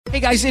Hey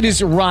guys, it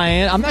is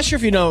Ryan. I'm not sure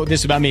if you know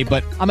this about me,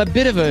 but I'm a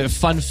bit of a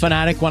fun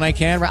fanatic when I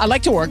can. I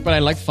like to work, but I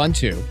like fun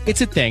too.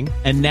 It's a thing.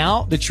 And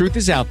now the truth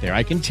is out there.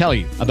 I can tell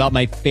you about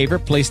my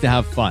favorite place to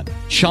have fun.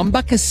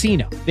 Chumba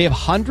Casino. They have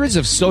hundreds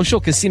of social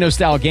casino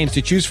style games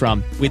to choose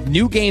from with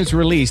new games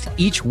released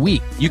each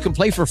week. You can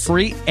play for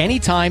free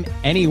anytime,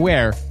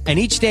 anywhere. And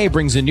each day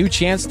brings a new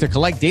chance to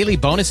collect daily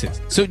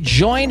bonuses. So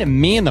join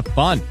me in the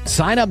fun.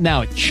 Sign up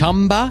now at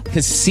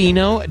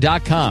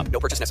ChumbaCasino.com. No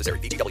purchase necessary.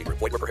 VGW.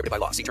 Void were prohibited by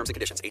law. See terms and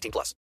conditions.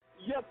 18+.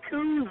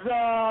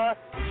 Yakuza.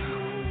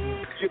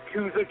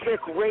 Yakuza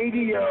Kick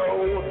Radio.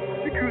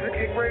 Yakuza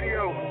Kick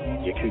Radio.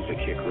 Yakuza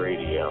Kick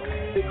Radio.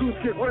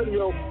 Yakuza Kick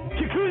Radio.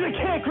 Yakuza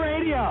Kick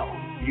Radio.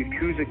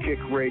 Yakuza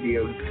Kick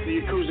Radio. The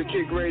Yakuza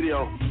Kick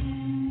Radio.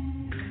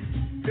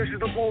 This is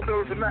the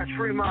bulldozer Matt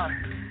Fremont.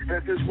 And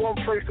if there's one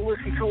place to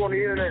listen to on the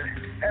internet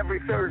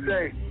every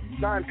Thursday,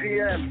 9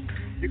 p.m.,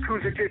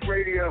 Yakuza Kick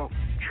Radio.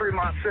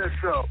 Fremont says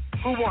so.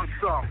 Who wants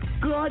some?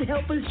 God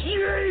help us,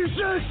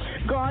 Jesus!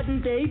 God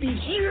and baby,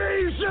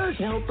 Jesus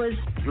help us!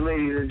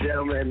 Ladies and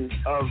gentlemen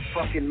of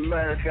fucking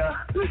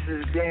America, this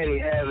is Danny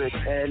Havoc,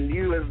 and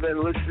you have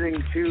been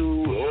listening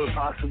to, or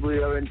possibly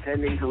are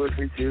intending to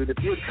listen to, the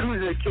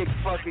Yakuza Kick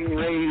fucking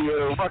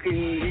radio.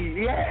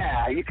 Fucking,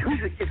 yeah!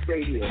 Yakuza Kick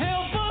Radio.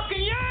 Hell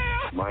fucking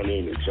yeah! My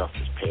name is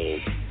Justice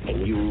Payne,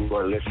 and you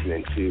are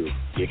listening to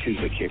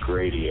Yakuza Kick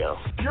Radio.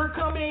 Your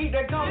company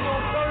that comes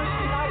on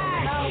Thursday night in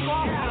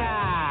California.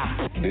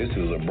 This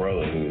is a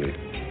brotherhood,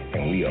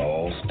 and we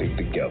all stick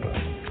together.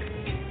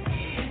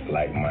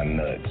 Like my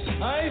nuts.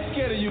 I ain't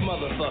scared of you,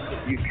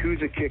 motherfucker.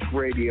 Yakuza Kick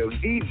Radio,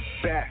 the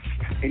best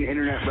in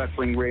internet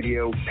wrestling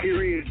radio,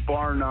 period,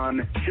 bar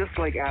none, just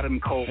like Adam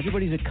Cole.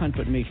 Everybody's a cunt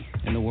but me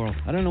in the world.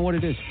 I don't know what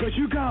it is. But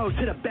you go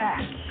to the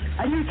back,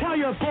 and you tell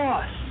your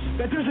boss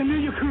that there's a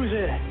new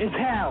Yakuza in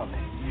town.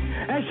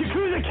 And it's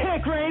Yakuza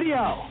Kick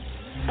Radio.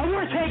 And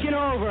we're taking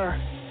over.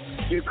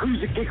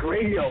 Yakuza Kick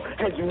Radio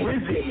has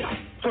risen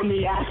from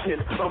the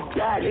ashes of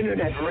bad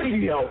internet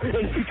radio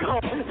and become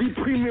the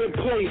premier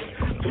place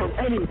for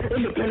any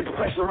independent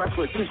professional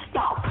wrestler to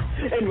stop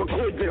and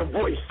record their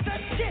voice. That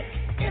shit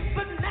is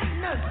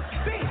bananas.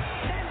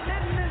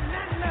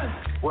 Bananas.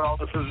 Well,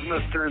 this is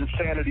Mr.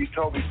 Insanity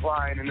Toby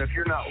Klein, and if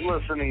you're not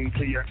listening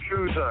to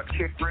Yakuza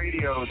Kick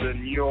Radio,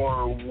 then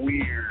you're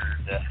weird.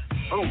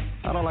 Oh,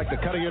 I don't like the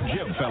cut of your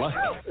jib,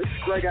 fella. This is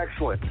Greg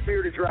Excellent,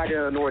 Bearded Dragon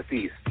of the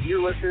Northeast.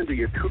 You're listening to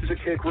Yakuza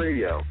Kick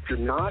Radio. If you're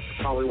not,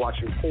 probably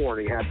watching porn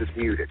and you have this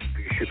muted.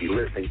 You should be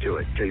listening to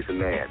it. Jason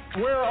Mann.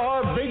 Where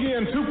are Biggie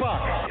and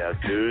Tupac?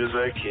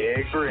 Yakuza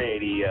Kick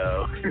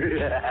Radio. Give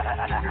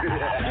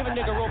a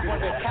nigga rope on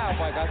that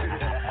cowboy,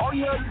 guys. All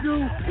you have to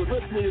do is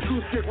listen to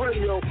Yakuza Kick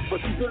Radio,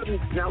 but you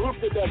didn't. Now look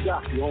at that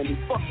guy, you homie.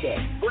 Fuck that.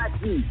 Black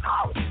G,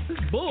 holla.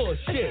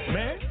 Bullshit,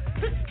 man.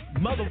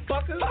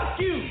 Motherfucker. Fuck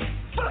you.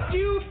 Fuck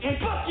you and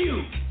fuck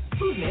you.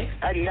 Who's next?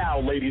 And now,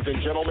 ladies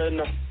and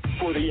gentlemen,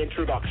 for the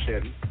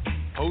introduction.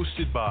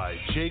 Hosted by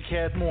J.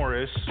 Cat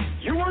Morris.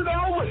 You are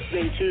now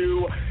listening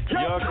to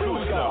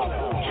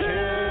Yakuza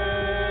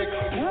Kick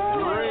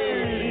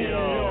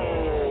Radio.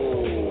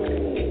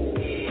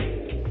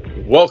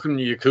 Welcome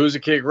to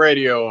Yakuza Kick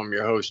Radio. I'm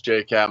your host,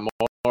 J. Cat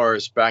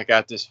Morris, back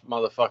at this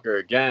motherfucker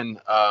again,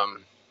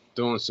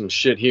 doing some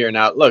shit here.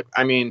 Now, look,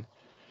 I mean,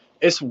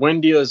 it's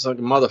windy as like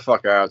a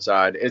motherfucker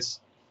outside. It's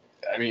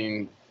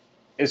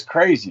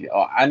crazy.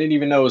 I didn't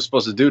even know I was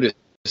supposed to do this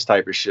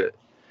type of shit.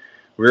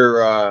 We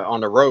were on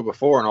the road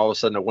before, and all of a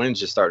sudden the winds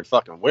just started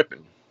fucking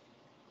whipping.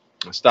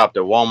 I stopped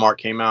at Walmart,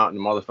 came out, and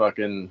the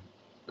motherfucking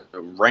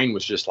rain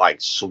was just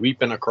like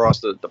sweeping across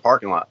the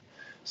parking lot.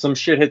 Some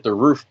shit hit the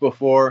roof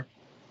before.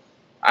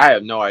 I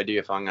have no idea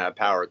if I'm going to have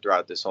power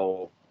throughout this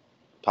whole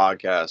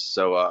podcast.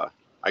 So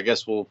I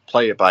guess we'll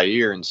play it by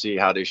ear and see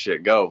how this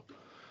shit go.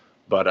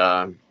 But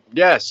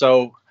yeah,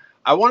 so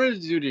I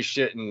wanted to do this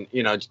shit and,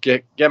 you know,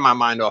 get my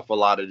mind off a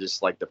lot of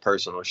just like the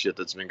personal shit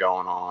that's been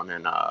going on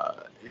and,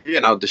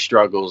 you know, the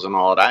struggles and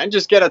all of that. And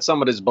just get at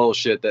some of this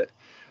bullshit that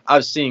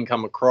I've seen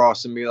come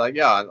across and be like,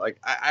 yeah, like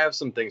I have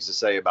some things to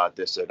say about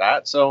this or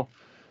that. So,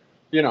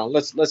 you know,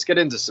 let's get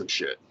into some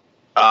shit.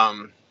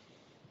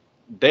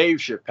 Dave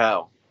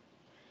Chappelle.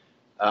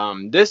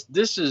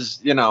 This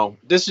is, you know,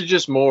 this is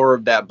just more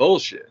of that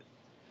bullshit.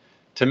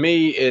 To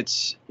me,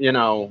 it's, you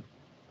know,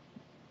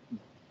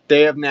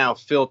 they have now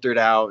filtered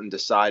out and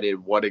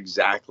decided what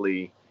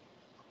exactly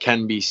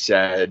can be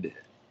said,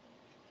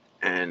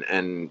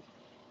 and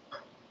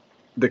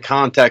the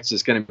context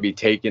is going to be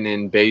taken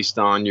in based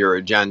on your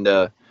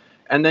agenda,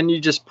 and then you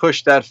just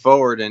push that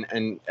forward,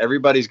 and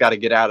everybody's got to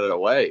get out of the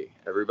way.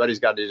 Everybody's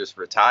got to just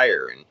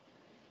retire and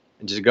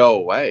just go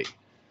away.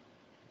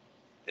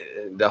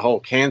 The whole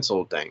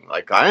cancel thing,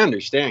 like, I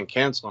understand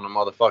canceling a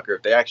motherfucker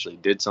if they actually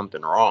did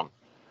something wrong.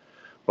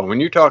 But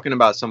when you're talking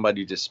about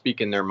somebody just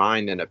speaking their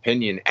mind and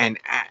opinion, and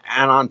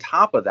on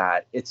top of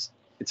that, it's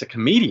a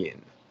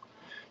comedian.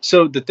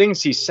 So the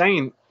things he's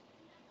saying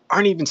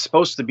aren't even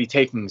supposed to be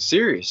taken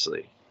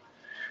seriously.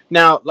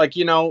 Now, like,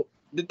 you know,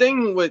 the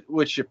thing with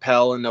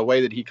Chappelle and the way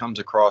that he comes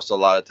across a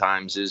lot of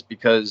times is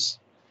because,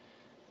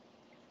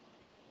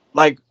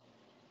 like,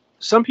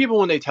 some people,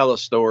 when they tell a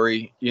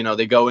story,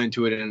 they go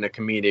into it in a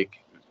comedic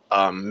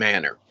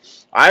manner.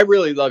 I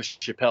really love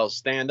Chappelle's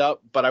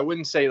stand-up, but I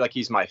wouldn't say like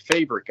he's my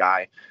favorite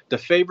guy. The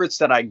favorites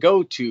that I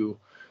go to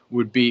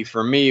would be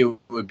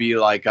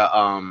like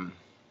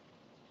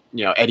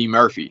Eddie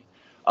Murphy,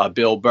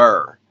 Bill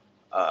Burr,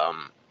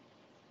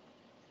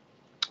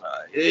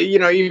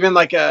 even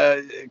like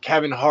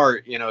Kevin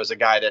Hart, is a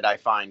guy that I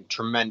find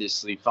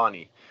tremendously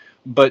funny.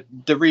 But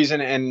the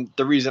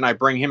reason I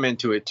bring him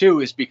into it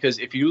too is because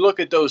if you look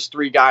at those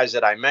three guys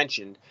that I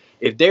mentioned,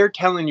 if they're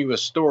telling you a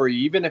story,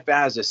 even if it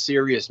has a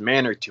serious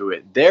manner to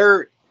it,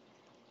 their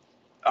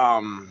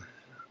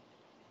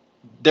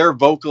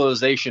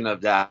vocalization of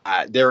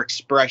that, their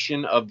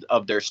expression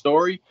of their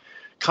story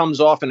comes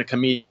off in a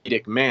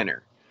comedic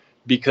manner,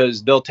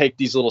 because they'll take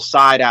these little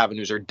side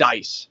avenues, or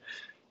dice.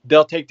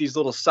 They'll take these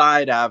little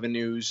side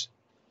avenues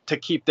to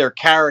keep their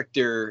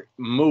character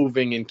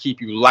moving and keep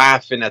you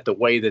laughing at the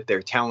way that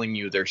they're telling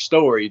you their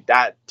story.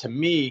 That, to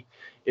me,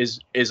 is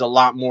a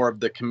lot more of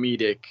the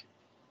comedic,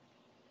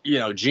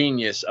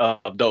 genius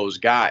of those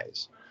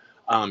guys.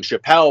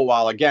 Chappelle,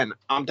 while again,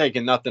 I'm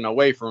taking nothing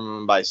away from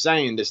him by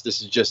saying this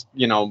is just,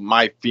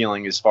 my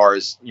feeling as far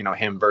as,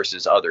 him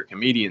versus other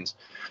comedians.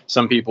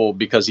 Some people,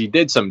 because he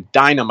did some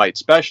dynamite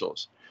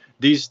specials.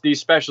 These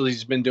specials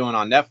he's been doing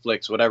on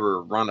Netflix,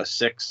 whatever, run of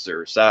 6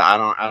 or 7,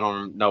 I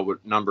don't know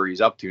what number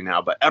he's up to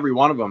now, but every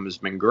one of them has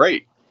been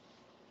great.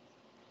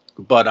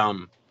 But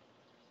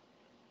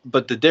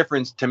the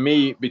difference to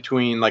me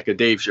between like a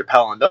Dave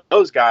Chappelle and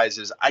those guys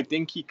is I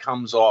think he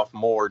comes off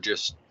more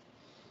just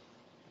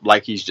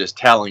like he's just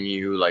telling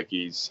you, like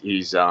he's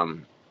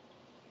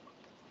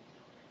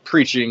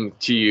preaching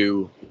to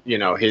you,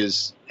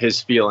 his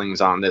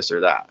feelings on this or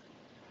that.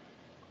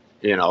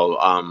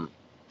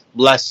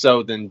 Less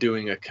so than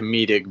doing a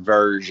comedic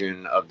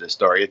version of the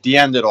story. At the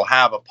end, it'll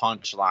have a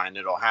punchline.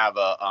 It'll have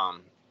a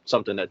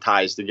something that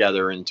ties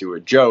together into a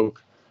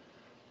joke.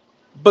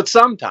 But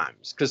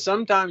sometimes, because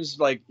sometimes,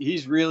 like,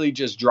 he's really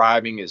just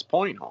driving his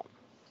point home,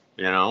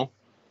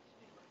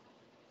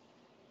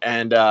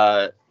 And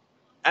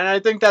I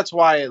think that's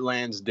why it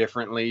lands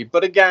differently.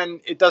 But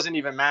again, it doesn't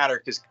even matter,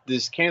 because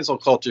this cancel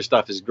culture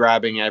stuff is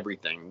grabbing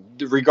everything,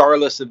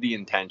 regardless of the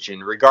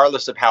intention,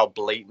 regardless of how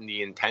blatant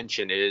the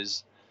intention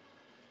is.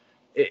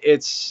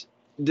 It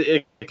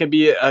can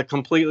be a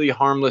completely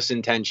harmless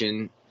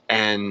intention,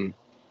 and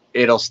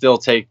it'll still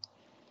take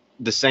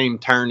the same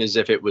turn as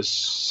if it was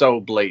so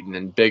blatant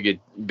and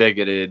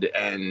bigoted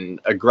and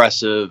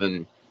aggressive,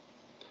 and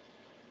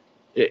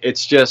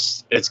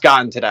it's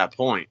gotten to that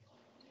point.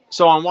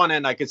 So on one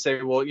end, I could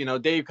say, well,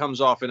 Dave comes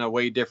off in a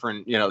way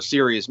different,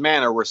 serious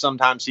manner, where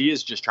sometimes he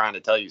is just trying to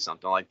tell you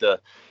something, like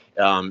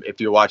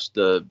if you watch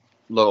the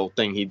little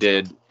thing he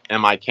did,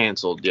 "Am I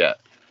Canceled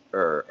Yet?"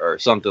 or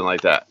something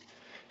like that.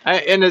 I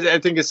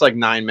think it's like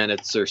 9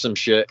 minutes or some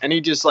shit. And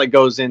he just like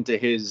goes into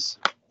his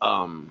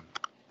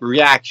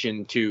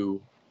reaction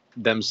to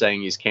them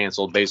saying he's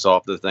canceled based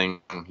off the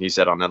thing he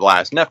said on the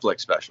last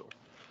Netflix special.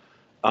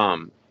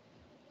 And,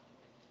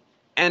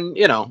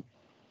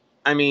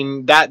 I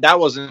mean, that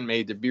wasn't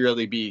made to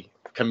really be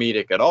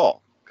comedic at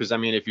all. Because, I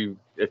mean, if you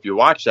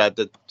watch that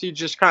he's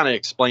just kind of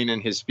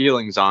explaining his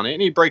feelings on it.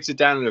 And he breaks it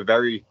down in a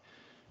very,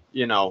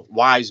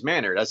 wise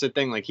manner. That's the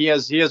thing. Like, he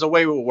has a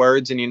way with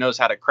words, and he knows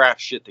how to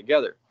craft shit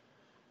together.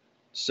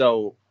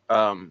 So,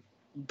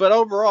 but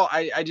overall,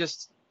 I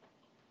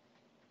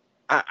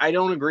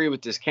don't agree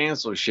with this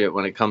cancel shit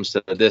when it comes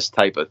to this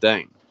type of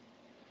thing.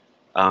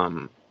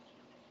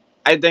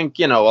 I think,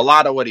 a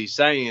lot of what he's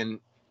saying,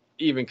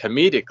 even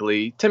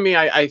comedically, to me,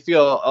 I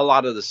feel a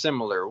lot of the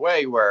similar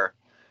way where,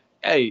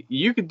 hey,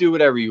 you could do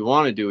whatever you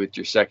want to do with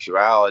your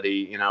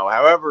sexuality,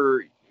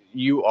 however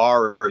you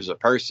are as a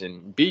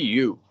person, be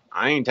you.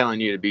 I ain't telling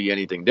you to be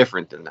anything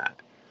different than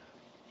that,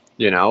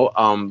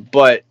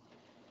 but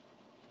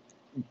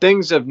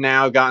things have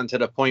now gotten to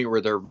the point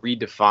where they're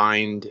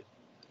redefined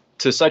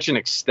to such an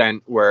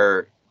extent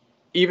where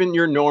even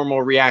your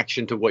normal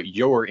reaction to what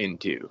you're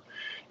into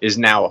is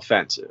now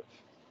offensive.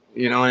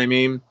 You know what I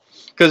mean?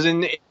 Because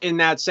in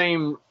that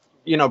same,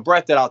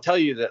 breath that I'll tell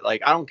you that,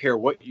 like, I don't care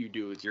what you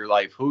do with your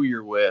life, who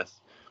you're with,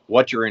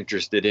 what you're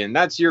interested in,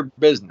 that's your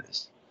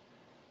business.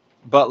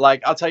 But,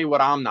 like, I'll tell you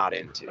what I'm not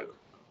into.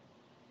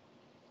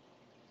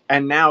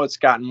 And now it's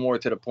gotten more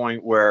to the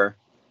point where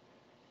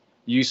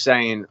you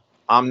saying,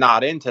 I'm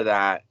not into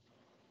that,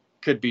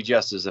 could be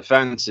just as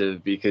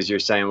offensive, because you're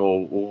saying,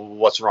 well,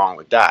 what's wrong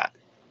with that?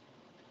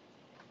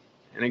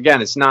 And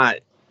again, it's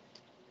not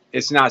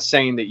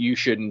saying that you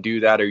shouldn't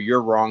do that or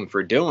you're wrong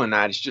for doing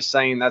that. It's just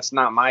saying that's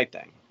not my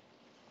thing.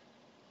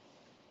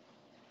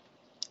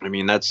 I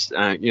mean, that's,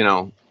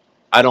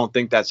 I don't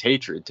think that's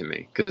hatred to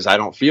me, because I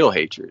don't feel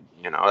hatred.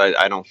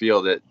 I don't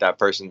feel that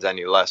person's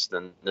any less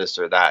than this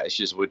or that. It's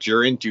just what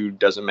you're into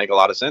doesn't make a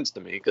lot of sense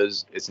to me,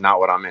 because it's not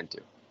what I'm into.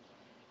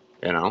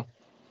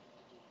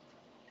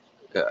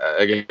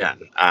 Again,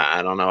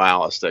 I don't know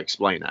how else to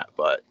explain that,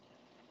 but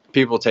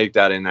people take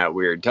that in that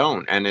weird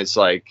tone. And it's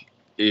like,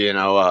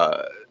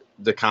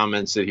 the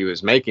comments that he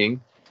was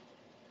making,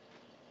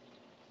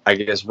 I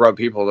guess, rub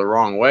people the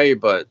wrong way.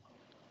 But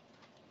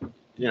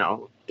you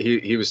know,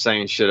 he was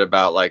saying shit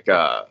about like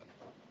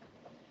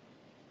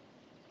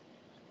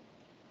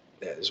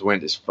this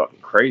wind is fucking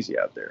crazy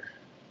out there.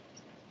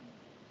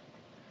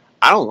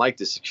 I don't like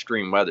this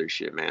extreme weather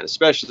shit, man,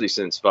 especially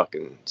since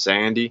fucking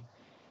Sandy.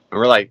 And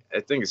we're like, I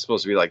think it's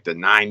supposed to be like the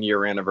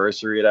 9-year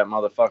anniversary of that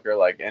motherfucker,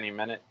 like any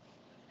minute.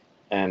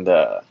 And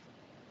that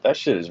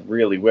shit is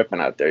really whipping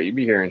out there. You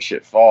be hearing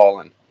shit fall,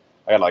 and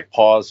I gotta like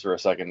pause for a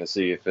second to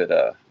see if it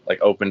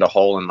like opened a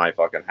hole in my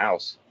fucking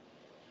house.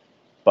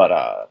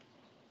 But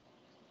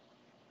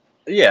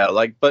yeah,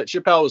 like, but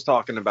Chappelle was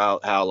talking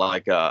about how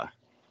like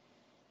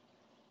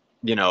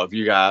you know, if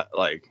you got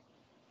like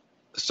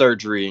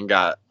surgery and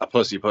got a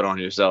pussy put on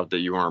yourself that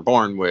you weren't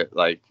born with,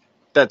 like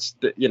that's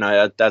you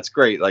know, that's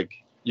great. Like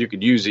you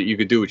could use it, you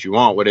could do what you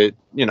want with it,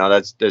 you know,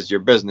 that's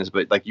your business,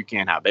 but like you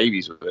can't have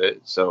babies with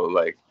it, so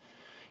like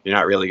you're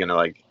not really gonna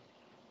like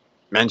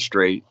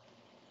menstruate,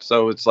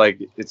 so it's like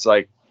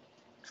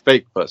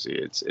fake pussy,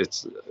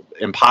 it's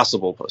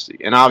impossible pussy.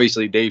 And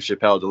obviously Dave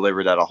Chappelle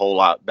delivered that a whole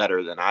lot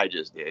better than I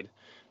just did,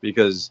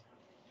 because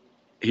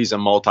he's a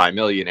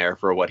multi-millionaire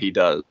for what he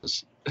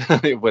does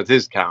with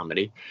his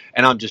comedy,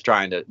 and I'm just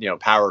trying to, you know,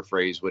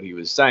 paraphrase what he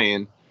was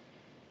saying.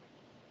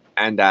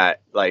 And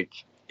that, like,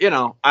 you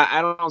know,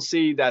 I don't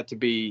see that to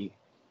be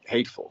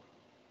hateful.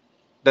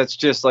 That's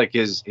just like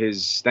his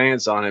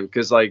stance on it,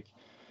 because like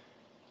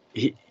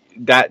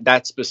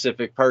that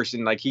specific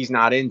person, like he's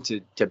not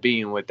into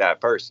being with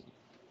that person.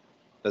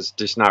 That's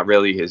just not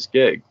really his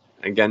gig.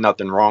 Again,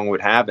 nothing wrong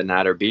with having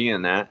that or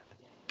being that.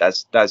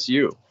 That's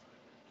you.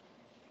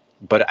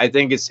 But I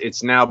think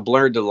it's now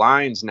blurred the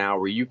lines now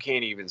where you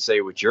can't even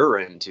say what you're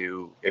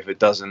into if it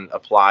doesn't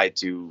apply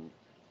to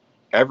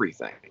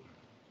everything.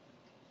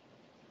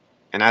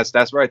 And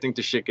that's where I think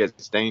the shit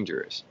gets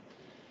dangerous.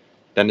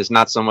 Then it's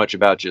not so much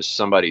about just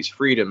somebody's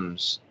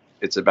freedoms.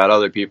 It's about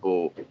other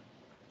people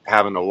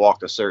having to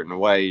walk a certain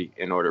way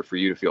in order for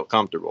you to feel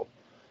comfortable.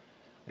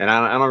 And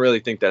I don't really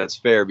think that's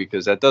fair,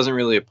 because that doesn't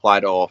really apply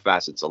to all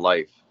facets of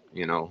life.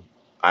 You know,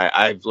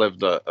 I've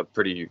lived a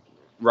pretty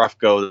rough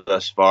go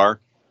thus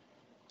far.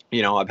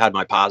 You know, I've had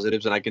my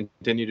positives, and I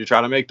continue to try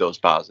to make those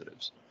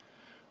positives.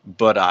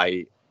 But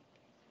I've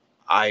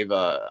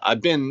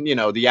been, you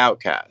know, the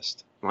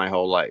outcast my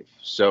whole life.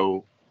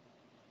 So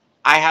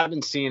I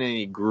haven't seen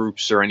any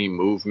groups or any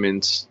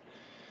movements,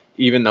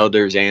 even though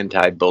there's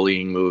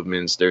anti-bullying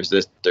movements, there's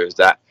this, there's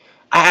that.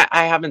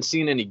 I haven't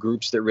seen any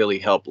groups that really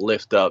help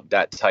lift up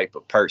that type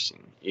of person.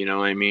 You know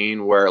what I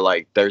mean? Where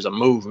like there's a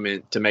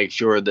movement to make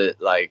sure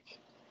that like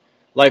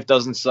life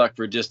doesn't suck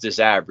for just this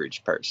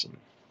average person.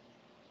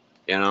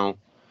 You know?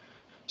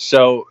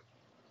 So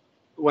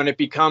when it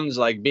becomes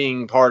like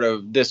being part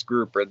of this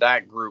group or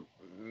that group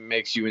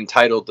makes you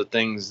entitled to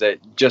things that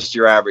just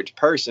your average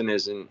person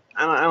isn't,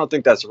 I don't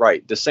think that's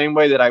right. The same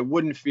way that I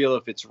wouldn't feel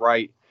if it's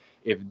right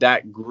if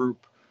that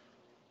group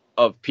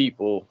of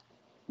people,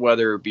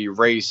 whether it be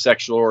race,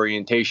 sexual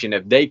orientation,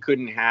 if they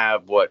couldn't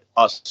have what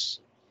us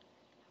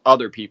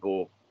other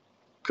people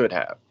could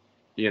have.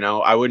 You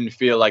know, I wouldn't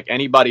feel like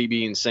anybody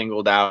being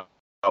singled out,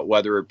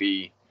 whether it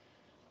be,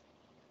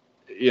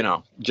 you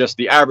know, just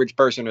the average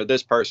person or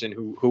this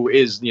person who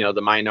is, you know,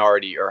 the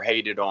minority or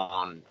hated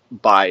on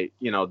by,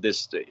 you know,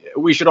 this.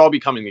 We should all be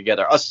coming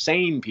together. Us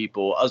sane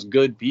people, us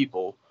good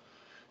people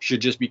should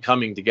just be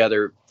coming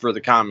together for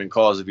the common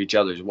cause of each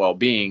other's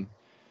well-being,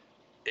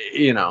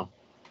 you know.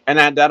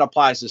 And that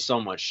applies to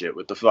so much shit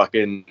with the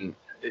fucking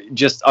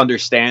just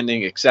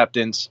understanding,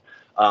 acceptance.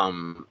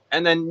 And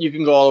then you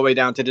can go all the way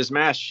down to this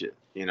mass shit.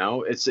 You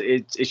know,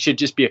 it should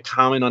just be a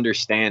common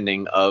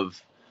understanding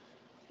of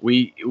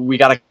we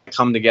got to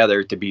come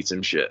together to beat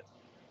some shit.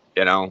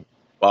 You know,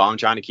 well, I'm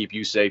trying to keep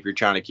you safe. You're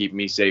trying to keep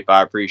me safe.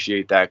 I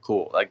appreciate that.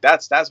 Cool. Like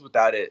that's what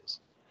that is.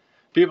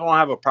 People don't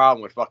have a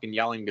problem with fucking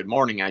yelling good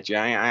morning at you.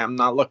 I'm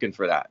not looking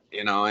for that.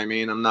 You know what I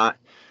mean? I'm not.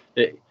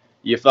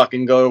 You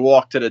fucking go to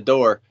walk to the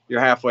door.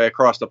 You're halfway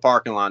across the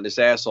parking lot. This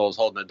asshole's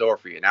holding the door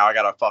for you. Now I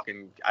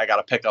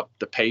gotta pick up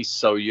the pace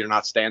so you're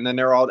not standing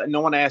there all day. No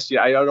one asked you.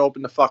 I would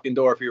open the fucking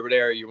door if you were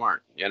there or you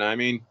weren't. You know what I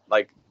mean?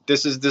 Like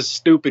this is this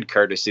stupid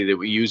courtesy that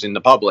we use in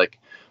the public.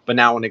 But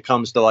now when it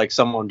comes to like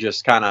someone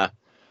just kind of,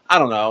 I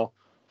don't know,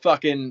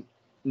 fucking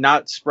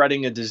not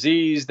spreading a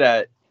disease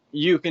that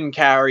you can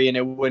carry and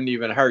it wouldn't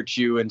even hurt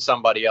you and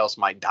somebody else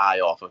might die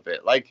off of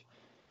it. Like,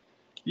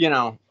 you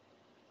know,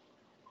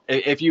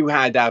 if you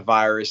had that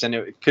virus and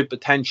it could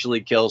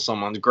potentially kill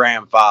someone's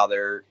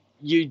grandfather,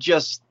 you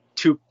just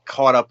too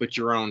caught up with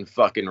your own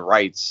fucking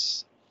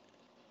rights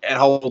and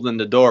holding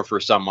the door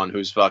for someone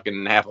who's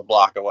fucking half a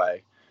block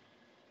away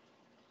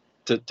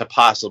to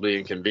possibly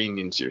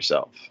inconvenience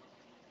yourself.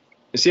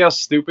 You see how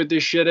stupid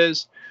this shit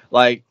is?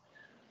 Like,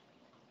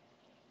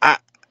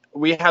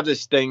 we have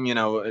this thing, you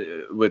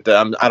know, with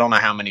the, I don't know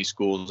how many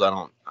schools,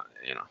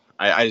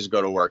 I just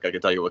go to work. I can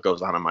tell you what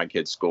goes on in my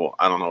kid's school.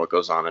 I don't know what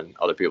goes on in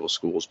other people's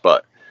schools,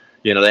 but,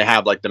 you know, they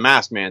have like the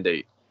mask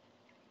mandate.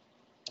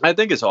 I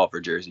think it's all for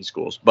Jersey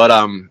schools, but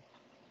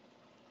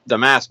the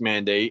mask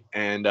mandate,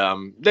 and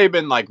they've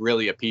been like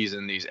really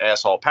appeasing these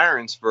asshole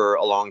parents for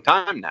a long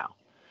time now.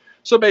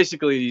 So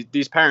basically,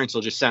 these parents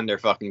will just send their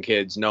fucking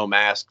kids no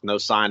mask, no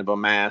sign of a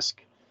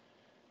mask.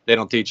 They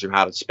don't teach them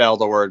how to spell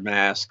the word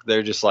mask.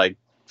 They're just like,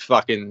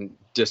 fucking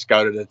just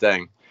go to the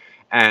thing.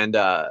 And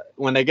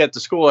when they get to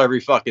school every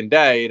fucking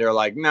day, they're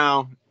like,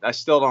 no, I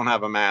still don't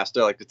have a mask.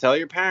 They're like, to tell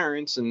your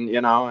parents, and,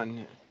 you know,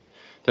 and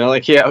they're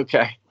like, yeah,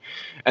 okay.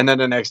 And then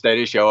the next day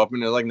they show up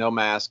and they're like, no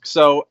mask.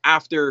 So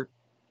after,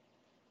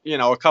 you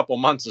know, a couple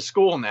months of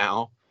school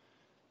now,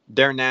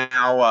 they're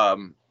now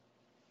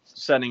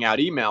sending out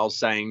emails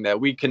saying that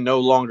we can no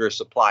longer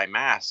supply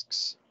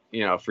masks,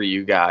 you know, for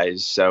you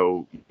guys.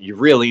 So you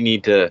really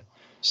need to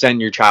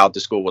send your child to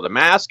school with a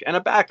mask and a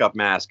backup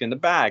mask in the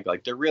bag.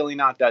 Like, they're really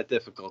not that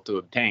difficult to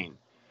obtain.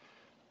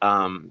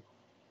 And,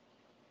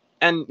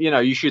 you know,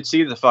 you should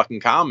see the fucking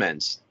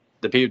comments,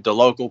 the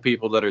local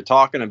people that are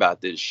talking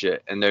about this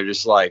shit. And they're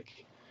just like,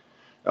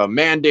 a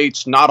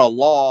mandate's not a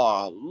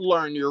law,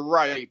 learn your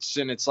rights.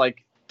 And it's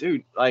like,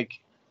 dude, like,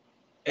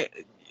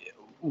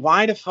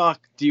 why the fuck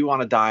do you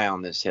want to die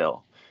on this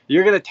hill?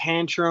 You're going to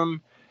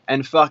tantrum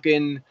and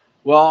fucking,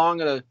 well, I'm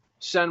going to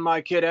send my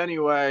kid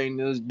anyway,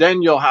 and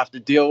then you'll have to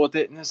deal with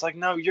it. And it's like,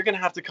 no, you're going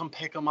to have to come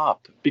pick them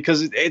up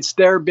because it's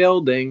their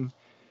building.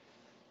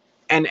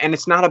 And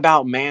it's not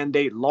about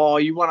mandate law.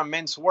 You want to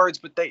mince words,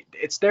 but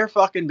it's their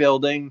fucking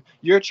building.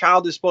 Your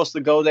child is supposed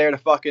to go there to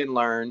fucking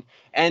learn.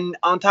 And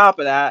on top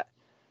of that,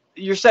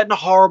 you're setting a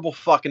horrible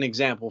fucking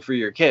example for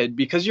your kid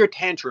because you're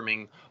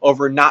tantruming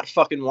over not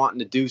fucking wanting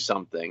to do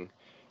something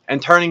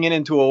and turning it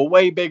into a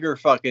way bigger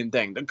fucking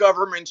thing. The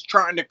government's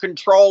trying to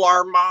control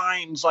our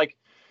minds. Like,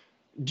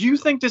 do you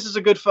think this is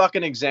a good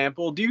fucking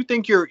example? Do you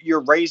think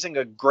you're raising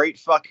a great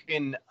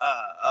fucking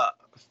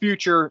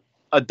future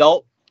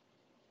adult?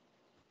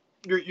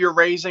 You're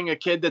raising a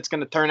kid that's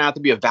going to turn out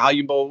to be a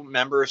valuable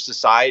member of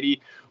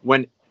society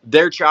when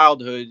their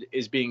childhood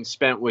is being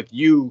spent with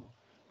you,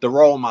 the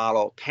role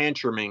model,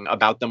 tantruming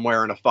about them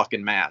wearing a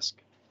fucking mask.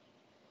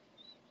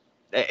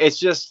 It's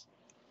just,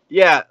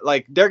 yeah,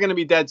 like, they're going to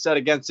be dead set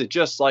against it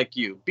just like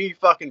you. Be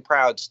fucking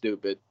proud,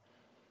 stupid.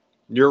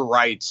 Your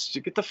rights.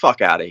 Get the fuck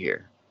out of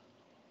here.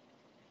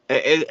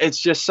 It's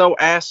just so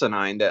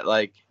asinine that,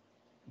 like,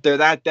 they're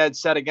that dead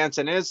set against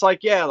it. And it's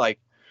like, yeah, like,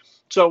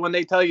 so when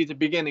they tell you at the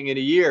beginning of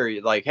the year,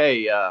 you're like,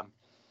 hey,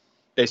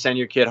 they send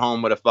your kid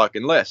home with a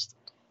fucking list.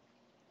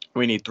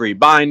 We need 3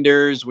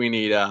 binders. We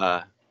need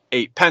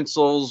 8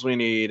 pencils. We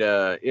need,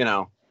 you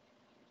know,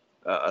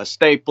 a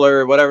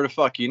stapler, whatever the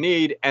fuck you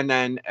need. And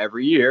then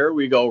every year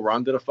we go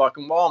run to the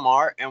fucking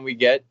Walmart and we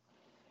get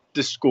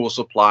the school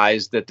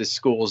supplies that the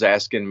school's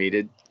asking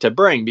me to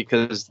bring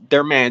because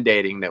they're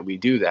mandating that we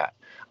do that.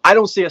 I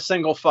don't see a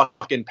single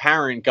fucking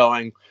parent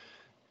going,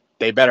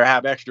 they better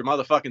have extra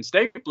motherfucking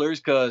staplers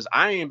because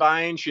I ain't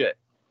buying shit.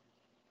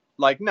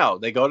 Like, no,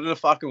 they go to the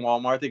fucking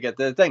Walmart to get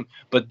the thing.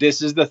 But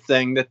this is the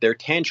thing that they're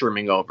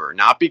tantruming over.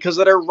 Not because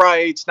of their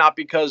rights, not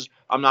because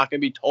I'm not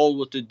going to be told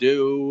what to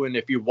do, and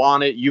if you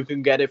want it, you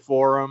can get it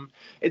for them.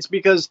 It's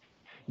because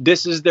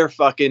this is their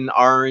fucking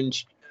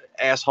orange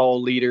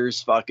asshole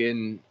leaders'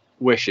 fucking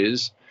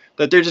wishes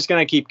that they're just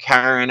going to keep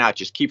carrying out.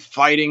 Just keep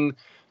fighting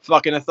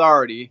fucking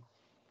authority.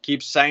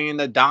 Keep saying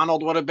that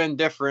Donald would have been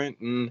different,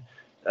 and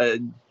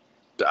we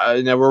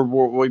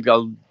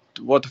go,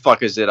 what the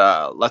fuck is it?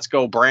 Let's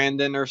go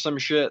Brandon or some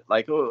shit.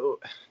 Like,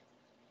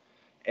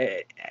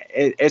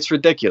 it's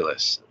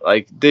ridiculous.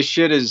 Like, this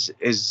shit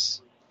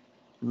is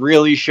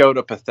really showed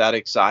a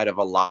pathetic side of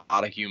a lot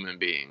of human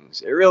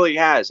beings. It really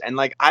has. And,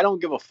 like, I don't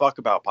give a fuck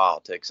about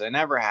politics. I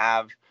never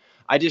have.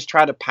 I just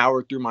try to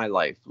power through my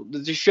life.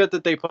 The shit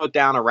that they put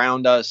down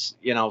around us,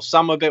 you know,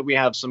 some of it we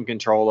have some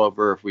control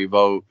over if we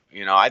vote.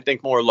 You know, I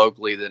think more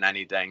locally than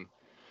anything.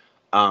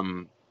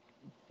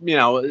 You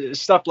know,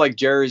 stuff like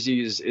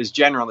Jersey is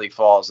generally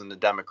falls in the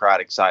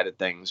Democratic side of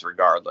things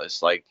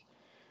regardless. Like,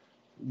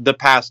 the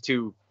past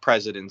 2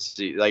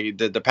 presidency, like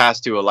the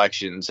past 2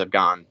 elections have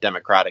gone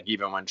Democratic.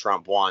 Even when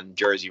Trump won,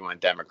 Jersey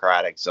went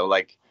Democratic. So,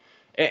 like,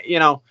 you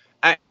know,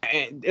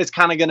 it's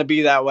kind of going to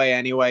be that way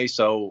anyway.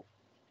 So,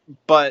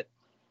 but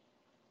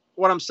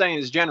what I'm saying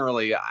is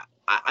generally,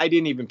 I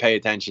didn't even pay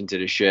attention to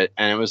the shit.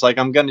 And it was like,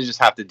 I'm going to just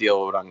have to deal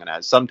with what I'm going to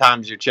have.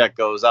 Sometimes your check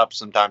goes up.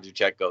 Sometimes your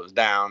check goes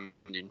down.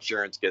 The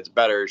insurance gets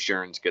better.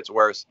 Insurance gets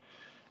worse.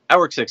 I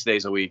work 6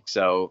 days a week.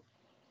 So,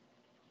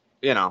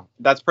 you know,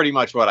 that's pretty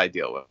much what I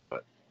deal with.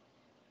 But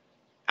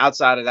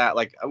outside of that,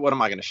 like, what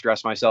am I going to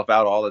stress myself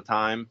out all the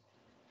time?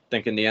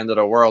 Thinking the end of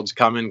the world's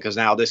coming because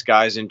now this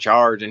guy's in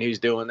charge and he's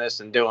doing this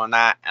and doing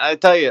that. And I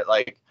tell you,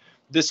 like,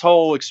 this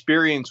whole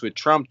experience with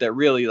Trump that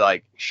really,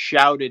 like,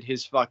 shouted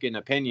his fucking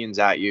opinions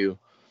at you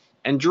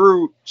and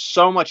drew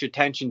so much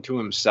attention to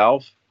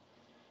himself,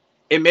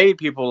 it made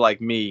people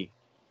like me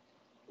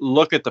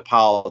look at the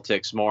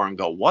politics more and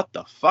go, what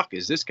the fuck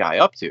is this guy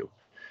up to?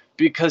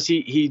 Because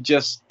he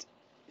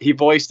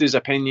voiced his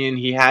opinion.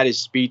 He had his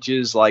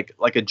speeches like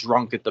a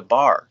drunk at the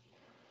bar.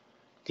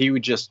 He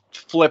would just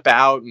flip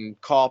out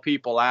and call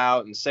people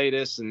out and say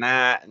this and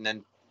that, and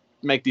then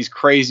make these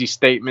crazy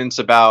statements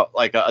about,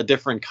 like, a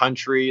different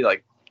country,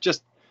 like,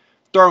 just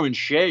throwing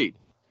shade.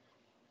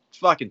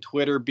 Fucking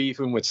Twitter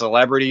beefing with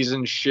celebrities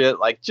and shit,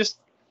 like, just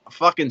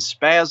fucking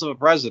spaz of a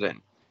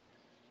president.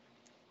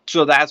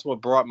 So that's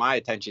what brought my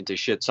attention to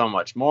shit so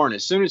much more. And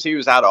as soon as he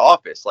was out of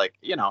office, like,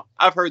 you know,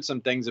 I've heard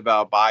some things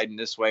about Biden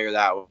this way or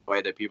that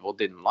way that people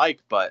didn't like,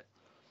 but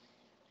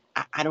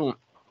I don't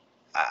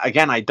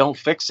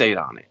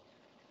fixate on it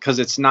because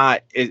it's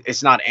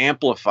not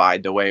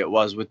amplified the way it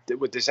was with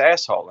this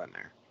asshole in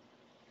there.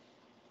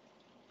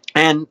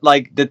 And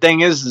like the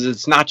thing is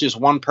it's not just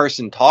one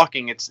person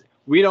talking.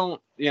 We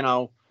don't, you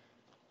know,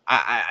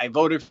 I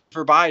voted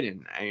for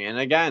Biden. And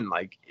again,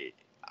 like,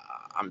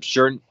 I'm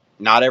sure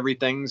not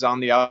everything's on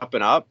the up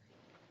and up.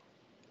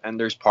 And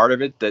there's part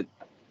of it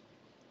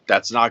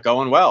that's not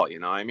going well. You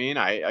know what I mean?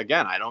 I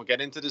don't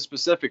get into the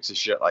specifics of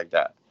shit like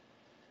that.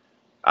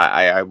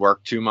 I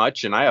work too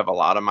much and I have a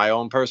lot of my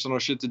own personal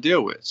shit to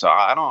deal with. So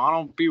I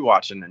don't be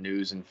watching the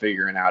news and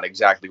figuring out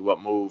exactly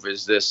what move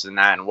is this and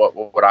that and what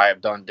would I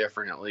have done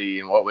differently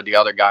and what would the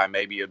other guy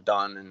maybe have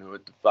done and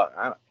what the fuck.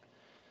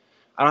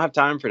 I don't have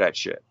time for that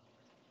shit.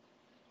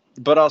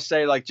 But I'll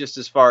say, like, just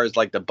as far as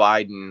like the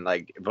Biden,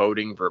 like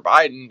voting for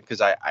Biden, because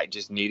I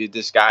just needed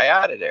this guy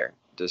out of there,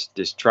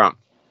 this Trump.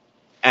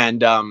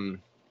 And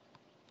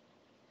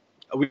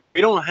we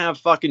don't have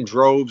fucking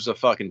droves of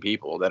fucking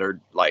people that are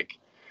like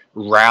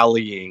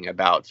rallying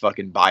about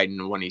fucking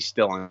Biden when he's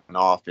still in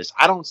office.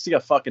 I don't see a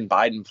fucking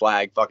Biden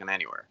flag fucking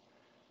anywhere.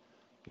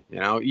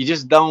 You know, you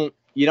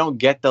don't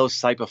get those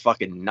type of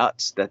fucking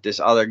nuts that this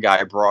other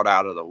guy brought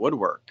out of the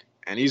woodwork.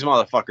 And these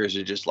motherfuckers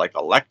are just like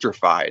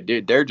electrified,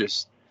 dude.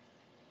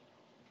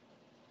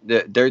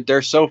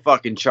 They're so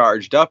fucking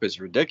charged up, it's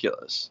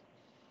ridiculous.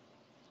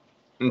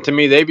 And to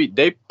me,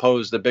 they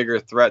posed a bigger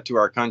threat to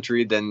our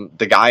country than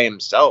the guy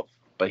himself.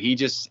 But he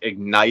just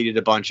ignited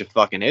a bunch of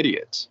fucking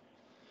idiots.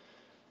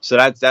 So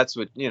that's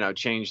what, you know,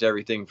 changed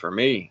everything for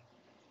me.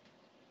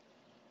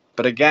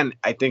 But again,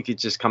 I think it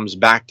just comes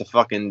back to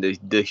fucking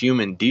the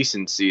human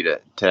decency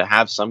to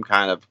have some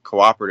kind of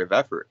cooperative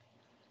effort.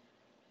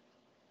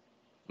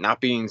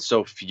 Not being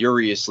so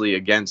furiously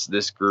against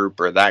this group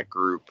or that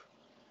group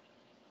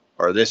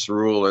or this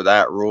rule or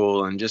that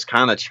rule and just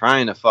kind of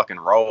trying to fucking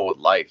roll with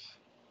life.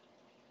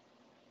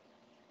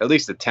 At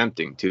least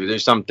attempting to.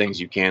 There's some things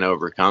you can't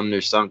overcome.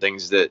 There's some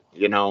things that,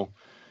 you know,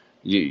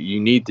 you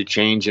need to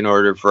change in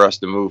order for us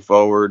to move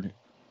forward.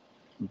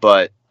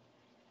 But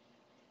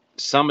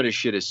some of the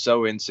shit is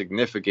so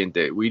insignificant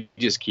that we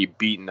just keep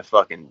beating the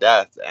fucking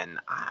death. And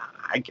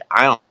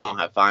I don't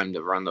have time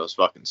to run those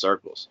fucking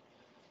circles.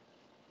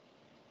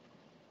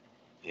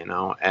 You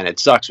know, and it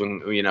sucks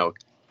when, you know,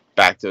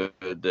 back to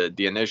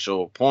the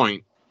initial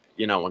point,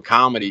 you know, when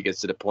comedy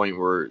gets to the point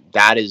where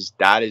that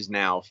is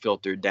now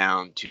filtered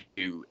down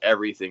to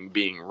everything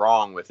being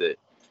wrong with it.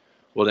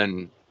 Well,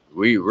 then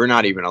we're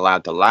not even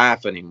allowed to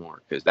laugh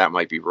anymore because that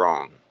might be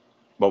wrong.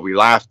 What we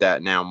laughed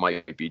at now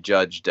might be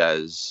judged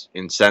as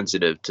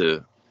insensitive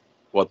to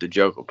what the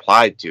joke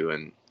applied to.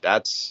 And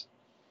that's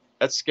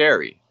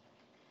scary.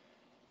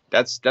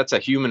 That's a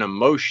human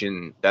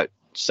emotion that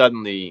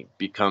suddenly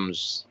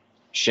becomes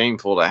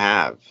shameful to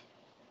have.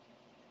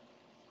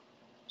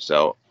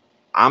 So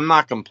I'm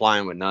not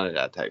complying with none of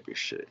that type of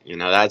shit. You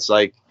know, that's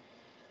like,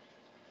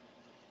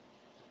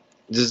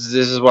 this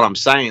is what I'm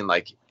saying.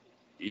 Like,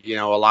 you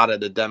know, a lot of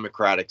the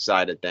Democratic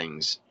side of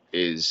things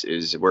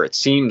is where it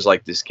seems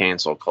like this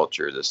cancel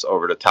culture, this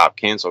over the top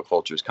cancel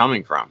culture is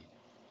coming from.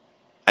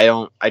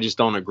 I just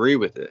don't agree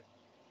with it.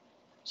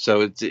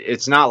 So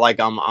it's not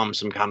like I'm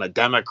some kind of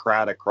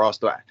Democrat across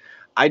the,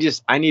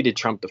 I needed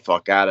Trump the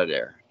fuck out of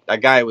there. That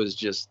guy was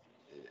just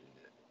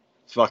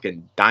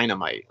fucking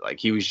dynamite. Like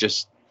he was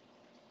just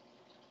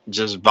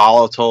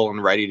volatile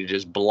and ready to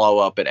just blow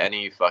up at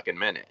any fucking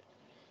minute.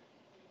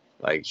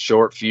 Like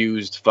short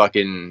fused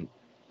fucking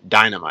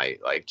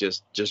dynamite. Like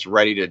just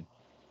ready to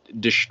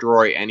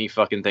destroy any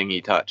fucking thing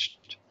he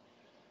touched.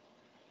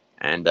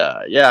 And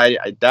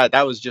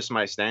that was just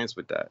my stance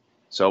with that.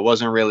 So it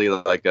wasn't really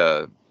like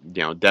a,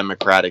 you know,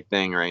 Democratic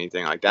thing or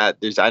anything like that.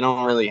 I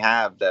don't really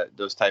have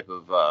those type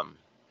of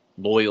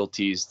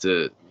loyalties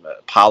to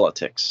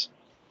politics.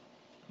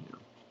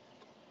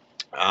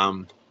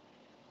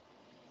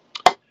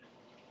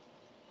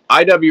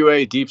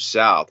 IWA Deep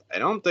South. I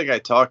don't think I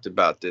talked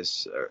about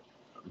this,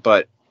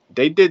 but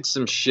they did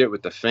some shit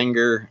with the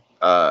finger,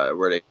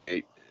 where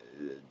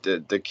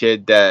the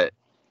kid that,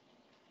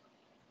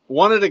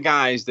 one of the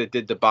guys that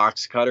did the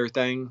box cutter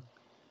thing,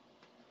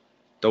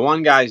 the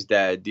one guy's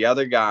dead. The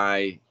other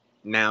guy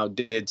now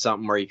did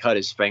something where he cut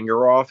his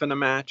finger off in a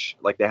match.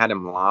 Like they had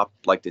him lop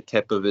like the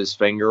tip of his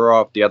finger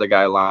off. The other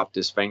guy lopped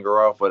his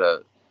finger off with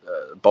a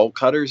bolt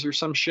cutters or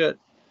some shit.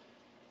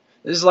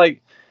 This is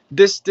like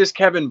this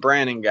Kevin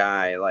Brannon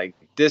guy, like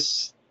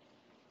this,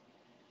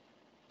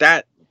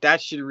 that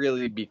should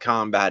really be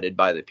combated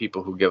by the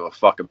people who give a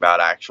fuck about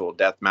actual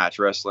deathmatch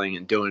wrestling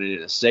and doing it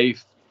in a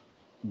safe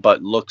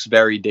but looks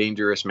very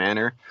dangerous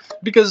manner.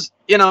 Because,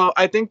 you know,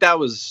 I think that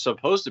was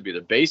supposed to be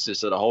the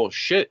basis of the whole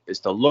shit,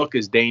 is to look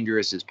as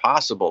dangerous as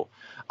possible.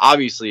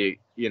 Obviously,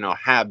 you know,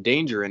 have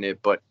danger in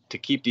it, but to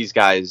keep these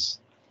guys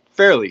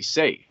fairly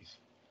safe.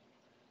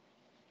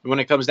 when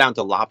it comes down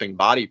to lopping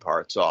body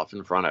parts off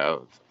in front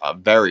of a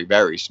very,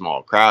 very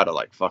small crowd of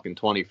like fucking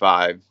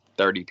 25,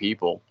 30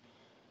 people,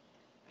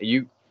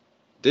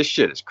 this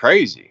shit is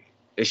crazy.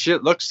 This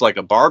shit looks like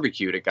a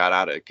barbecue that got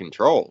out of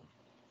control.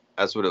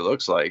 That's what it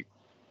looks like.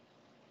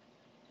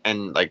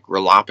 And like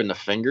we're lopping the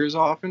fingers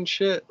off and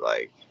shit.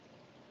 Like,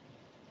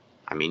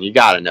 I mean, you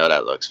gotta know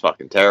that looks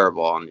fucking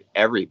terrible on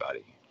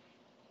everybody.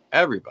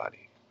 Everybody.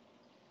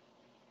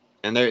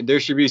 And there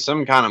should be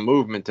some kind of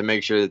movement to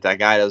make sure that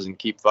guy doesn't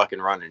keep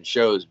fucking running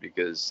shows,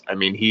 because, I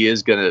mean, he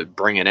is going to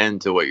bring an end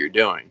to what you're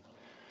doing.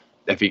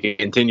 If he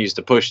continues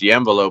to push the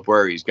envelope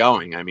where he's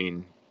going, I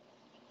mean,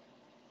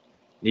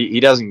 he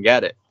doesn't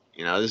get it.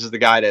 You know, this is the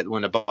guy that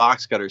when the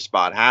box cutter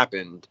spot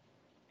happened,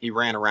 he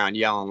ran around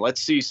yelling,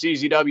 "Let's see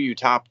CZW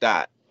top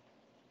that."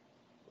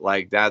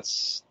 Like,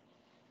 that's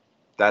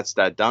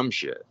that dumb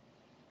shit.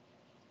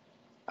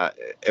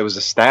 It was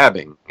a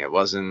stabbing. It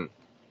wasn't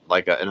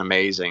like an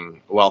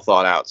amazing, well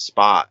thought out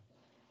spot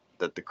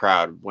that the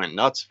crowd went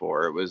nuts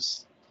for. It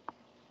was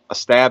a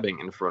stabbing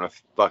in front of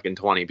fucking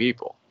 20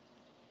 people.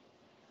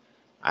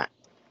 But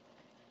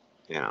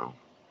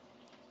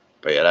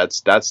yeah,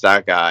 that's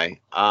that guy.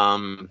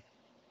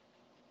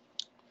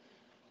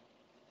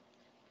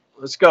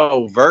 Let's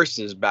go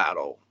Verzuz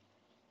Battle.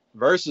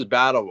 Verzuz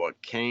Battle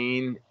with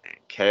Kane and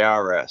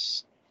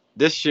KRS.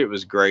 This shit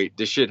was great.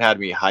 This shit had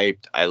me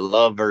hyped. I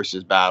love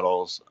Verzuz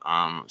battles.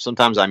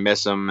 Sometimes I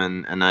miss them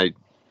and I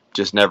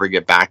just never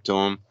get back to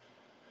them.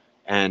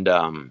 And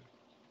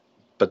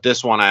but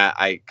this one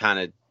I kind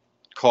of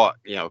caught,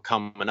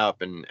 coming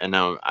up, and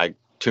I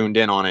tuned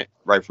in on it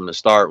right from the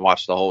start,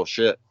 watched the whole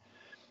shit,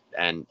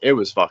 and it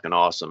was fucking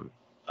awesome.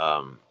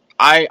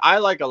 I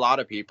like a lot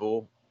of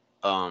people.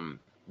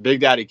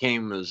 Big Daddy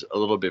Kane was a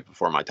little bit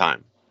before my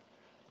time,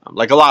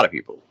 like a lot of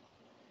people.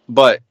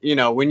 But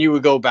when you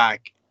would go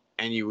back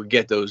and you would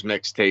get those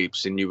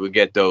mixtapes and you would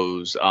get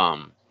those,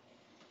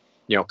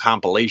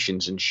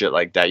 compilations and shit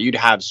like that, you'd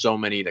have so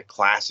many of the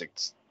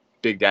classics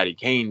Big Daddy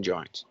Kane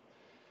joints.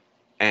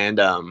 And,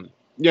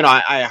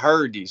 I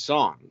heard these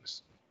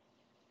songs.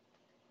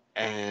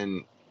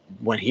 And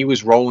when he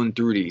was rolling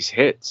through these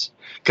hits,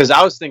 because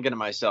I was thinking to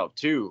myself,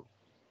 too,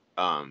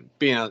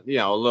 being, a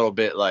little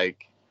bit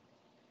like,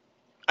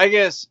 I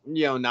guess,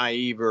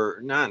 naive, or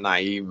not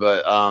naive,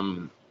 but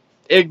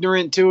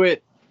ignorant to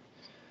it.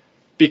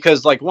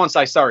 Because, like, once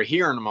I started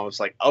hearing them, I was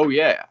like, oh,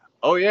 yeah,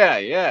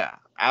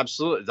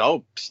 absolutely.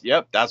 Oh,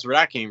 yep, that's where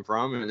that came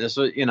from. And this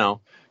was,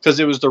 because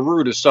it was the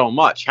root of so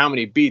much. How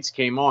many beats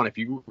came on? If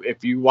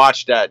you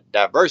watched that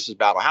Verzuz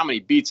battle, how many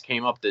beats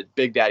came up that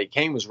Big Daddy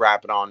Kane was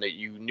rapping on that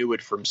you knew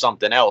it from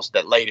something else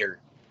that later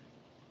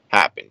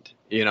happened?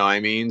 You know what I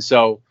mean?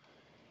 So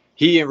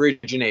he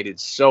originated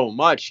so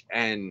much.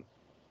 And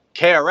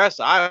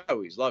KRS, I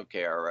always loved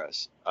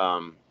KRS.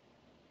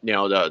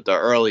 The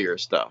earlier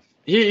stuff.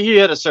 He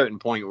hit a certain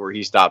point where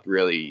he stopped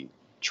really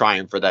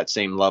trying for that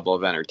same level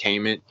of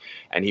entertainment,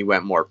 and he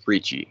went more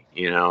preachy,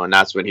 and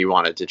that's when he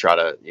wanted to try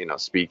to,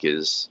 speak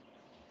his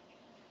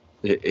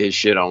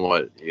shit on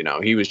what,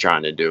 he was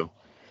trying to do.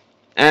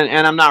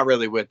 And I'm not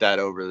really with that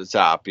over the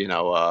top,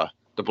 the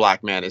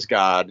black man is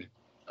God,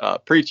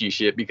 preachy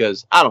shit,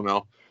 because I don't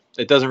know,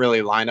 it doesn't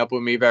really line up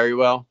with me very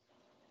well.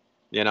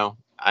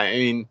 I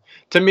mean,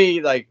 to me,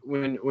 like,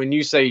 when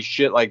you say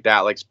shit like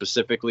that, like,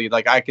 specifically,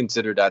 like, I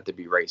consider that to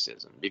be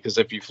racism, because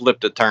if you flip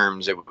the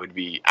terms, it would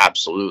be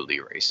absolutely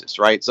racist,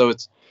 right? So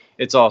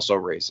it's also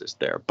racist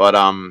there. But,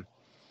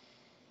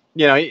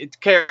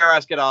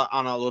 KRS get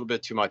on a little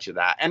bit too much of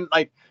that. And,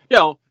 like,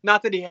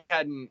 not that he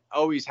hadn't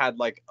always had,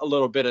 like, a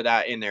little bit of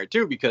that in there,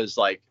 too, because,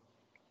 like,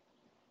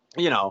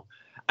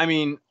 I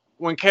mean,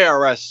 when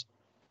KRS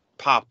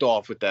popped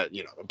off with that,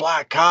 the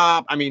black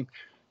cop, I mean,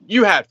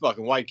 you had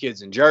fucking white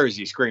kids in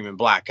Jersey screaming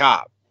black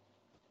cop.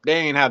 They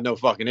ain't have no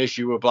fucking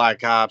issue with black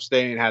cops.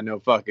 They ain't had no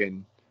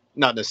fucking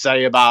nothing to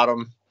say about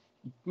them.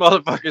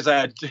 Motherfuckers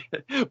had,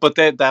 but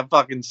that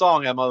fucking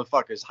song had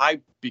motherfuckers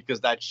hyped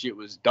because that shit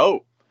was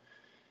dope.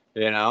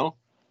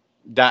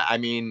 That, I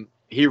mean,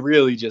 he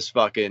really just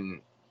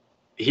fucking,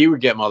 he would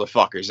get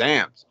motherfuckers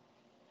amped.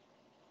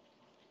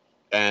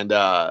 And,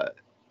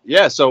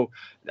 so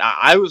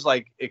I was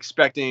like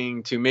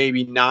expecting to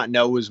maybe not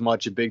know as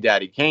much of Big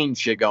Daddy Kane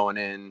shit going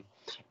in,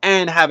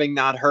 and having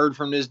not heard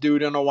from this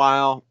dude in a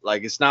while.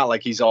 Like, it's not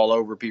like he's all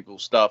over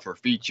people's stuff or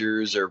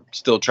features or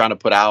still trying to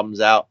put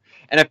albums out.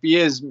 And if he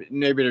is,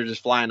 maybe they're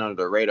just flying under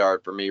the radar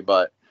for me,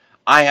 but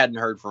I hadn't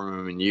heard from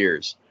him in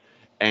years.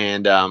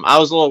 And I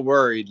was a little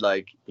worried,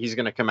 like, he's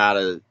going to come out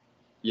of,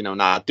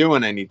 not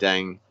doing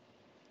anything,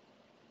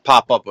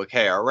 pop up with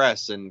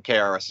KRS, and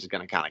KRS is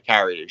going to kind of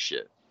carry this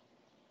shit.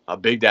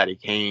 Big Daddy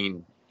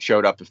Kane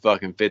showed up at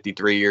fucking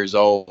 53 years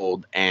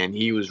old, and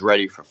he was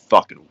ready for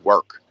fucking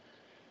work.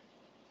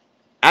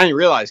 I didn't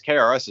realize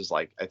KRS is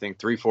like, I think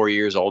 3-4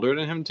 years older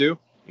than him too.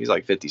 He's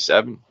like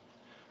 57.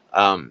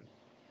 But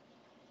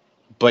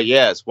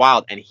yeah, it's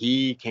wild. And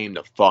he came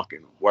to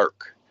fucking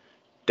work.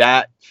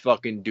 That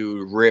fucking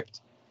dude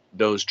ripped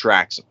those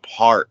tracks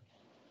apart.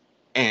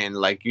 And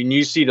like, when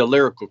you see the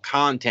lyrical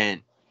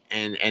content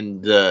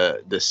and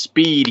the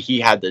speed he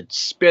had to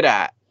spit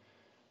at.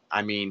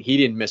 I mean, he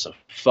didn't miss a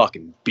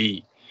fucking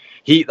beat.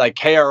 He, like,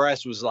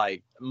 KRS was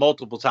like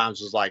multiple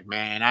times was like,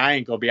 man, I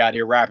ain't gonna be out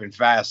here rapping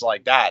fast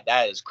like that.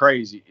 That is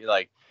crazy.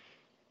 Like,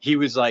 he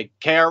was like,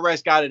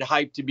 KRS got it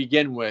hyped to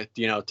begin with,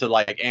 you know, to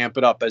like amp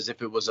it up as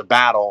if it was a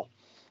battle.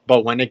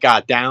 But when it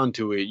got down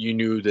to it, you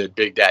knew that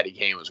Big Daddy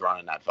Kane was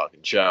running that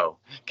fucking show.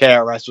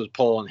 KRS was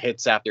pulling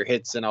hits after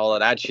hits and all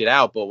of that shit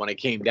out. But when it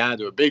came down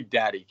to it, Big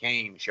Daddy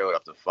Kane showed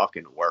up to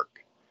fucking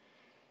work.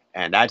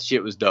 And that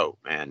shit was dope,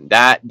 man.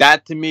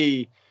 That to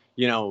me,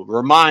 you know,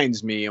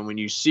 reminds me. And when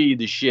you see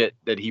the shit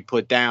that he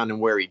put down and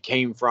where he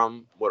came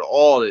from with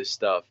all this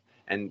stuff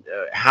and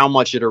how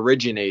much it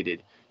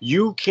originated,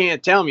 you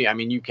can't tell me. I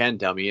mean, you can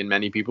tell me, and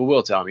many people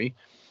will tell me,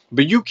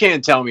 but you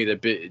can't tell me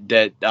that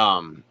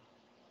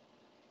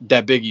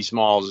Biggie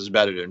Smalls is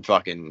better than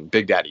fucking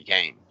Big Daddy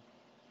Kane.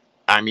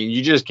 I mean,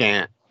 you just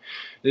can't.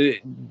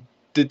 The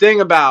thing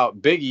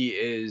about Biggie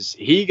is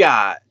he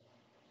got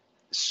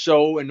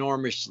so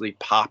enormously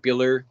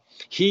popular.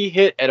 He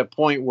hit at a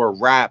point where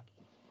rap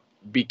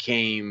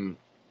became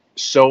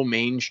so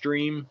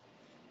mainstream.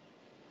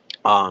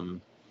 You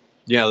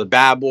know, the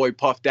Bad Boy,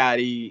 Puff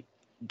Daddy,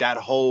 that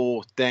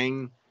whole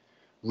thing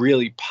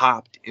really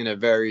popped in a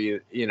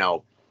very, you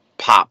know,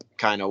 pop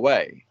kind of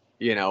way,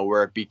 you know,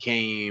 where it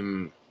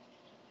became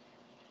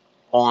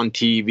on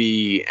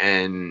TV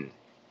and,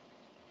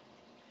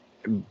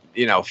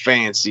 you know,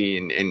 fancy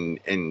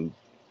and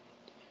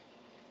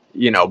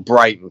you know,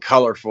 bright and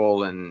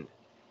colorful and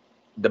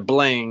the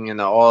bling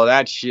and all of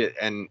that shit.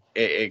 And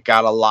it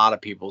got a lot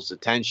of people's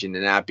attention,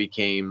 and that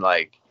became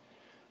like,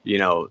 you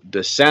know,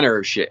 the center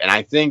of shit. And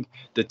I think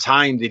the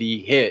time that he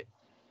hit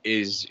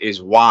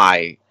is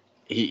why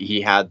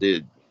he had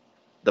the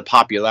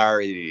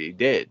popularity that he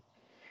did.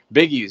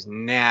 Biggie is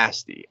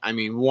nasty. I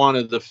mean, one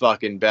of the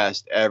fucking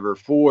best ever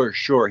for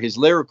sure. His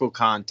lyrical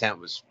content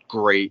was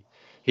great.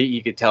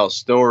 He could tell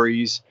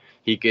stories.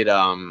 He could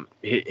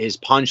his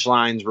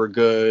punchlines were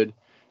good.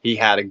 He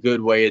had a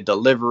good way of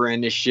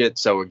delivering this shit,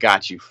 so it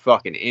got you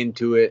fucking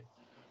into it.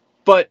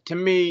 But to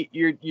me,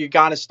 you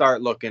got to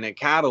start looking at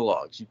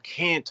catalogs. You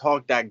can't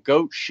talk that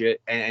goat shit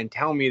and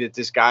tell me that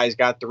this guy's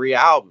got 3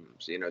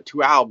 albums, you know,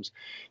 2 albums.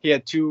 He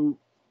had 2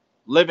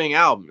 living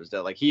albums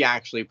that like he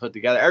actually put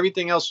together.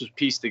 Everything else was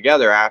pieced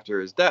together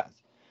after his death,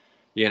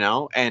 you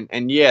know,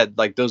 and yeah,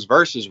 like those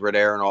verses were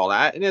there and all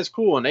that, and it's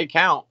cool and they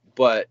count,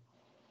 but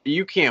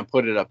you can't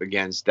put it up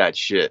against that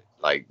shit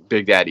like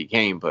Big Daddy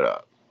Kane put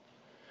up.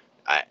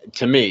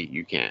 To me,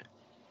 you can't.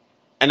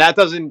 And that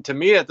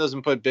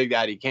doesn't put Big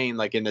Daddy Kane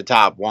like in the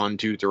top 1,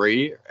 2,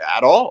 3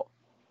 at all.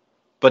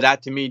 But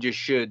that to me just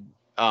should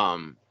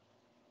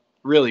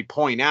really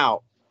point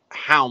out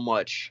how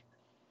much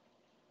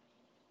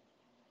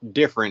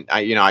different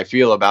I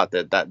feel about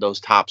that those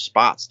top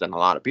spots than a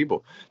lot of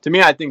people. To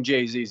me, I think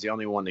Jay-Z is the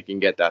only one that can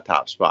get that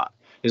top spot.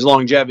 His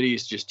longevity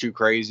is just too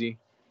crazy.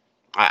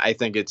 I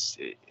think it's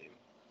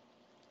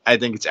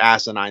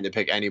asinine to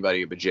pick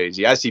anybody but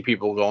Jay-Z. I see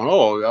people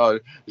going,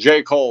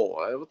 J. Cole,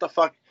 what the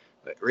fuck?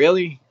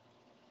 Really?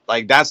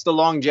 Like that's the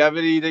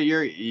longevity that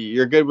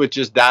you're good with,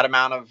 just that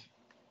amount of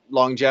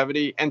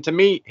longevity? And to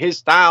me, his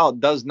style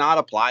does not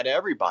apply to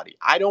everybody.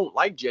 I don't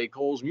like J.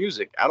 Cole's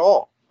music at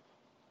all.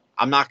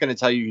 I'm not going to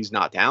tell you he's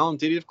not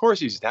talented. Of course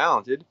he's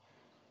talented,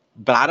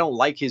 but I don't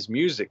like his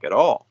music at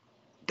all.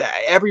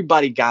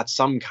 Everybody got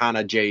some kind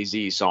of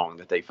Jay-Z song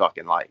that they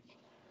fucking like.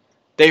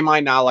 They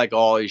might not like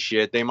all his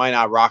shit. They might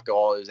not rock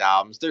all his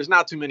albums. There's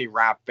not too many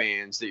rap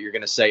fans that you're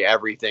going to say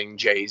everything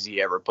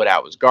Jay-Z ever put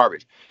out was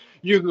garbage.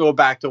 You can go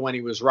back to when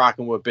he was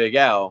rocking with Big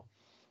L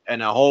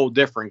and a whole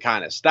different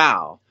kind of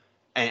style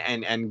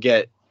and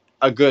get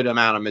a good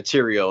amount of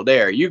material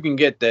there. You can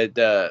get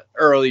the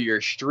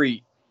earlier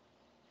street,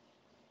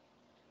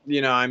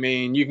 you know what I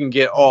mean? You can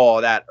get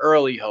all that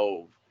early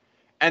Hove.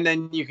 And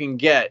then you can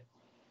get,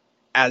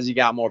 as he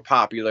got more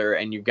popular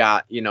and you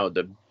got, you know,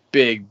 the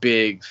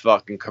big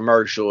fucking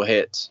commercial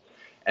hits.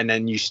 And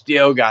then you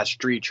still got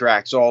street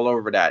tracks all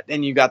over that.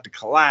 Then you got the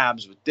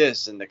collabs with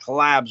this and the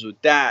collabs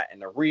with that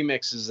and the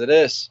remixes of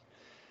this.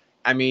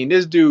 I mean,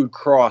 this dude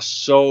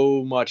crossed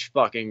so much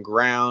fucking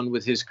ground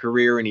with his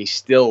career, and he's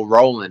still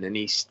rolling and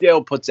he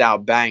still puts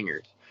out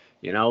bangers.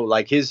 You know,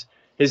 like his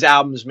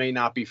albums may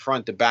not be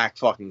front to back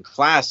fucking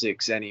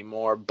classics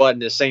anymore, but in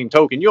the same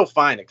token, you'll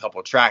find a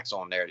couple tracks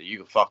on there that you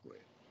can fuck with,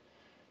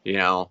 you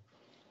know?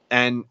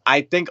 And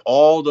I think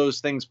all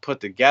those things put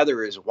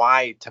together is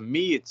why, to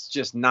me, it's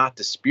just not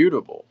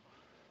disputable,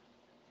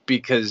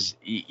 because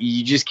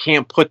you just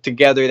can't put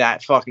together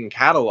that fucking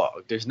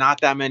catalog. There's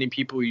not that many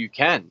people you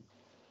can.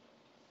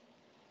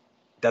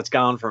 That's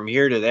gone from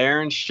here to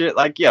there and shit.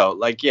 Like,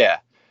 yeah,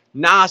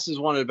 Nas is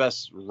one of the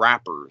best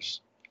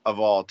rappers of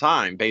all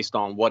time based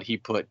on what he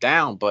put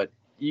down, but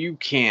you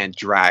can't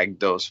drag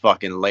those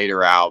fucking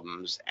later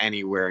albums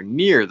anywhere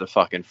near the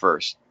fucking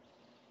first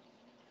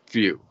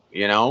few,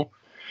 you know?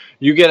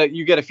 You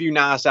get a few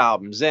Nas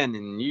albums in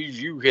and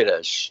you hit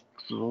a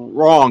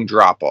strong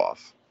drop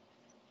off.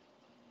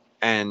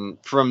 And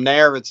from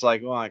there, it's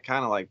like, well, I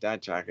kind of like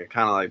that track. I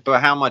kind of like,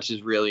 but how much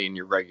is really in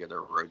your regular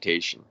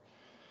rotation?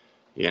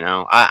 You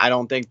know, I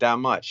don't think that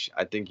much.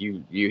 I think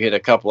you hit a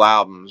couple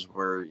albums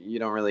where you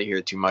don't really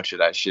hear too much of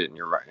that shit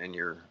in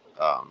your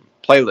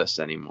playlist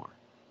anymore.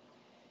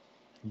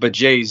 But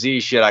Jay-Z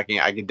shit, I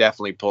can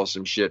definitely pull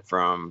some shit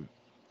from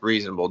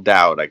Reasonable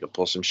Doubt. I could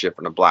pull some shit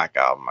from the Black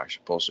Album. I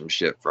should pull some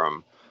shit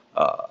from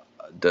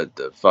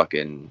the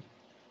fucking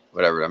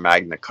whatever, the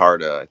Magna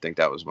Carta. I think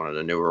that was one of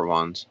the newer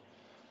ones.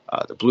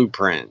 The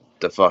Blueprint,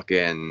 the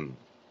fucking,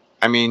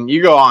 I mean,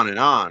 you go on,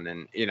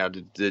 and you know,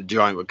 the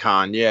joint with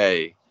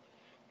Kanye,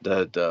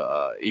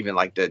 the even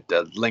like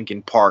the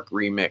Linkin Park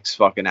remix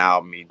fucking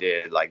album he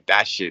did, like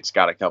that shit's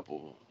got a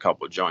couple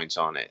joints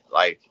on it,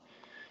 like,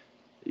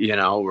 you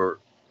know,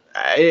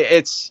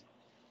 it's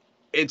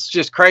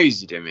just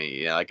crazy to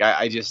me. Like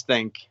I just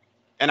think,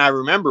 and I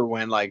remember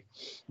when like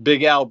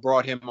Big L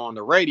brought him on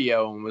the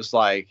radio and was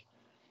like,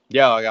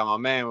 yo, I got my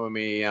man with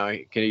me, you know,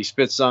 can he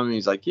spit something?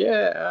 He's like,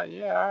 yeah, all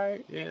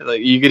right, yeah.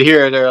 Like you could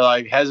hear they're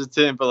like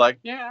hesitant, but like,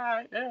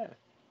 yeah,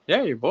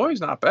 your boy's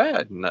not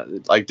bad.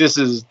 And, like this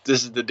is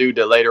the dude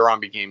that later on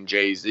became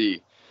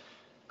Jay-Z.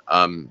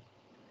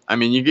 I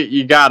mean,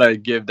 you gotta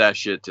give that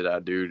shit to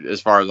that dude,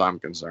 as far as I'm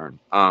concerned.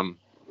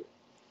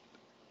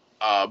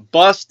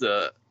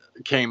 Busta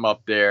came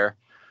up there,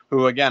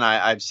 who again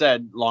I've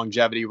said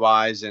longevity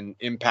wise and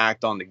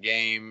impact on the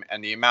game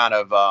and the amount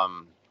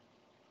of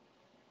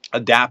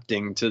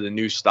adapting to the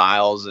new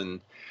styles and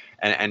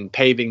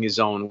paving his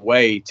own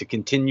way to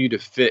continue to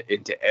fit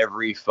into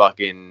every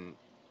fucking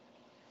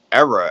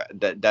era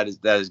that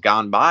has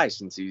gone by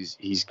since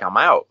he's come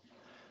out.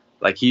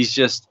 Like he's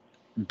just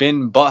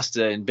been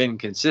Busta and been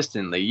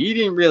consistently. You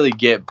didn't really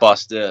get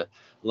Busta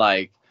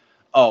like,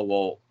 oh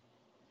well,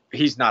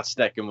 he's not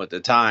sticking with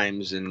the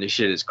times and this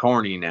shit is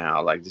corny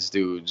now. Like this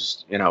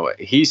dude's, you know,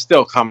 he's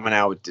still coming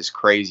out with this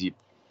crazy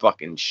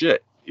fucking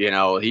shit. You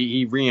know,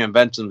 he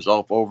reinvents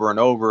himself over and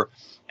over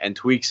and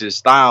tweaks his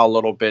style a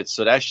little bit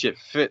so that shit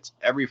fits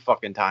every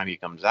fucking time he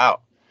comes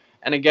out.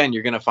 And again,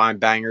 you're going to find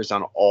bangers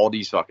on all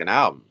these fucking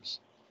albums.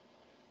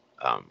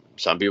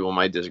 Some people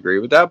might disagree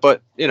with that,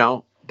 but you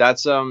know,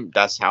 that's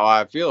how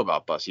I feel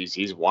about Bus.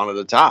 He's one of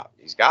the top.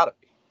 He's got to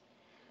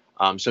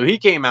be. So he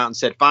came out and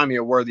said, find me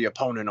a worthy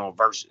opponent on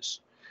Verzuz.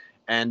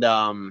 And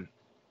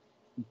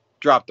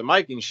dropped the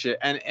mic and shit.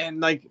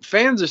 And like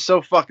fans are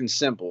so fucking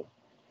simple.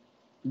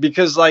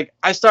 Because, like,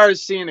 I started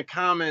seeing the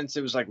comments.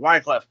 It was like,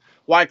 Wyclef.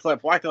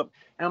 And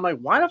I'm like,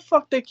 why the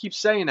fuck they keep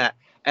saying that?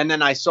 And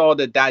then I saw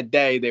that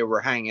day they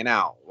were hanging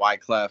out,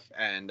 Wyclef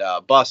and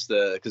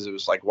Busta, because it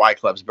was, like,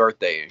 Wyclef's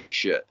birthday and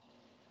shit.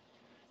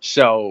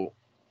 So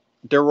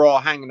they were all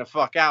hanging the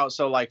fuck out.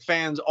 So, like,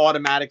 fans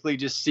automatically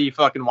just see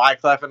fucking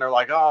Wyclef, and they're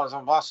like, oh, it's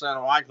on Busta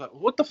and Wyclef.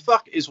 What the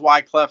fuck is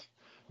Wyclef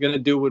going to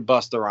do with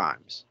Busta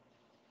Rhymes?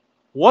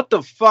 What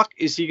the fuck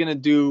is he going to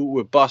do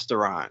with Busta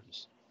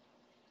Rhymes?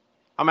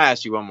 I'm going to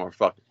ask you one more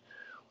fucking.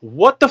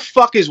 What the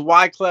fuck is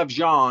Wyclef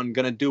Jean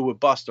going to do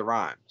with Busta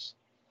Rhymes?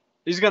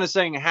 He's going to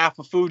sing half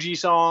of Fuji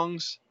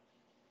songs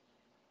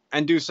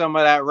and do some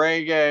of that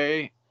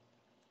reggae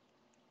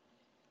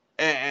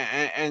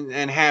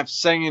and half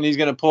singing. He's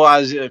going to pull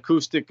out his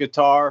acoustic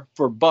guitar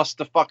for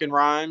Busta fucking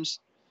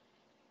Rhymes.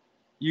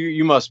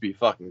 You must be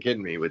fucking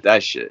kidding me with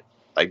that shit.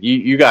 Like,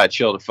 you got to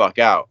chill the fuck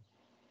out,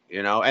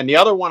 you know? And the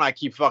other one I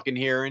keep fucking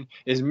hearing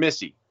is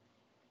Missy.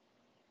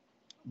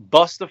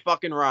 Busta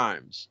fucking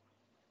Rhymes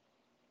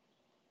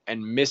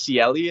and Missy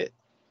Elliott.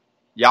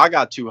 Y'all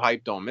got too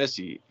hyped on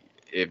Missy.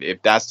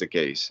 If that's the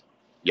case,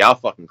 y'all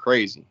fucking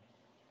crazy.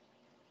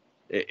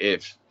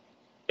 If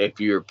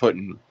you're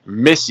putting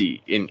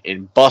Missy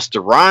in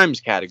Busta Rhymes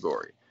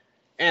category.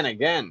 And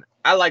again,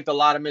 I liked a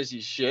lot of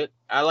Missy's shit.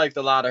 I liked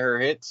a lot of her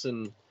hits,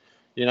 and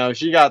you know,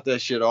 she got that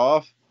shit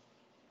off.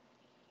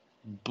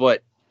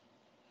 But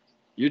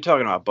you're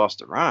talking about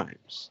Busta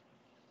Rhymes.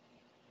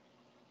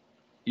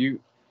 You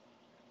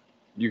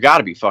got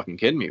to be fucking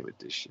kidding me with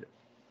this shit.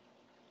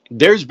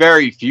 There's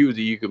very few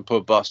that you can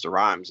put Busta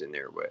Rhymes in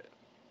there with.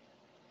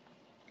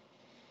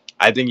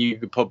 I think you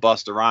could put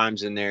Busta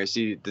Rhymes in there.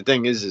 See, the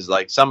thing is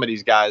like some of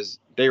these guys,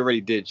 they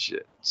already did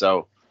shit.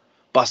 So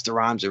Busta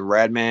Rhymes and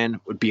Redman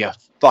would be a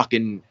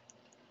fucking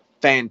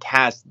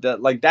fantastic.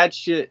 Like that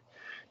shit,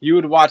 you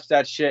would watch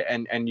that shit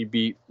and you'd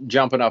be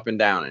jumping up and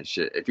down and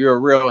shit. If you're a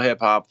real hip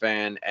hop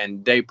fan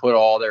and they put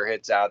all their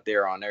hits out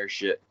there on their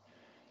shit,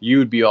 you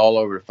would be all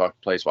over the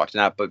fucking place watching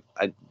that. But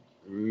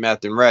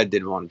Meth and Red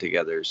did one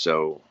together,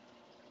 so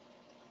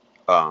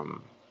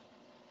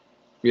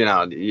you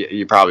know,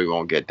 you probably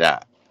won't get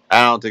that.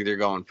 I don't think they're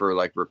going for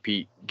like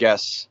repeat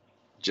guests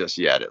just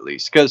yet, at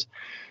least, because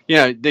you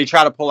know they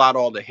try to pull out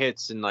all the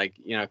hits and like,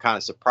 you know, kind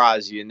of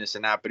surprise you and this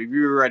and that. But if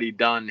you've already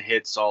done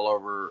hits all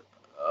over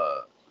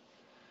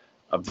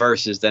a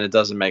Verzuz, then it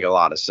doesn't make a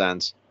lot of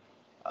sense.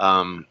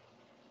 I've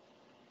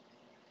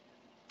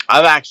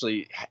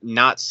actually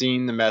not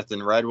seen the Meth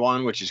and Red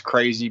one, which is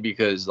crazy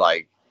because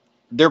like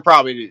they're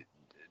probably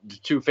the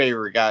two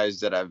favorite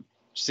guys that I've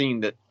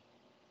seen that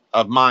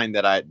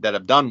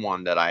have done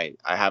one that I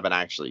haven't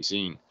actually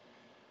seen.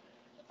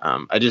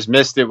 I just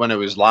missed it when it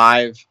was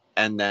live,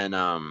 and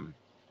then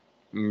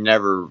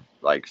never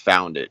like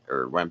found it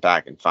or went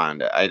back and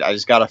found it. I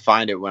just gotta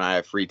find it when I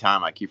have free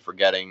time. I keep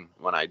forgetting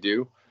when I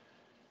do,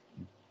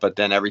 but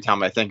then every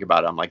time I think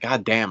about it, I'm like,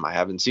 God damn, I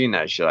haven't seen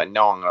that shit. I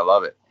know I'm gonna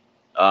love it.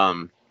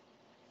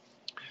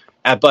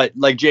 But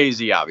like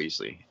Jay-Z,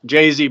 obviously,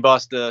 Jay-Z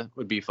Busta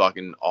would be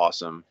fucking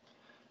awesome.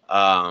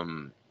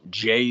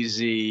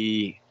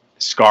 Jay-Z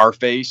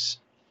Scarface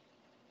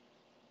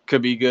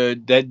could be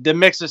good. The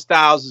mix of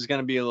styles is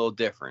going to be a little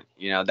different.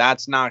 You know,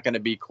 that's not going to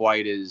be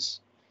quite as,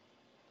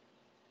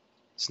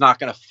 it's not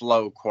going to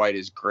flow quite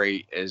as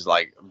great as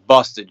like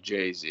Busted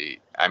Jay-Z.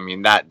 I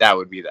mean, that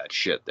would be that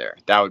shit there.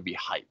 That would be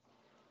hype.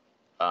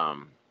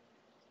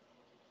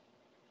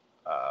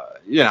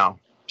 You know,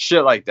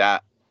 shit like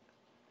that.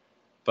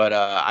 But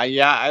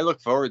I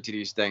look forward to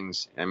these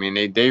things. I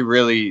mean, they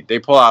really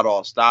pull out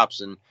all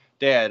stops, and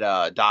they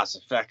had DOS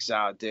Effects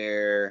out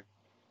there.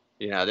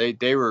 You know,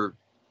 they were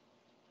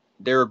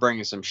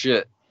bringing some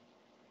shit.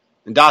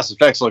 And DOS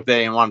Effects looked, they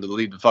didn't want to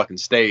leave the fucking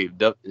stage.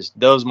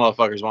 Those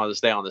motherfuckers wanted to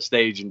stay on the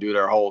stage and do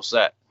their whole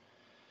set.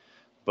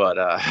 But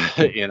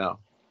you know,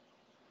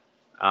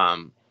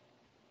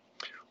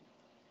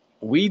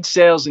 weed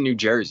sales in New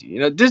Jersey.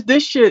 You know,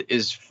 this shit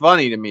is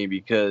funny to me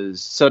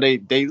because so they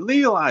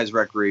legalized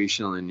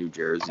recreational in New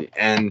Jersey,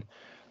 and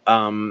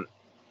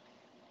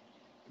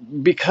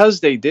because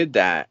they did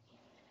that,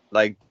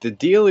 like the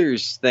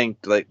dealers think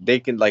like they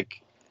can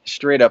like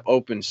straight up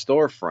open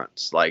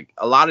storefronts. Like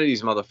a lot of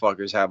these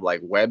motherfuckers have like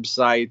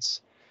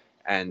websites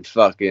and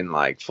fucking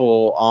like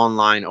full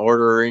online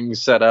ordering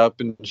set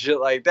up and shit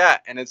like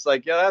that. And it's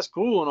like, yeah, that's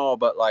cool and all,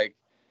 but like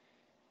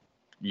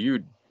you're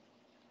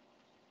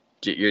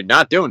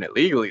not doing it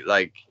legally.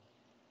 Like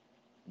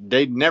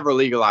they never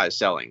legalized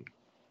selling,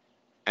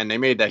 and they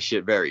made that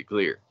shit very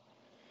clear.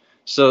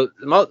 So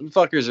the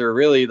motherfuckers are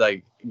really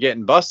like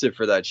getting busted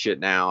for that shit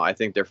now. I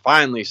think they're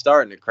finally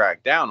starting to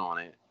crack down on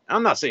it.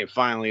 I'm not saying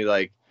finally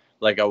like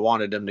I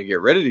wanted them to get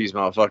rid of these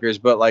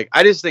motherfuckers, but like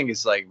I just think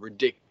it's like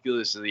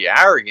ridiculously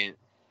arrogant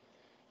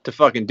to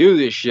fucking do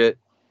this shit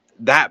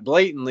that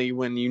blatantly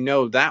when you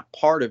know that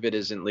part of it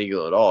isn't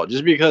legal at all.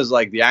 Just because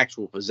like the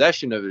actual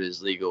possession of it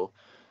is legal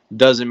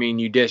doesn't mean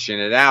you dishing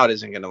it out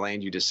isn't going to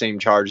land you the same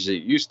charges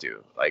it used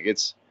to. Like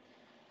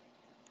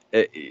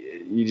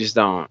you just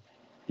don't,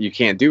 you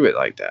can't do it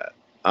like that.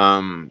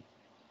 And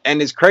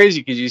it's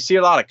crazy because you see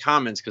a lot of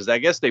comments because I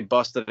guess they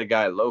busted a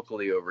guy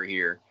locally over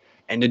here,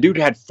 and the dude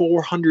had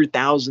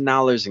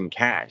 $400,000 in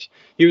cash.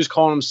 He was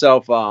calling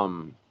himself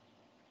what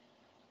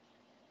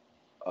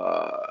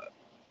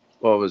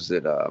was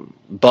it?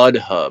 Bud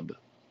Hub.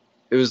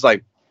 It was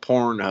like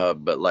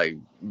Pornhub, but like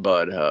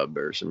Bud Hub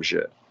or some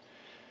shit.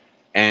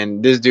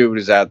 And this dude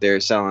was out there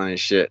selling his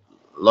shit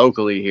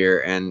locally here,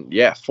 and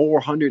yeah,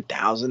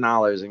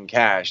 $400,000 in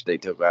cash they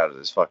took out of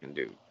this fucking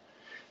dude.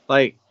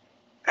 Like,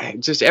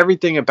 just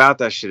everything about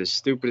that shit is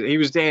stupid. He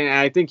was there, and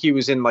I think he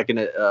was in like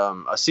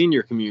a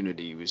senior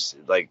community. He was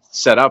like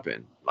set up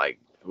in, like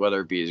whether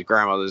it be his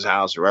grandmother's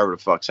house or whoever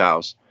the fuck's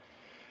house.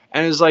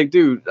 And it's like,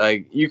 dude,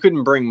 like you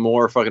couldn't bring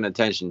more fucking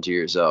attention to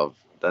yourself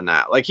than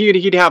that. Like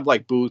he'd have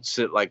like booths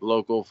at like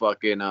local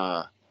fucking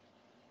like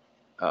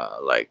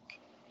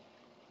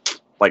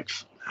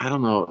I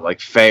don't know,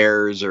 like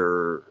fairs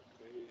or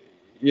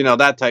you know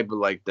that type of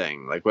like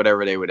thing, like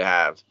whatever they would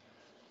have.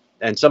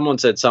 And someone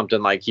said something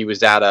like he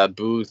was at a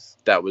booth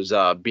that was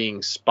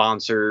being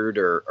sponsored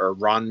or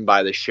run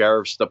by the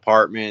sheriff's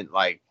department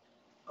like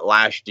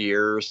last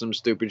year or some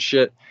stupid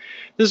shit.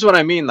 This is what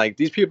I mean. Like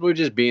these people are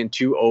just being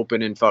too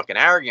open and fucking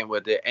arrogant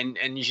with it.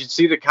 And you should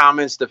see the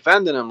comments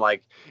defending him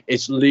like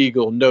it's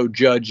legal. No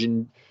judge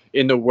in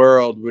the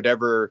world would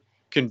ever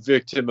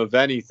convict him of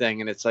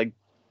anything. And it's like,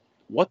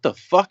 what the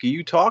fuck are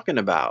you talking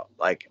about?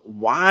 Like,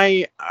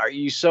 why are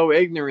you so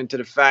ignorant to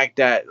the fact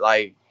that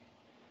like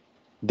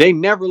they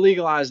never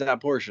legalized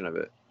that portion of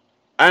it?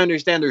 I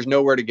understand there's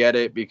nowhere to get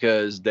it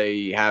because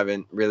they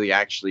haven't really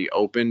actually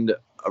opened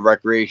a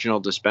recreational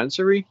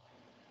dispensary.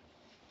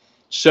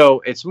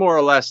 So it's more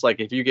or less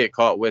like if you get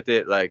caught with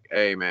it, like,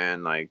 hey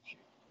man, like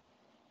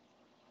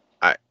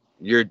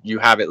you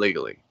have it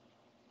legally.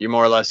 You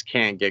more or less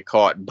can't get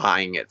caught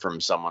buying it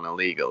from someone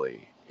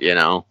illegally, you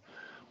know?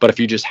 But if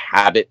you just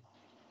have it,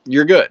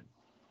 you're good.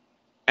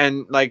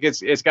 And like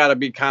it's got to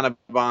be kind of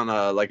on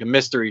a like a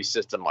mystery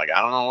system. Like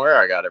I don't know where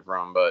I got it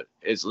from, but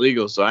it's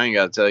legal, so I ain't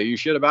got to tell you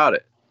shit about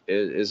it.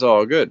 It's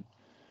all good.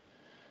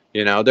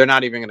 You know, they're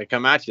not even going to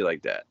come at you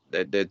like that.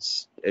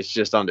 It's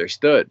just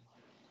understood.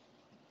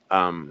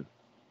 But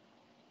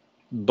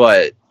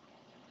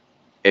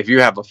if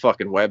you have a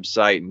fucking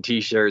website and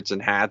t-shirts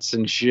and hats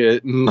and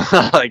shit and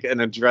like an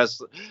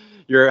address,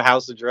 your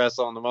house address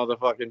on the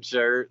motherfucking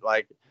shirt,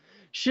 like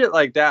shit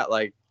like that,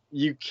 like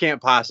you can't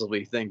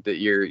possibly think that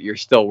you're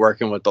still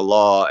working with the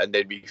law and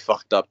they'd be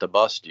fucked up to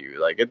bust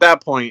you. Like at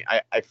that point,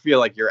 I feel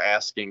like you're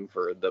asking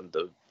for them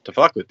to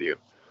fuck with you.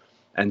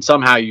 And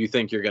somehow you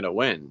think you're going to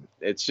win.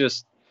 It's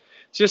just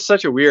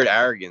such a weird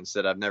arrogance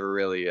that I've never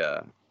really,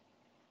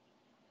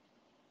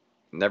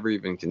 never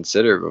even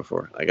considered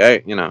before. Like I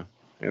got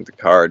the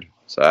card.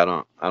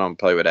 So I don't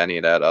play with any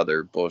of that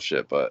other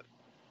bullshit. But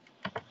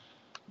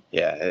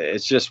yeah,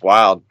 it's just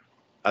wild.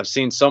 I've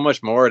seen so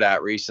much more of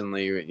that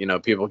recently. You know,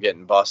 people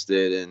getting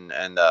busted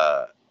and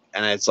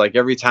it's like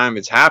every time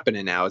it's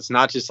happening now. It's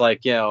not just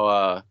like, you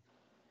know,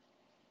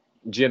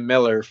 Jim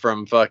Miller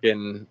from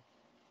fucking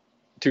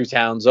 2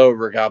 towns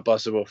over got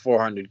busted with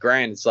 400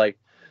 grand. It's like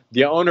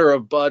the owner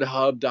of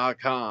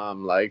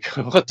budhub.com. Like,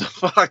 what the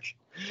fuck?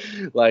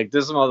 Like,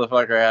 this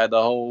motherfucker had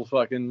the whole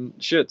fucking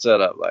shit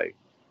set up. Like,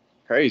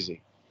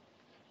 crazy.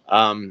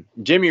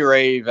 Jimmy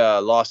Rave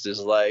lost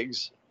his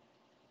legs.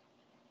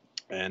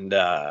 And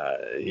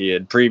he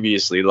had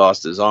previously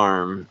lost his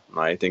arm,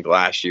 I think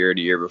last year,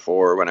 the year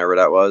before, whenever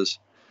that was.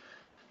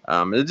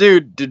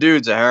 The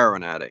dude's a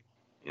heroin addict,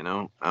 you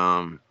know.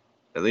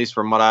 At least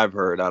from what I've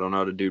heard. I don't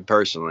know the dude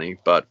personally,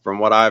 but from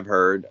what I've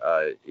heard,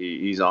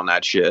 he's on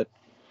that shit.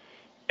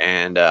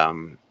 And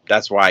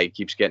that's why he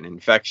keeps getting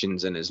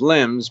infections in his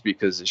limbs,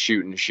 because of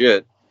shooting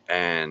shit.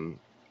 And,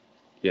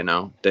 you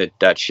know,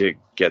 that shit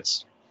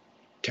gets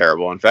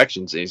terrible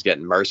infections. And he's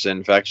getting MRSA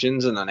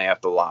infections, and then they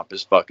have to lop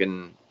his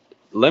fucking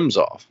limbs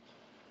off.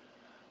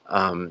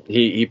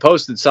 He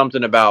posted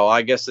something about,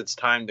 I guess it's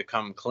time to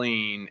come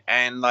clean,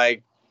 and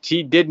like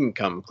he didn't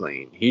come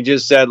clean. He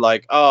just said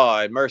like, oh,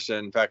 I had MRSA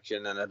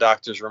infection and the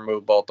doctors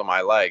removed both of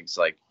my legs.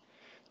 Like,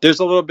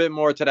 there's a little bit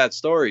more to that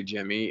story,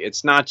 Jimmy.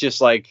 It's not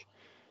just like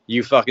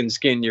you fucking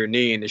skinned your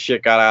knee and the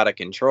shit got out of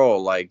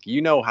control. Like,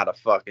 you know how the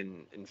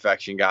fucking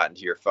infection got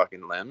into your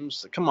fucking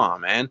limbs. Come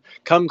on, man,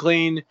 come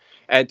clean.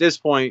 At this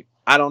point,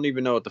 I don't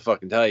even know what to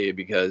fucking tell you,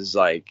 because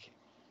like,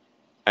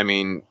 I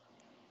mean,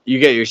 you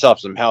get yourself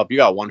some help. You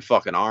got one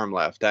fucking arm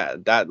left.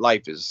 That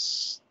life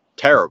is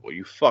terrible.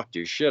 You fucked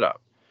your shit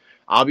up.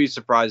 I'll be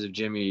surprised if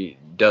Jimmy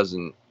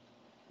doesn't,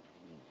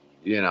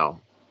 you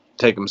know,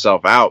 take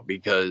himself out,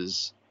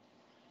 because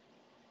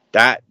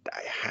that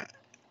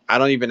I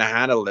don't even know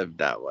how to live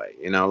that way.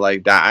 You know,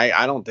 like that.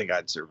 I don't think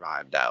I'd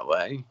survive that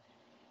way.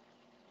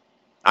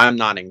 I'm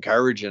not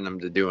encouraging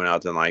him to do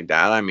nothing like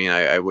that. I mean,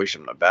 I wish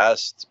him the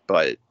best,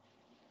 but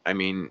I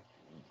mean,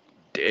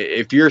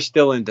 if you're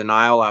still in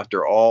denial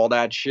after all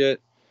that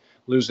shit,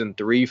 losing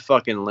 3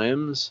 fucking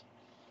limbs.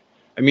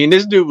 I mean,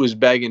 this dude was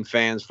begging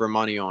fans for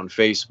money on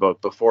Facebook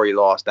before he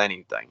lost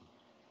anything,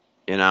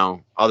 you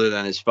know, other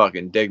than his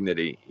fucking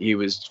dignity. He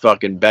was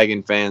fucking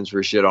begging fans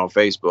for shit on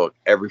Facebook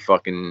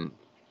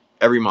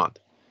every month.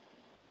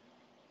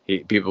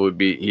 He'd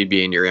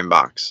be in your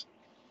inbox.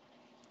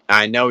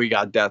 I know he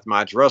got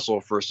Deathmatch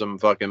Russell for some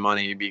fucking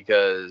money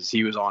because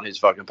he was on his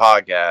fucking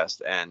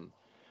podcast, and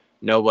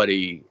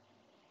nobody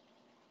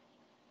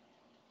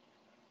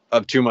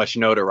of too much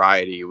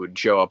notoriety would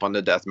show up on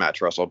the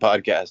Deathmatch Russell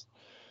podcast,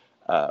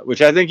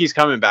 which I think he's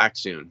coming back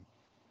soon.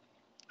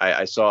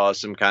 I saw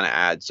some kind of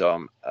ad,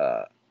 some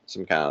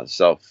kind of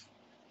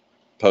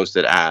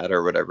self-posted ad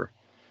or whatever.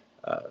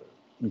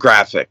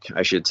 Graphic,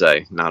 I should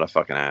say, not a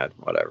fucking ad,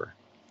 whatever.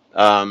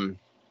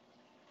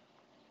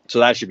 So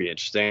that should be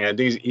interesting. I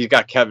think he's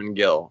got Kevin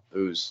Gill,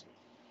 who's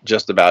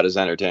just about as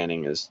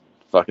entertaining as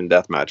fucking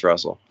Deathmatch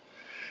Russell.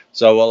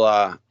 So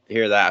we'll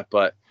hear that.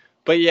 But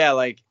yeah,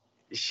 like,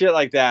 shit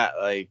like that,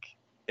 like,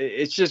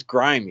 it's just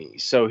grimy.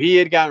 So he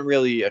had gotten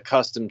really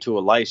accustomed to a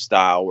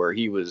lifestyle where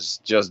he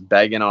was just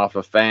begging off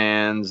of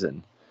fans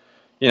and,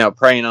 you know,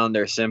 preying on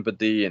their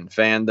sympathy and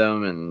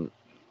fandom. And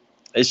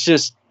it's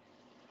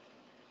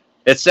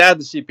sad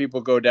to see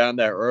people go down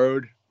that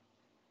road.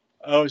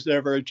 I was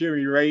never a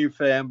Jimmy Rave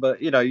fan,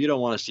 but, you know, you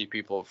don't want to see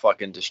people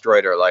fucking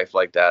destroy their life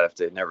like that if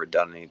they've never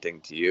done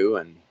anything to you.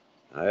 And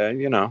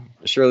you know,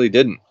 I surely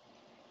didn't.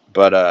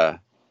 But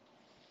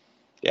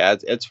yeah,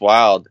 it's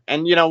wild.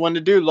 And, you know, when the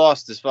dude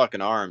lost his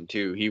fucking arm,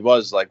 too, he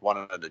was, like, one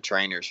of the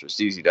trainers for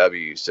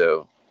CZW.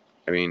 So,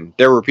 I mean,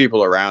 there were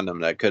people around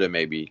him that could have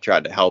maybe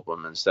tried to help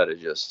him instead of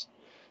just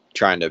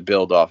trying to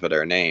build off of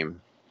their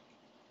name,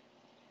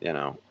 you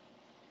know.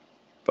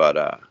 But,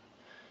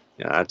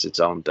 you know, that's its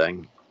own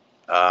thing.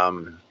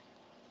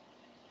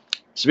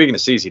 Speaking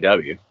of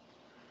CZW,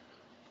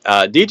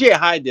 DJ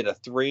Hyde did a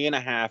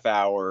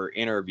 3.5-hour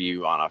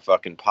interview on a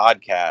fucking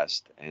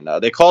podcast, and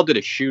they called it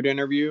a shoot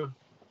interview.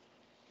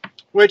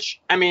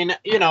 Which, I mean,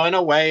 you know, in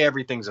a way,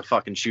 everything's a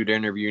fucking shoot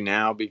interview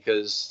now,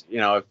 because, you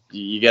know, if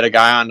you get a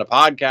guy on the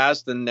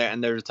podcast and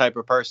they're the type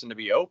of person to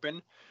be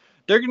open,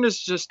 they're going to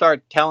just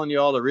start telling you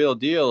all the real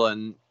deal.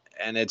 And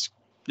it's,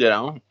 you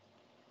know,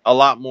 a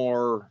lot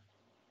more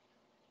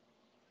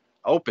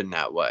open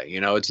that way. You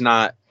know, it's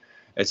not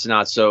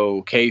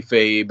so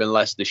kayfabe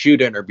unless the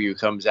shoot interview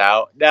comes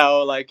out.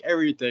 Now, like,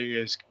 everything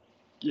is,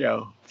 you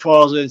know,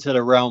 falls into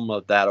the realm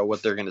of that, or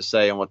what they're going to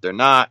say and what they're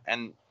not.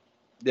 And,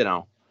 you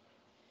know,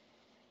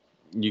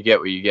 you get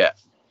what you get.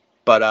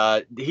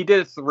 But he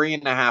did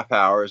 3.5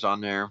 hours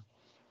on there.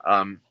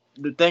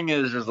 The thing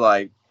is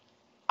like,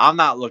 I'm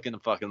not looking to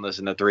fucking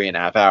listen to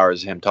 3.5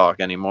 hours of him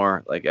talk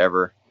anymore, like,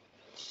 ever.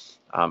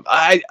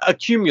 I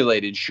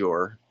accumulated,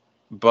 sure,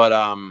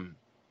 but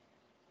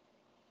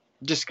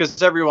just because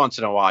every once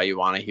in a while you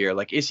want to hear,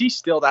 like, is he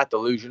still that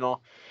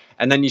delusional?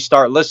 And then you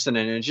start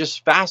listening, and it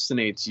just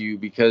fascinates you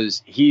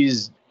because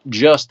he's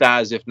just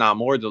as, if not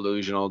more,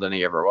 delusional than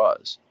he ever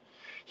was.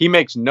 He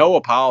makes no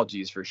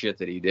apologies for shit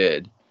that he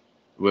did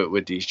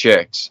with these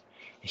chicks.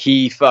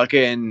 He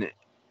fucking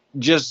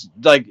just,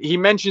 like, he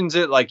mentions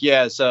it like,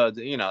 yeah, so,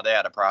 you know, they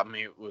had a problem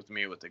with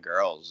me with the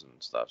girls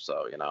and stuff.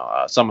 So, you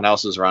know, someone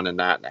else is running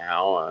that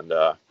now.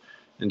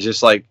 And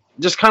just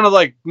kind of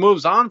like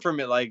moves on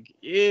from it. Like,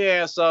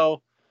 yeah,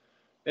 so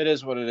it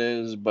is what it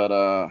is.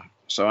 But,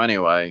 so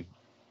anyway.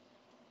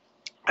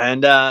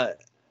 And,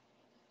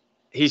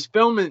 he's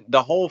filming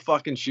the whole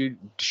fucking shoot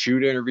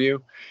interview.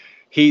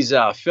 He's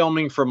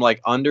filming from like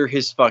under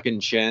his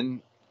fucking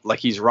chin, like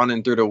he's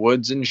running through the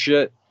woods and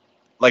shit.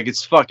 Like,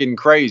 it's fucking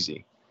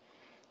crazy.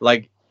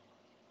 Like,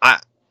 I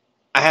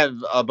have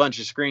a bunch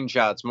of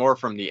screenshots more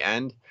from the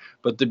end,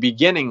 but the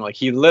beginning, like,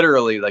 he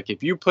literally, like,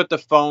 if you put the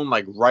phone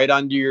like right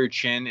under your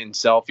chin in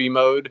selfie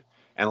mode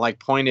and like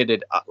pointed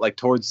it like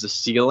towards the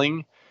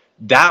ceiling,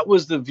 that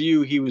was the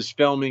view he was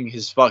filming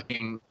his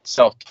fucking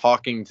self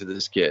talking to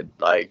this kid.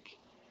 Like,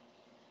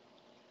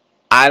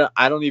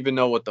 I don't even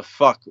know what the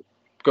fuck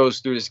goes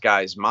through this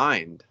guy's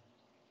mind.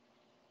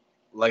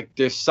 Like,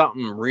 there's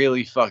something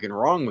really fucking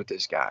wrong with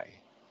this guy.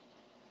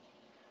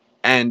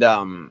 And,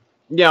 you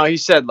know, he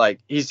said, like,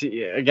 he's,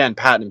 again,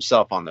 patting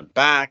himself on the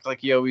back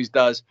like he always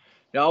does.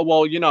 Oh,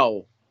 well, you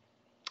know,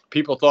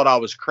 people thought I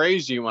was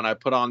crazy when I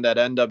put on that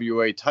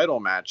NWA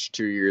title match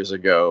 2 years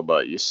ago,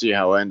 but you see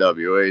how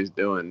NWA is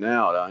doing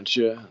now, don't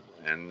you?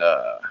 And,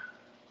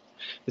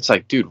 it's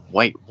like, dude,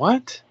 wait,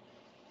 what?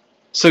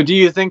 So do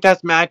you think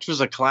that match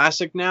was a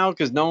classic now?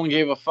 Because no one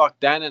gave a fuck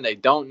then, and they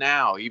don't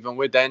now. Even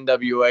with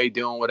NWA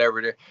doing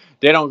whatever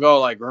they don't go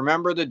like,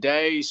 remember the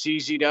day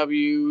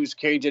CZW's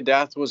Cage of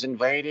Death was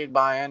invaded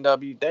by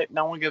NWA?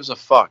 No one gives a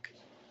fuck.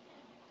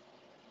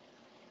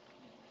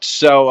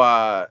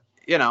 So,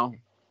 you know,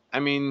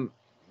 I mean,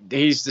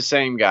 he's the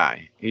same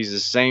guy. He's the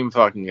same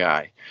fucking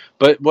guy.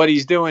 But what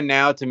he's doing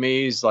now to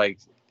me is like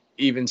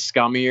even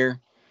scummier,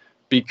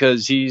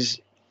 because he's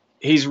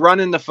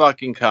running the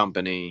fucking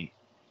company.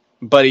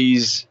 But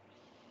he's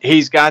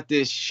got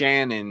this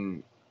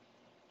Shannon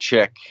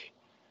chick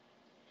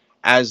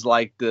as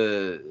like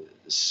the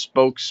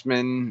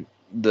spokesman,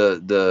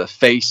 the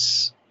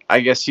face. I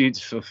guess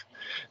he's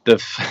the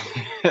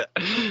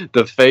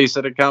face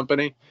of the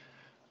company.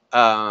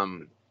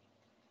 And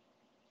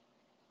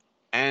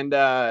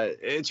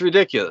it's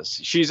ridiculous.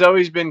 She's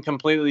always been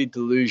completely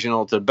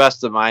delusional. To the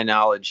best of my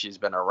knowledge, she's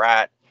been a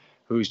rat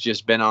who's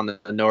just been on the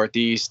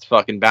Northeast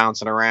fucking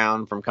bouncing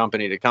around from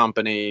company to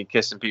company,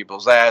 kissing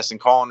people's ass and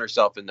calling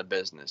herself in the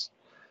business.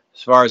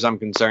 As far as I'm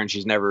concerned,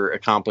 she's never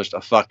accomplished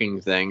a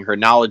fucking thing. Her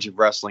knowledge of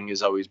wrestling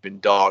has always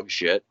been dog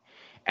shit.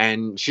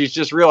 And she's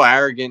just real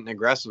arrogant and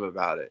aggressive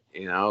about it.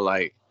 You know,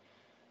 like,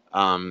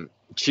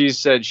 she's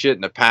said shit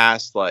in the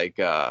past, like,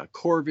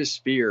 Corvus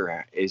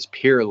Spear is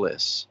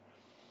peerless.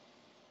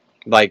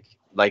 Like,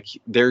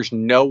 there's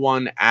no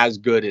one as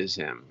good as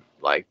him.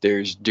 Like,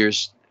 there's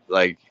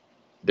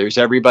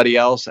everybody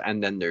else,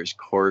 and then there's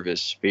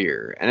Corvus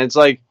Spear. And it's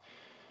like,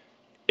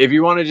 if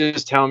you want to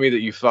just tell me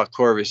that you fuck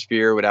Corvus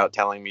Spear without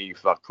telling me you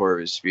fuck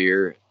Corvus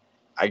Spear,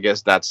 I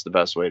guess that's the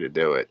best way to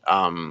do it.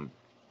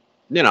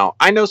 You know,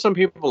 I know some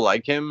people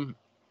like him.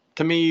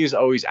 To me, he's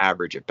always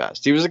average at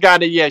best. He was a guy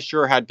that, yeah,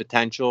 sure had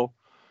potential,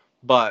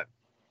 but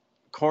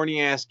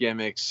corny ass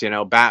gimmicks, you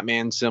know,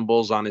 Batman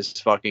symbols on his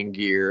fucking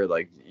gear.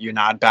 Like, you're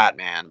not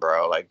Batman,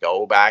 bro. Like,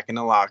 go back in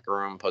the locker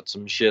room, put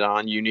some shit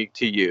on unique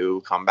to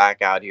you, come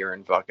back out here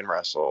and fucking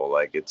wrestle.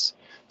 Like, it's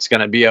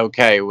gonna be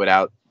okay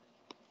without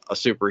a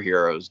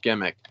superhero's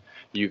gimmick.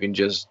 You can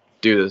just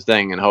do the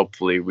thing, and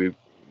hopefully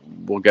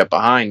we'll get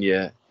behind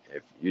you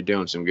if you're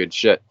doing some good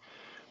shit.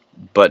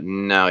 But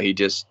no, he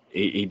just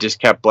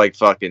kept like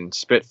fucking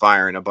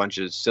spitfiring a bunch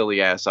of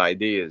silly ass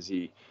ideas.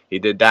 He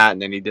did that,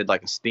 and then he did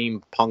like a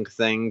steampunk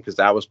thing because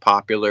that was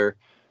popular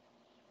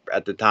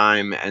at the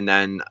time. And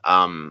then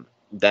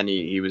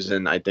he was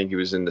in, I think he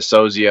was in the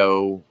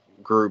Sozio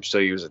group, so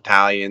he was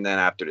Italian. Then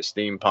after the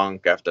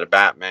steampunk, after the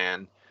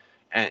Batman,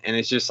 and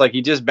it's just like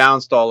he just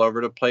bounced all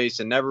over the place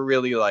and never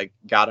really like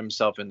got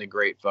himself into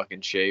great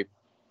fucking shape.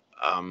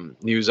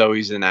 He was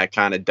always in that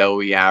kind of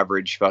doughy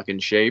average fucking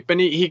shape,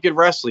 and he could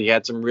wrestle. He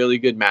had some really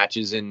good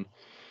matches in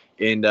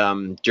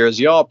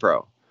Jersey All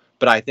Pro,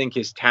 but I think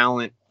his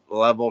talent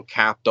level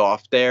capped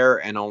off there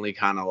and only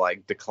kind of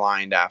like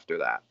declined after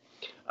that.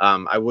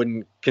 I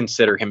wouldn't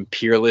consider him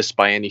peerless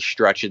by any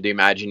stretch of the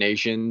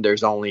imagination.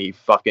 There's only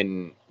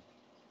fucking,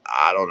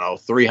 I don't know,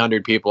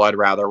 300 people I'd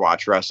rather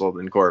watch wrestle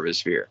than Corvus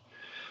Spear.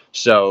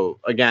 So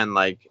again,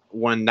 like,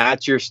 when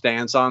that's your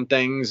stance on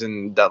things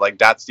and that, like,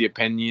 that's the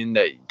opinion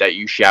that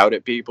you shout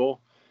at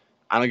people,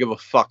 I don't give a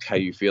fuck how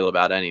you feel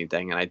about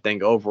anything. And I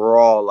think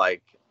overall,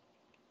 like,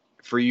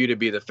 for you to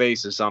be the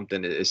face of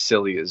something is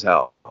silly as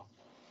hell.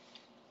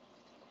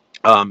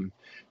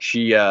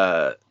 She's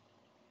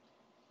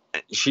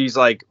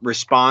like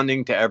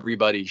responding to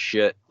everybody's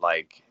shit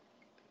like,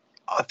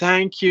 oh,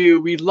 thank you,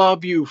 we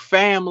love you,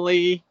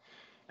 family.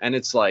 And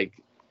it's like,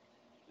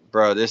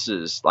 bro, this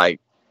is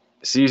like,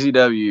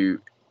 CZW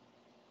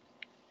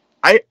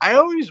I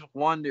always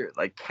wonder,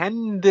 like,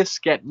 can this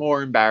get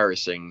more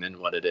embarrassing than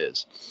what it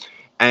is?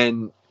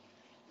 And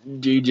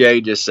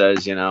DJ just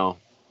says,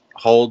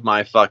 hold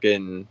my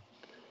fucking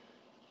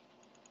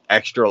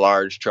extra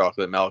large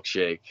chocolate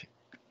milkshake.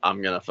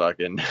 I'm gonna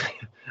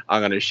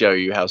I'm gonna show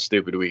you how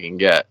stupid we can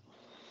get.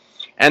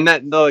 And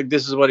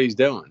this is what he's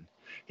doing.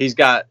 He's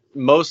got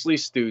mostly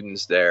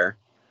students there.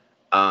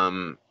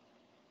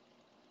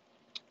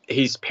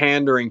 He's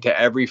pandering to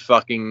every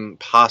fucking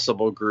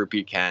possible group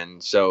he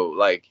can. So,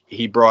 like,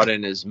 he brought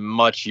in as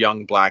much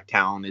young black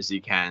talent as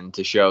he can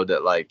to show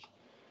that, like,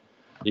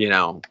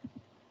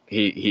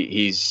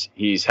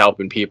 he's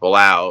helping people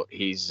out.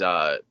 He's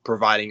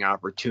providing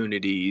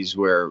opportunities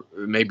where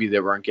maybe they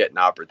weren't getting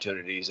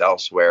opportunities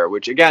elsewhere.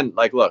 Which, again,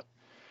 like, look,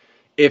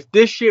 if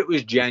this shit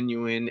was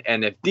genuine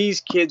and if these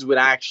kids would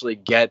actually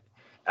get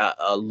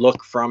a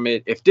look from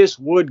it, if this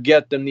would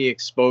get them the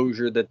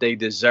exposure that they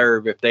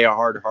deserve, if they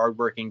are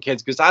hardworking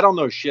kids, because I don't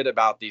know shit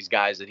about these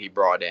guys that he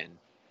brought in.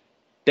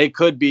 They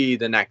could be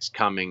the next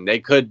coming. They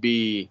could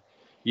be,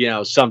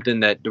 something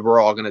that we're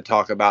all going to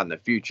talk about in the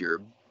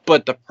future.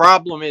 But the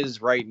problem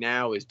is right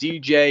now is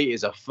DJ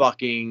is a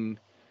fucking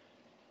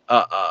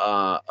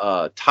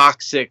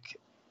toxic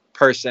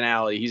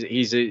personality.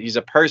 He's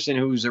a person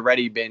who's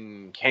already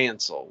been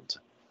canceled,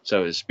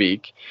 so to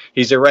speak.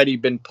 He's already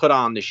been put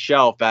on the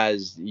shelf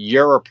as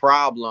you're a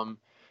problem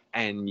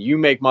and you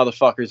make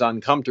motherfuckers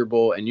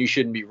uncomfortable and you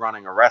shouldn't be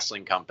running a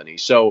wrestling company.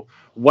 So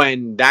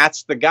when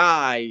that's the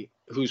guy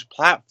whose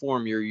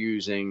platform you're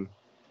using,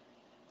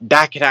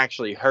 that could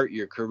actually hurt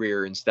your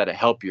career instead of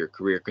help your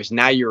career, because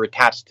now you're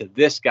attached to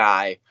this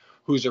guy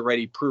who's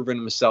already proven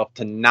himself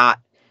to not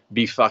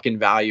be fucking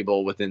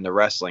valuable within the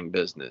wrestling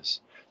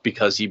business,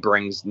 because he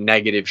brings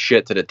negative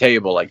shit to the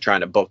table, like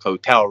trying to book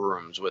hotel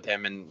rooms with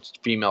him and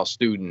female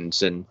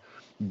students and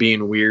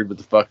being weird with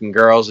the fucking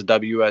girls at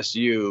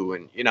WSU.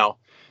 And,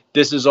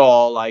 this is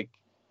all like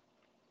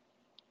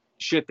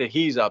shit that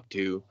he's up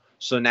to.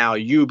 So now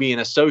you being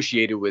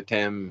associated with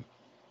him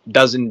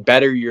doesn't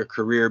better your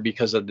career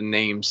because of the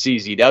name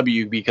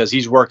CZW, because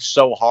he's worked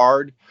so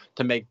hard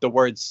to make the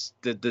words,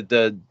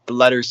 the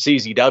letter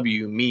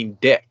CZW mean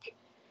dick.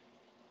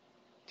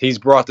 He's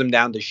brought them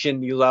down to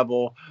shindy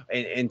level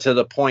and to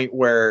the point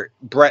where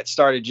Brett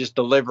started just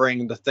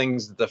delivering the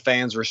things that the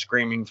fans were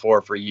screaming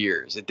for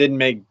years. It didn't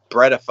make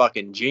Brett a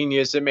fucking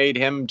genius. It made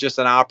him just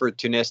an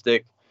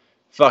opportunistic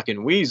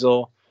fucking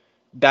weasel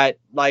that,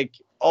 like,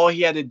 all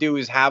he had to do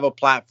is have a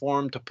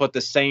platform to put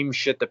the same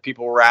shit that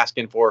people were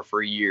asking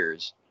for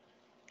years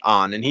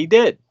on. And he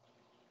did,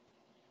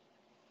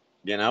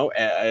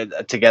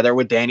 together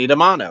with Danny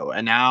D'Amano.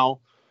 And now,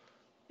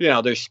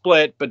 they're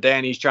split, but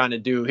Danny's trying to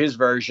do his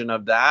version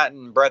of that,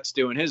 and Brett's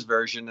doing his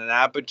version of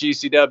that. But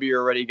GCW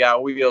already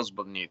got wheels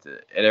beneath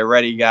it. It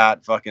already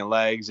got fucking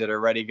legs. It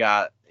already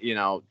got,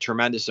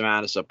 tremendous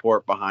amount of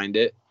support behind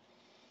it.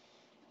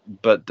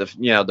 But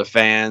the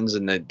fans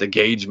and the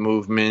Gage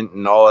movement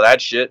and all of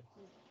that shit.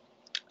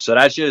 So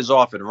that shit is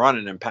off and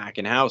running and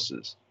packing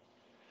houses.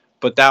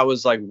 But that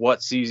was like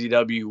what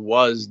CZW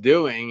was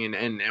doing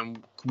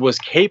and was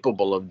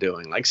capable of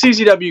doing. Like,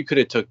 CZW could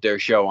have took their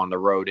show on the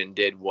road and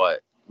did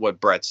what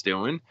Brett's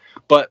doing.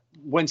 But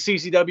when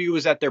CZW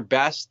was at their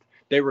best,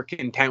 they were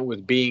content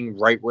with being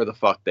right where the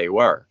fuck they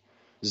were.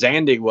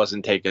 Zandig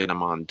wasn't taking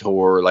them on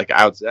tour, like,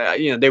 outside.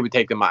 They would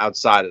take them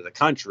outside of the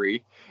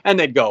country, and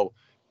they'd go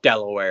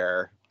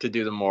Delaware to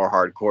do the more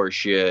hardcore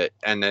shit,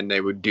 and then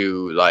they would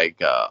do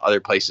like other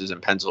places in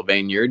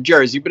Pennsylvania or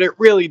Jersey, but it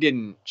really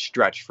didn't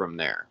stretch from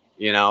there.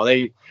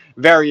 They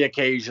very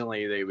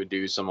occasionally they would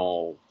do some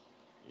old,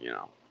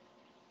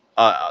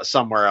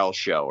 somewhere else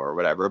show or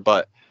whatever.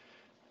 But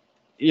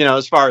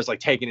as far as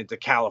like taking it to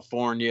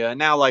California,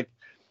 now, like,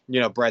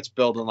 Brett's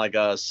building like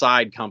a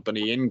side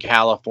company in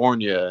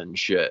California and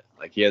shit.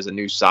 Like, he has a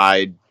new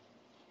side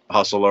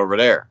hustle over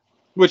there,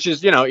 which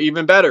is,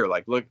 even better.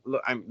 Like,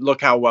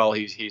 look how well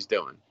he's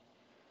doing.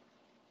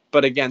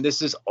 But again,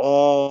 this is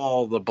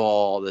all the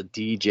ball that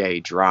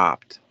DJ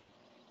dropped.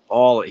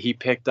 He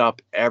picked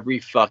up every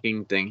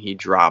fucking thing he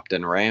dropped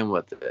and ran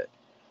with it.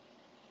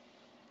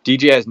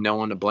 DJ has no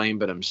one to blame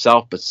but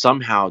himself, but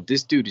somehow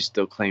this dude is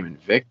still claiming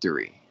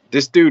victory.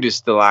 This dude is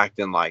still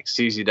acting like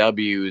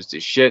CZW is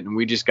the shit and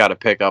we just got to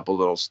pick up a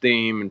little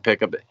steam and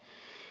pick up.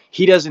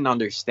 He doesn't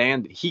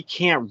understand that he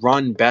can't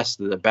run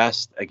Best of the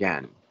Best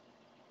again.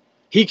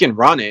 He can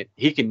run it.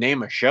 He can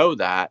name a show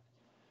that,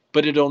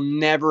 but it'll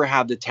never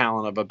have the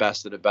talent of a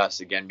Best of the Best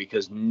again,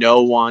 because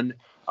no one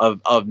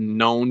of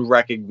known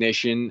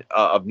recognition,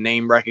 of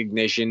name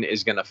recognition,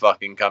 is going to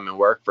fucking come and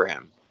work for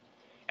him.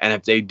 And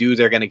if they do,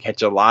 they're going to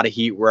catch a lot of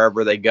heat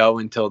wherever they go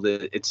until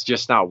it's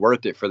just not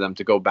worth it for them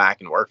to go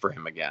back and work for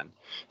him again.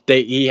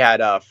 He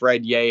had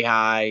Fred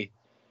Yehai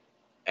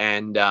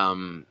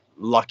and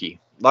Lucky.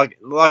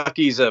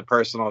 Lucky's a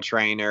personal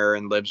trainer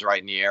and lives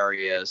right in the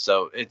area,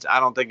 so I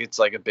don't think it's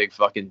like a big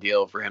fucking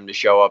deal for him to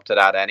show up to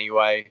that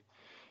anyway.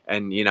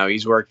 And,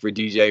 he's worked for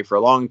DJ for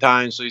a long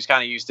time, so he's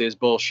kind of used to his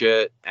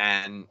bullshit.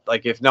 And,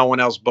 like, if no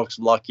one else books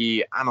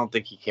Lucky, I don't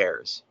think he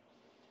cares.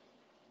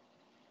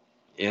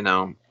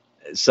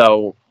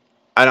 So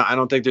I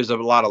don't think there's a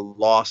lot of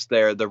loss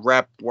there. The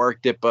rep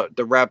worked it, but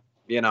the rep,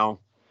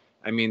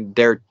 I mean,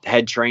 they're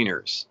head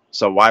trainers,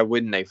 so why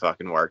wouldn't they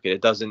fucking work it?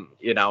 It doesn't,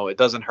 it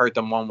doesn't hurt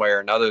them one way or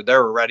another.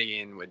 They're already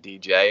in with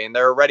DJ, and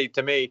they're already,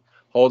 to me,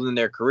 holding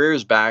their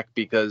careers back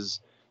because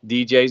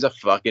DJ's a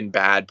fucking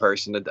bad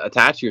person to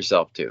attach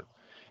yourself to.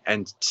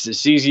 And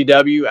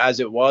CZW, as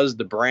it was,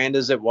 the brand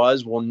as it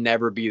was, will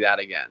never be that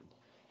again.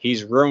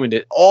 He's ruined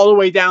it all the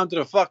way down to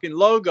the fucking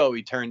logo.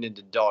 He turned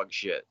into dog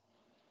shit.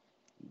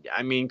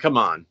 I mean, come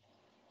on.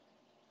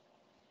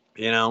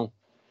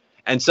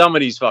 And some of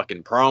these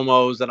fucking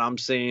promos that I'm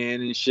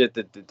seeing and shit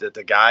that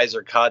the guys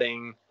are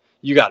cutting,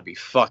 you got to be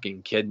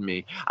fucking kidding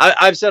me.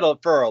 I've said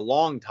for a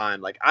long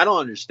time, like, I don't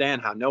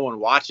understand how no one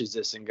watches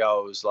this and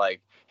goes like,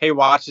 hey,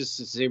 watch this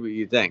to see what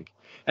you think.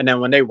 And then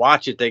when they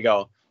watch it, they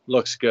go,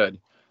 looks good.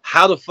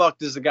 How the fuck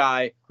does the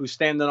guy who's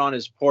standing on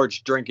his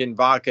porch drinking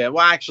vodka,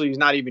 well, actually, he's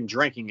not even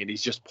drinking it.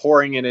 He's just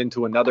pouring it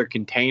into another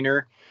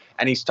container.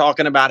 And he's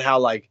talking about how,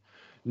 like,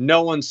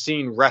 no one's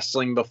seen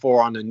wrestling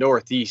before on the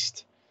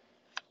Northeast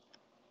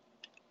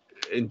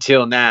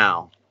until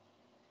now.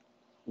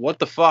 What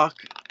the fuck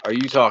are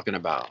you talking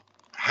about?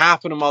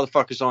 Half of the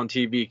motherfuckers on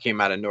TV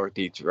came out of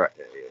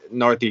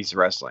Northeast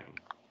wrestling.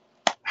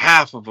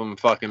 Half of them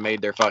fucking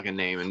made their fucking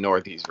name in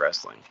Northeast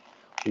wrestling.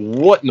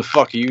 What in the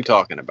fuck are you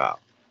talking about?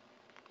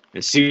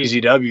 And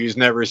CZW's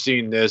never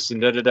seen this and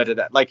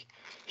da-da-da-da-da. Like,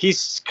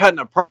 he's cutting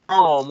a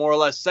promo more or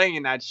less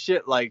saying that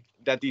shit, like,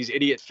 that these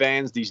idiot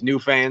fans, these new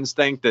fans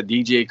think that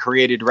DJ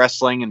created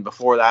wrestling and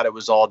before that it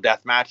was all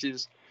death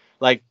matches.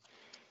 Like,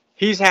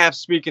 he's half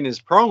speaking his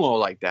promo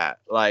like that.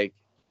 Like,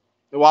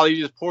 while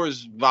he just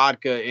pours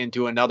vodka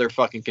into another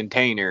fucking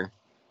container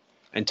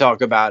and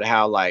talk about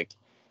how, like,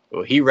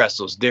 well, he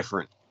wrestles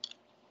different.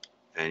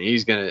 And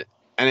he's gonna...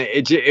 And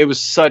it was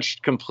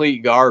such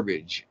complete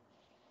garbage.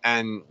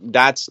 And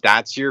that's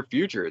your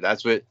future.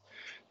 That's what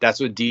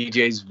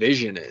DJ's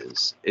vision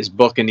is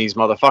booking these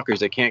motherfuckers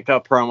that can't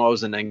cut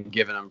promos and then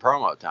giving them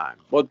promo time.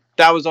 Well,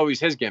 that was always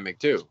his gimmick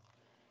too.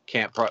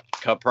 Can't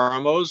cut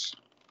promos,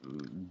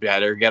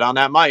 better get on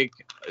that mic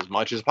as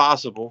much as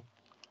possible.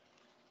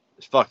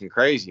 It's fucking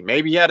crazy.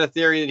 Maybe he had a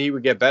theory that he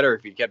would get better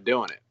if he kept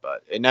doing it,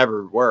 but it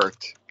never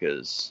worked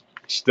because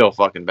he's still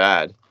fucking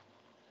bad.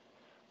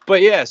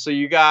 But yeah, so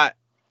you got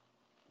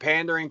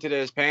pandering to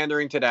this,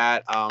 pandering to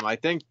that. I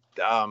think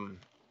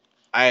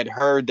I had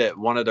heard that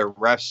one of the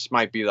refs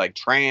might be like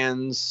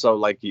trans, so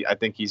like I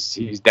think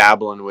he's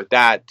dabbling with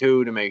that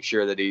too to make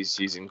sure that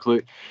he's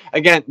included.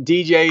 Again,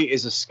 DJ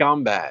is a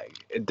scumbag.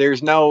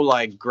 There's no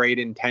like great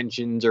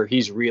intentions or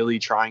he's really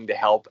trying to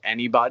help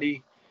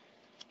anybody.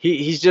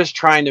 He's just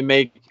trying to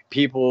make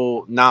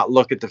people not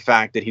look at the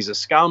fact that he's a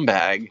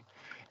scumbag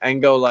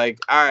and go like,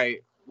 all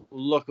right,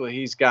 look what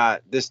he's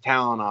got, this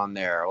talent on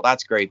there. Well,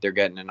 that's great. They're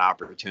getting an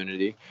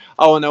opportunity.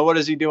 Oh, and then what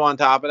does he do on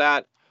top of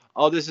that?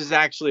 Oh, this is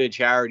actually a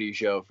charity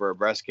show for a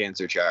breast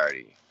cancer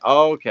charity.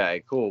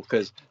 Okay, cool.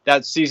 Because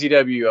that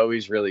CCW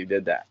always really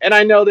did that. And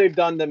I know they've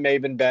done the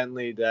Maven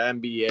Bentley, the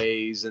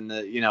MBAs, and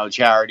the,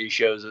 charity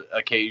shows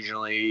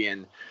occasionally,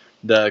 and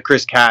the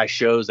Chris Cash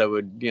shows that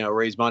would,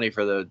 raise money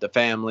for the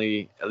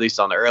family, at least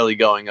on the early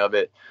going of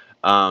it.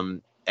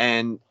 And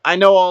I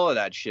know all of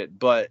that shit,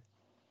 but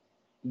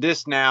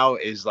this now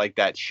is like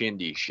that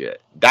shindy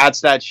shit.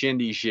 That's that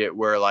shindy shit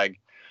where, like,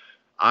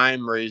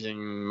 I'm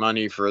raising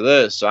money for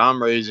this,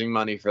 I'm raising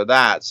money for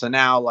that. So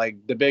now, like,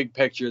 the big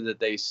picture that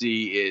they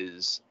see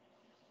is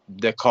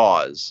the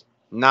cause,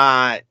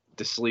 not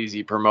the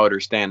sleazy promoter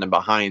standing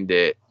behind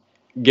it,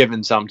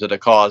 giving some to the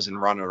cause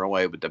and running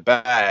away with the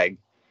bag,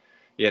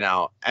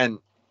 and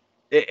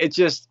it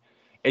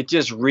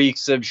just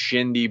reeks of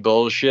shindy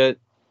bullshit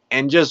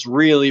and just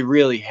really,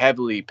 really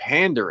heavily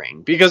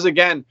pandering. Because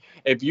again,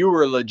 if you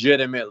were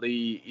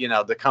legitimately,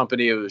 the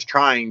company that was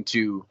trying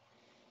to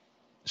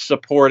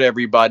support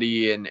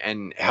everybody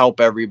and help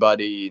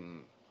everybody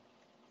and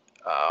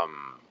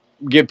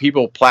give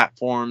people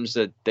platforms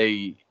that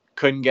they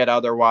couldn't get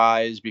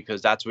otherwise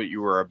because that's what you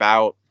were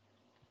about,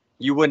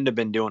 you wouldn't have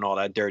been doing all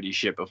that dirty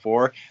shit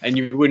before, and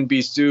you wouldn't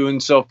be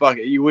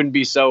you wouldn't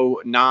be so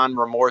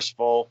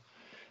non-remorseful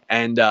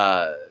and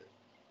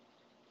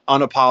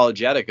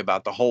unapologetic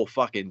about the whole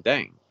fucking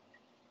thing.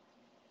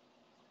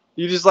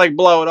 You just like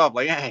blow it up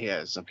like,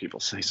 yeah, some people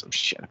say some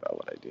shit about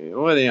what I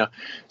do. Well,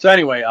 So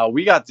anyway,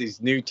 we got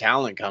these new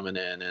talent coming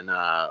in, and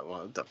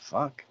what the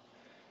fuck?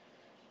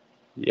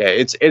 Yeah,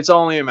 it's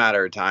only a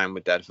matter of time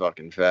with that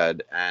fucking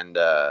Fed, and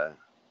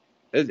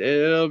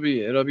it'll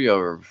be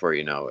over before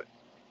you know it.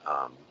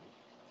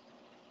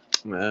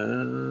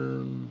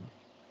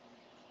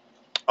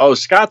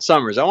 Scot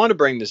Summers. I want to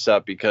bring this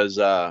up because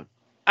I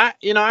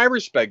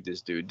respect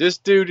this dude. This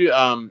dude,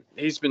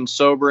 he's been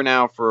sober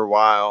now for a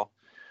while.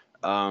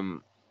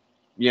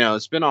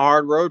 It's been a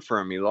hard road for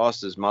him. He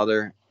lost his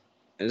mother.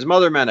 His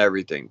mother meant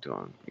everything to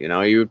him.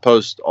 He would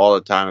post all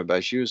the time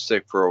about she was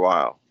sick for a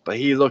while, but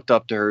he looked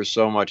up to her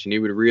so much, and he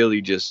would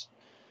really just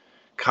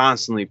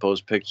constantly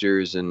post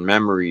pictures and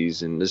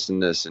memories and this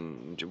and this,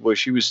 and wish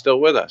she was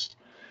still with us.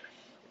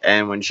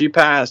 And when she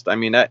passed, I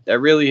mean, that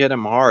really hit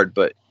him hard,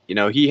 but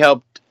he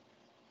helped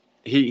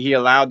he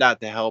allowed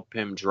that to help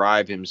him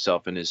drive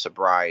himself in his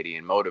sobriety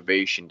and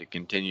motivation to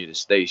continue to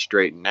stay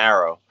straight and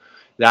narrow.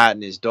 That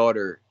and his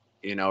daughter,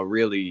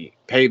 really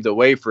paved the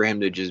way for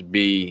him to just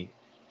be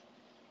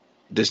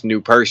this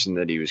new person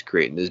that he was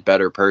creating, this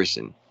better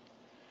person.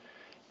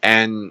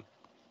 And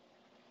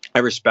I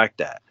respect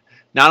that.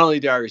 Not only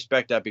do I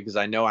respect that because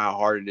I know how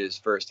hard it is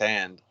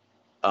firsthand,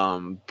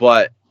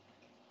 but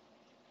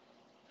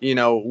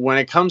when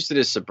it comes to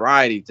this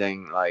sobriety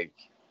thing, like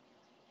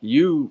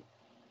there's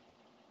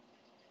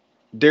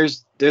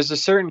a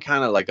certain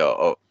kind of like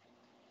a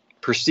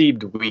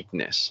perceived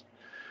weakness,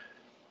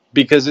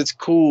 because it's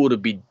cool to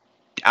be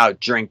out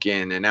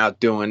drinking and out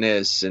doing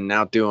this and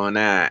out doing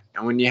that.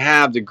 And when you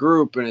have the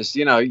group and it's,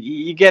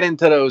 you get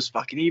into those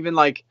fucking, even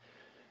like,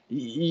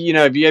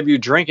 if you have your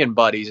drinking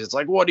buddies, it's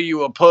like, what are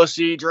you, a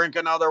pussy? Drink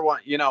another one.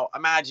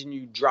 Imagine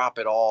you drop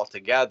it all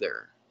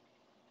together.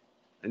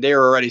 And they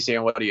were already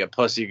saying, what are you, a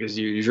pussy? Because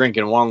you're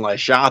drinking one less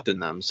shot than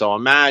them. So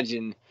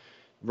imagine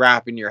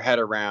wrapping your head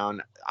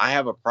around, I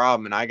have a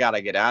problem and I got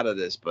to get out of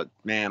this. But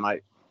man,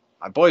 my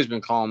boy's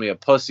been calling me a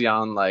pussy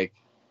on like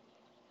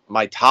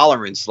my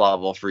tolerance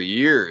level for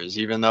years,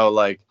 even though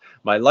like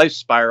my life's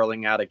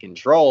spiraling out of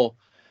control.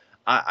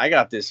 I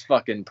got this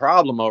fucking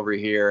problem over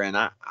here, and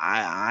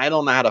I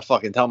don't know how to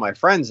fucking tell my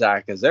friends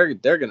that, because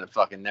they're gonna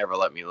fucking never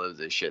let me live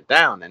this shit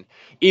down. And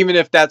even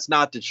if that's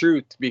not the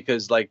truth,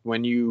 because like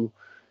when you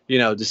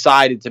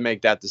decided to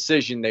make that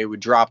decision, they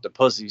would drop the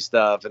pussy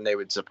stuff and they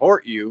would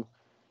support you.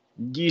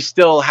 You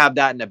still have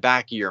that in the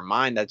back of your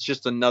mind. That's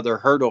just another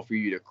hurdle for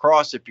you to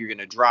cross if you're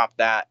gonna drop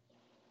that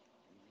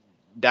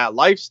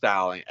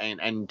lifestyle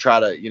and try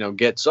to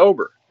get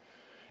sober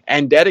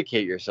and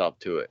dedicate yourself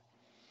to it.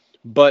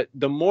 But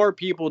the more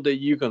people that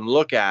you can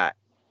look at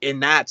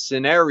in that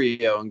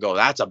scenario and go,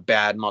 that's a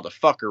bad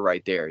motherfucker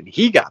right there, and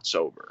he got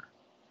sober,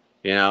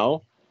 and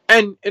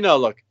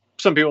look,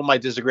 some people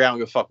might disagree. I don't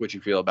give a fuck what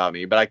you feel about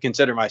me, but I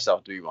consider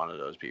myself to be one of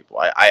those people.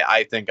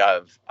 I think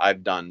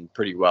I've done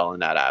pretty well in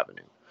that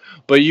avenue.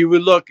 But you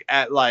would look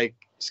at like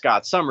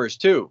Scot Summers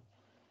too,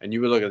 and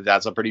you would look at,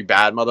 that's a pretty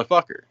bad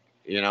motherfucker.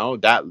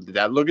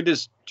 That look at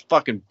this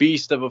fucking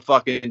beast of a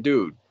fucking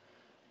dude.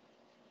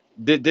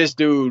 This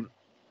dude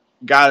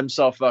got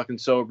himself fucking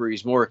sober.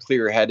 He's more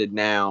clear-headed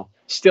now.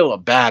 Still a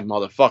bad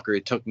motherfucker.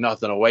 It took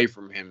nothing away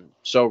from him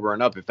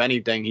sobering up. If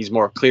anything, he's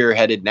more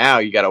clear-headed now.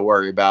 You got to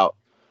worry about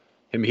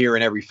him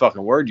hearing every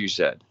fucking word you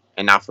said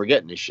and not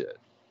forgetting the shit.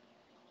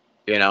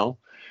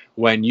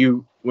 When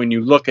you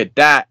look at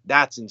that,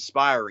 that's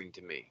inspiring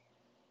to me.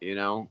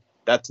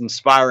 That's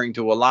inspiring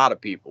to a lot of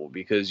people,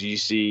 because you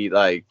see,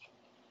 like,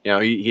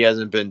 he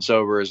hasn't been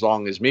sober as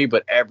long as me,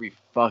 but every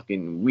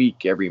fucking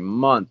week, every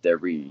month,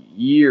 every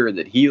year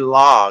that he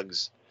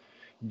logs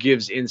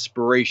gives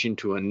inspiration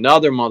to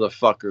another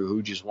motherfucker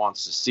who just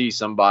wants to see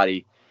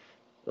somebody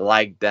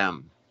like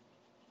them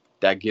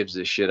that gives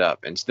this shit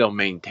up and still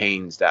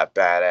maintains that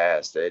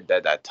badass,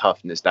 that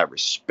toughness, that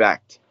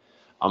respect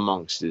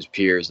amongst his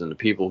peers and the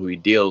people who he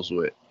deals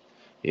with,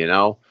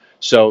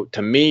 So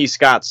to me,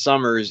 Scot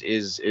Summers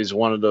is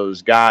one of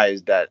those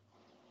guys that,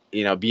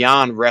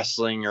 beyond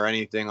wrestling or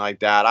anything like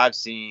that, I've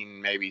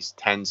seen maybe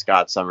 10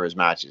 Scot Summers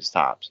matches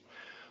tops.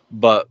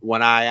 But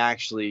when I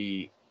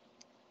actually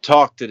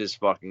talk to this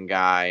fucking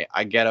guy,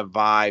 I get a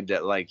vibe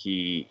that like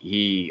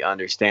he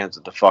understands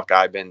what the fuck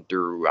I've been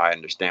through. I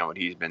understand what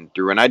he's been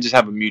through. And I just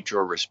have a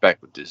mutual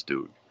respect with this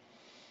dude.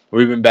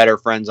 We've been better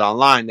friends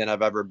online than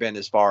I've ever been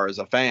as far as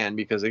a fan,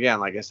 because again,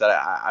 like I said,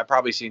 I've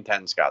probably seen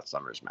 10 Scot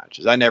Summers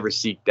matches. I never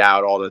seeked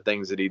out all the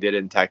things that he did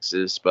in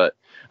Texas, but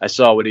I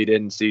saw what he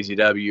did in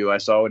CCW. I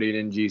saw what he did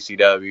in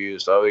GCW.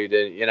 So what he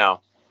did,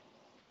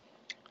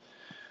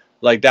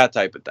 like that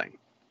type of thing.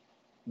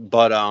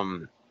 But,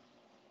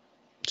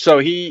 so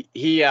he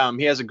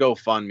has a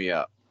GoFundMe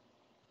up.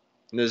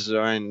 And this is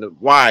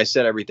why I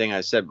said everything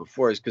I said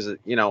before is because,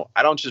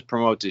 I don't just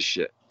promote this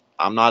shit.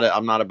 I'm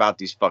not about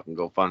these fucking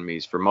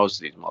GoFundMes for most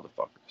of these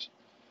motherfuckers.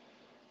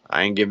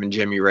 I ain't giving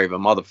Jimmy Rave a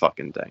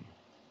motherfucking thing.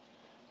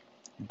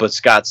 But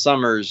Scot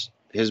Summers,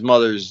 his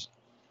mother's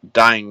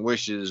dying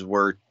wishes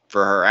were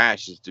for her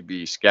ashes to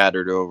be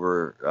scattered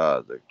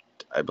over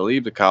I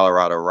believe the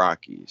Colorado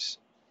Rockies.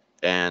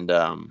 And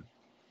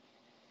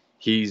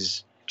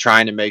he's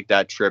trying to make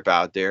that trip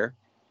out there.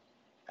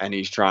 And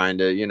he's trying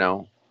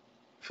to,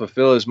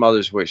 fulfill his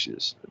mother's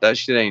wishes. That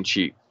shit ain't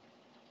cheap.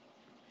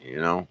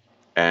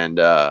 And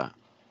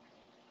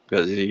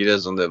because he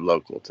doesn't live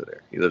local to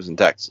there. He lives in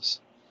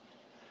Texas.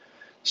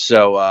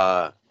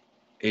 So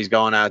he's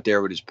going out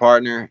there with his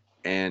partner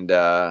and,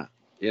 going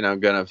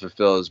to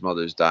fulfill his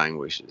mother's dying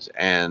wishes.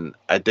 And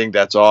I think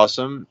that's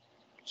awesome.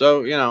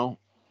 So,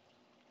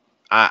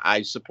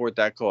 I support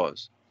that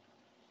cause.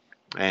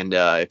 And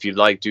if you'd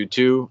like to,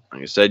 too,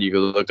 like I said, you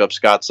could look up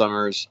Scot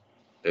Summers.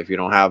 If you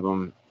don't have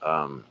him,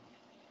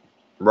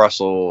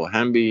 Russell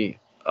Hemby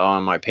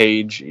on my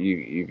page.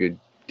 You could,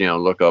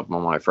 look up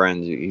on my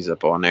friends. He's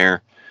up on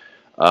there.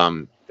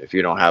 If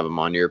you don't have him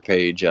on your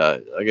page,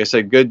 like I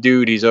said, good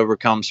dude. He's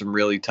overcome some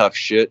really tough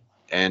shit,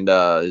 and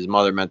his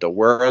mother meant the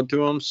world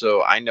to him.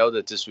 So I know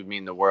that this would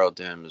mean the world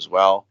to him as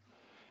well.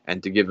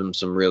 and to give him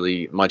some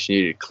really much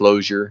needed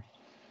closure,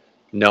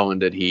 knowing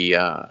that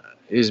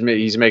he's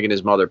making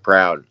his mother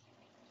proud.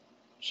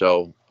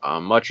 So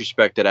much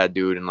respect to that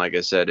dude. And like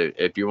I said,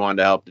 if you wanted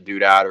to help the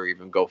dude out or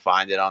even go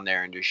find it on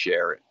there and just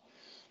share it,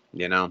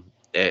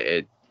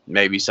 it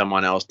maybe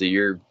someone else that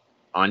you're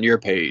on your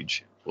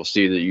page will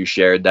see that you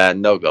shared that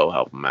and they'll go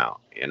help him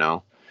out.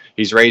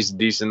 He's raised a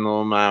decent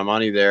little amount of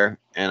money there,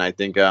 and I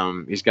think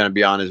he's going to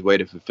be on his way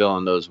to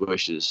fulfilling those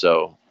wishes.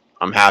 So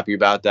I'm happy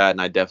about that,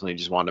 and I definitely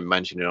just wanted to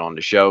mention it on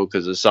the show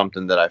because it's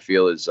something that I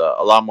feel is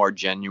a lot more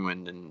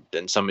genuine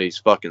than some of these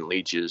fucking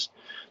leeches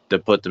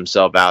that put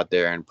themselves out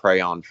there and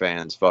prey on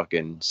fans'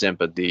 fucking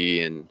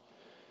sympathy. And,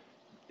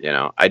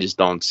 I just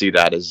don't see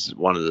that as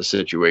one of the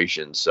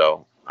situations,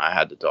 so I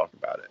had to talk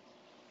about it.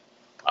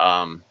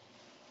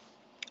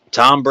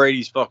 Tom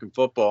Brady's fucking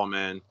football,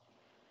 man.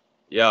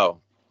 Yo,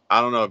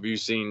 I don't know if you've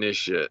seen this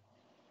shit,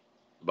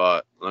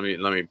 but let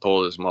me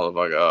pull this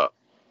motherfucker up.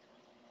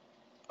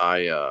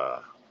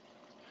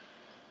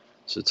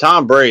 So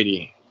Tom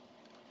Brady,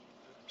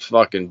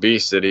 fucking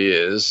beast that he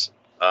is,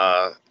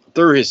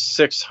 threw his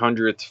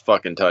 600th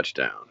fucking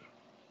touchdown.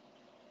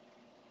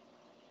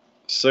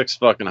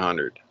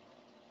 600.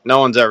 No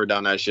one's ever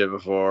done that shit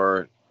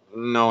before.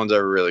 No one's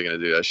ever really gonna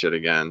do that shit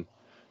again.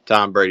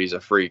 Tom Brady's a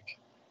freak.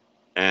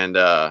 And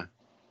so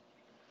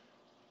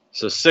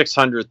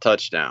 600th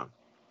touchdown.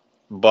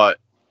 But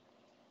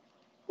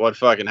what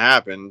fucking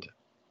happened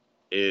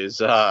is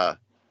the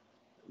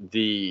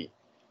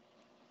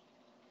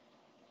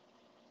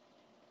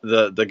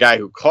guy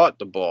who caught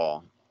the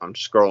ball, I'm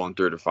scrolling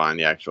through to find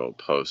the actual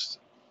post,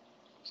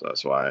 so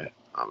that's why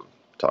I'm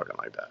talking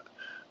like that.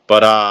 But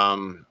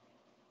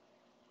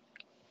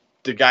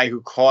the guy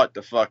who caught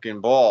the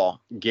fucking ball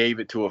gave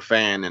it to a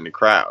fan in the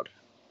crowd.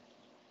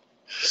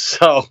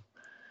 So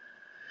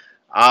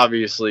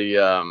obviously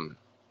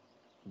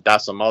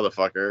that's a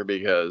motherfucker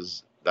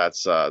because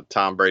that's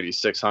Tom Brady's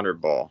 600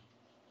 ball.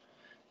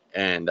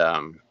 And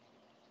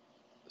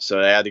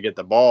so they had to get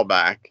the ball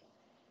back.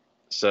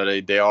 So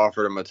they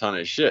offered him a ton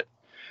of shit.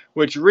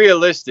 Which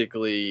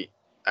realistically,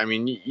 I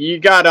mean, you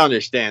got to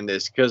understand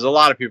this because a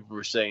lot of people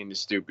were saying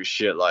this stupid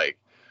shit like,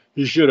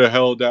 he should have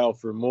held out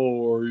for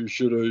more.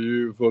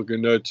 You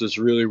fucking nuts. It's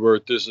really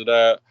worth this or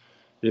that.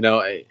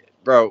 Hey,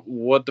 bro,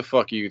 what the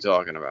fuck are you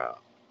talking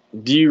about?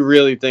 Do you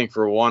really think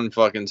for one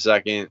fucking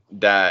second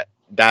that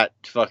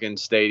fucking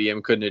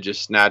stadium couldn't have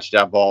just snatched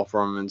that ball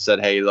from him and said,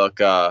 hey, look,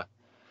 I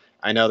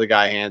know the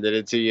guy handed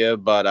it to you,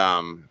 but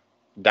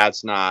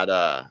that's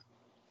not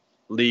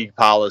league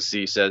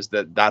policy says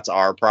that that's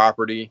our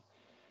property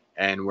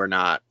and we're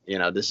not,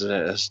 this is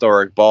a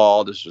historic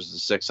ball. This was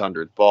the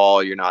 600th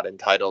ball. You're not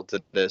entitled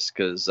to this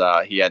because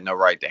he had no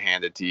right to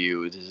hand it to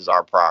you. This is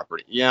our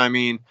property. Yeah, I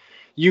mean,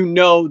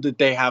 that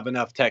they have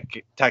enough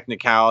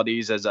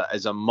technicalities as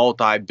a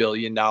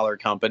multi-billion-dollar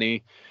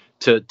company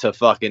to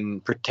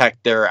fucking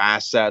protect their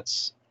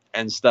assets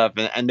and stuff,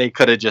 and they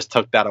could have just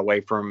took that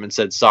away from him and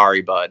said,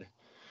 sorry, bud.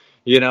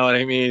 You know what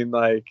I mean?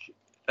 Like,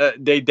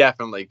 they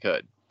definitely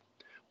could.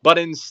 But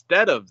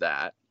instead of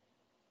that,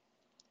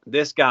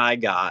 this guy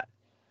got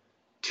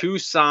 2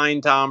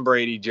 signed Tom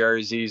Brady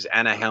jerseys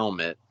and a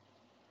helmet,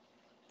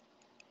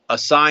 a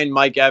signed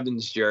Mike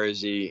Evans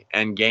jersey,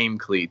 and game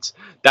cleats.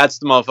 That's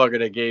the motherfucker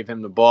that gave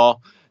him the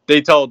ball.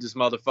 They told this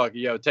motherfucker,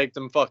 yo, take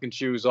them fucking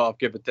shoes off,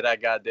 give it to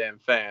that goddamn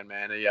fan,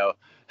 man. And, yo,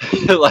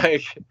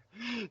 like,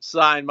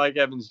 signed Mike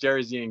Evans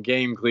jersey and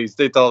game cleats.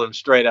 They told him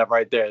straight up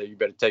right there, you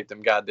better take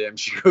them goddamn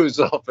shoes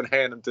off and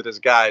hand them to this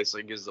guy so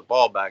he gives the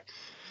ball back.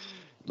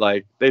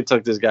 Like, they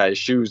took this guy's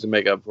shoes to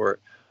make up for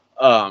it.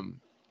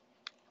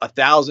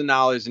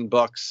 $1,000 in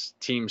Bucks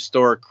team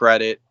store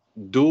credit,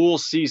 dual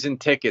season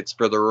tickets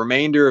for the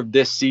remainder of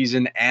this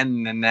season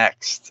and the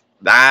next.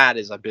 That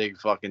is a big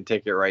fucking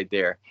ticket right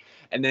there.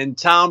 And then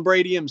Tom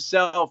Brady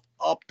himself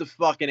upped the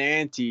fucking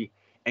ante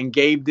and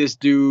gave this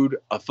dude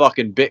a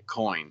fucking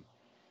Bitcoin.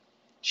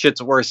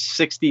 Shit's worth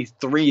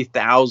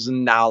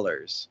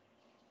 $63,000.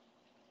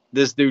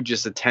 This dude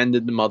just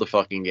attended the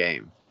motherfucking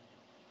game.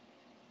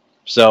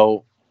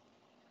 So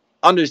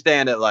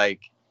understand it,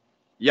 like,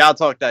 y'all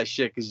talk that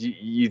shit because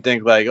you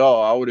think like,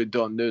 oh, I would have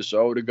done this,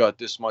 or I would have got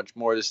this much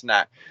more, this and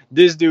that.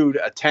 This dude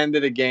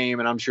attended a game,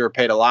 and I'm sure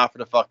paid a lot for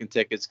the fucking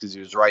tickets because he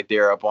was right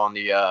there up on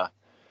the,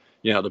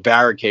 the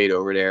barricade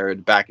over there at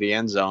the back of the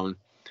end zone,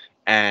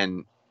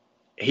 and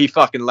he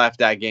fucking left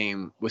that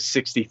game with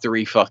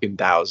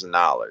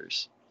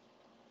 $63,000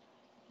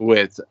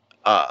 with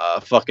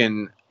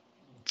fucking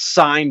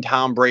signed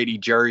Tom Brady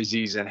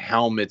jerseys and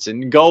helmets.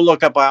 And go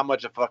look up how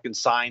much a fucking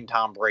signed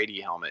Tom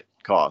Brady helmet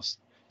costs.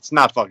 It's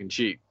not fucking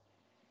cheap.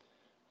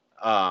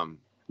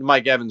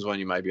 Mike Evans one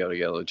you might be able to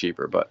get a little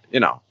cheaper, but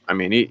I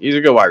mean, he's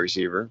a good wide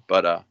receiver.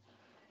 But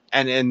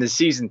and the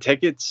season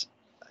tickets,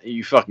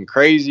 you fucking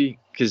crazy?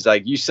 Because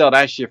like you sell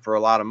that shit for a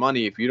lot of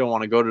money. If you don't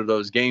want to go to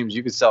those games,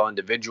 you could sell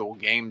individual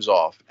games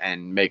off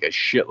and make a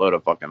shitload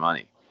of fucking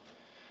money.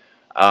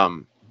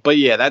 But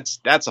yeah,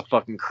 that's a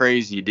fucking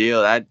crazy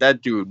deal.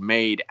 That dude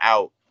made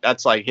out.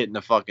 That's like hitting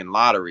the fucking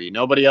lottery.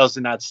 Nobody else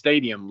in that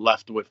stadium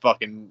left with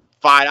fucking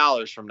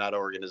 $5 from that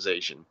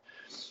organization.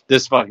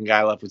 This fucking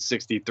guy left with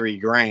 63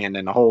 grand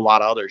and a whole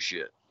lot of other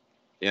shit,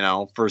 you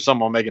know, for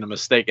someone making a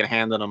mistake and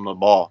handing him the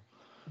ball.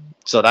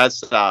 So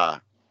that's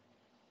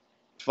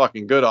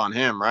fucking good on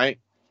him, right?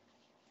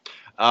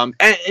 And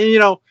you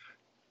know,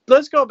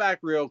 let's go back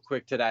real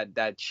quick to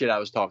that shit I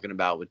was talking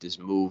about with this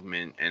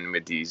movement and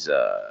with these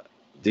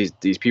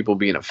people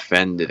being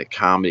offended at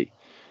comedy.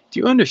 Do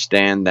you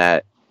understand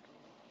that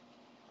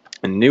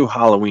a new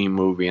Halloween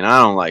movie, and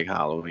I don't like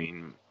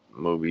Halloween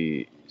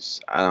movies.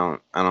 I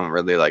don't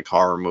really like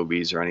horror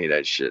movies or any of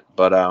that shit.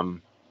 But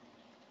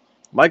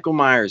Michael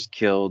Myers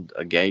killed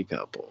a gay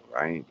couple,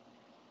 right?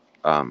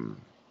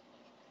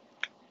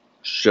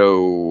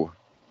 So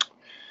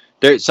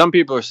some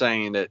people are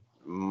saying that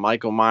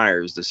Michael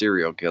Myers, the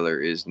serial killer,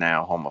 is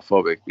now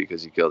homophobic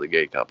because he killed a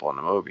gay couple in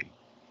the movie.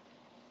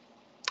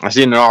 I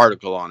seen an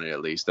article on it,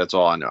 at least. That's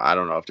all I know. I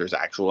don't know if there's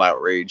actual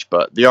outrage,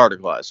 but the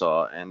article I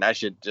saw, and that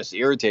shit just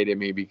irritated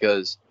me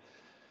because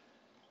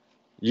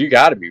you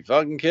got to be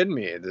fucking kidding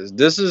me.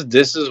 This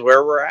is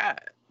where we're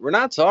at. We're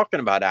not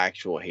talking about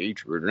actual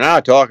hatred. We're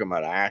not talking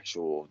about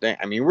actual thing.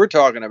 I mean, we're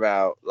talking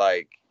about,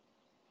 like,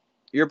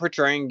 you're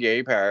portraying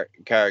gay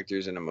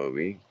characters in a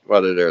movie,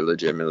 whether they're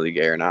legitimately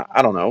gay or not.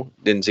 I don't know.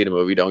 Didn't see the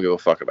movie. Don't give a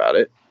fuck about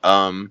it.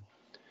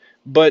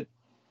 But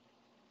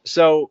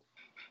so,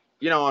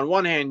 you know, on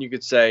one hand, you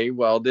could say,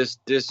 well, this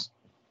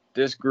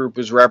group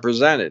is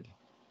represented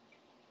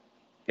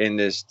in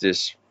this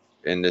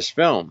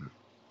film.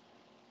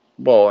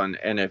 Well,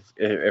 and if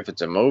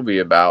it's a movie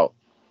about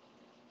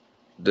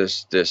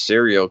this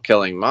serial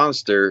killing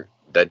monster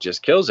that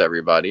just kills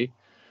everybody,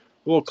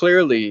 well,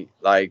 clearly,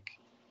 like,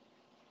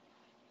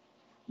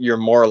 you're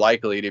more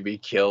likely to be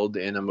killed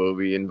in a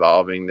movie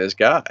involving this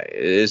guy.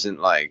 It isn't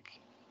like,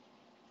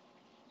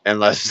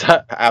 unless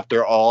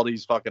after all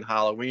these fucking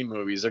Halloween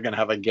movies, they're gonna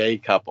have a gay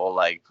couple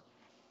like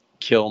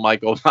kill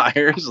Michael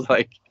Myers.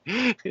 Like,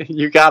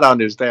 you gotta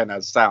understand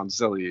that sounds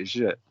silly as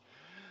shit.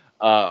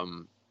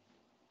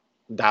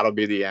 That'll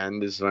be the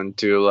end, is when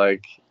two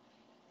like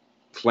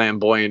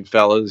flamboyant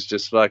fellas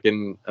just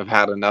fucking have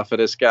had enough of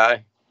this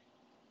guy.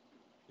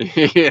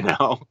 You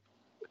know,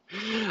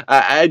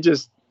 I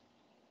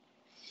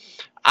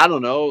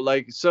don't know.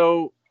 Like,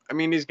 so, I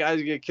mean, these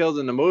guys get killed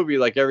in the movie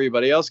like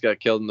everybody else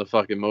got killed in the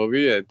fucking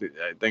movie. I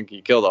think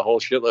he killed a whole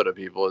shitload of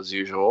people as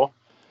usual.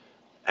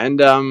 And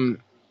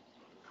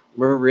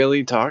we're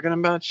really talking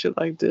about shit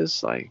like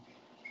this. Like,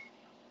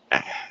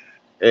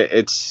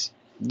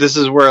 this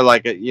is where,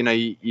 like, you know,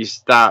 you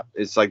stop.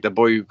 It's like the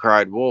boy who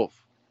cried wolf.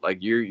 Like,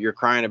 you're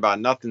crying about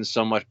nothing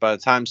so much. By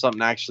the time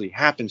something actually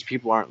happens,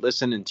 people aren't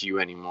listening to you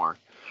anymore.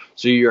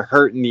 So you're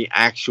hurting the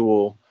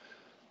actual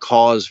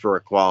cause for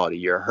equality.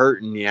 You're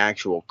hurting the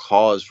actual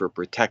cause for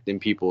protecting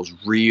people's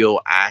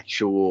real,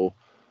 actual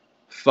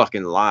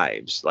fucking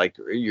lives. Like,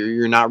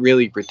 you're not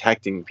really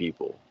protecting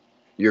people.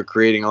 You're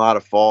creating a lot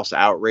of false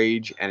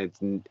outrage, and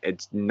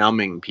it's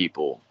numbing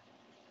people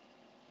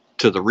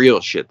to the real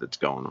shit that's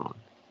going on.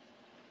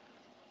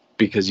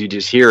 Because you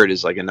just hear it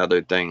as like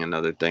another thing,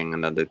 another thing,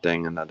 another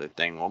thing, another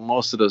thing. Well,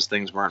 most of those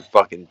things weren't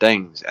fucking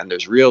things. And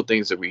there's real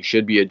things that we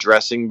should be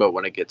addressing, but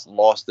when it gets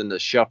lost in the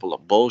shuffle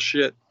of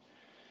bullshit,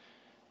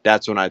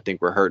 that's when I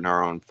think we're hurting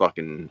our own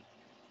fucking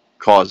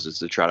causes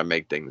to try to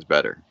make things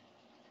better.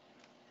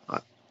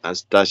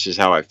 That's just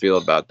how I feel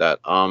about that.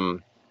 Let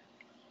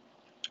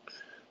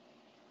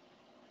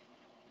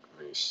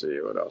me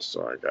see, what else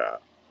do I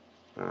got?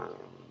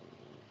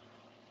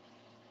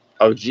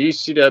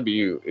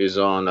 GCW is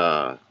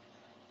on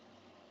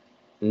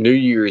New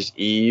Year's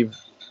Eve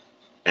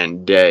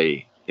and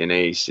day in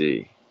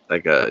AC.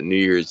 Like a New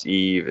Year's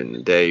Eve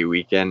and day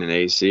weekend in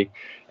AC.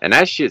 And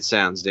that shit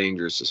sounds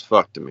dangerous as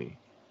fuck to me.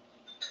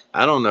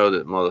 I don't know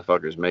that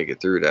motherfuckers make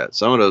it through that.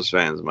 Some of those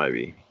fans might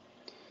be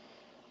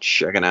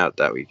checking out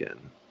that weekend.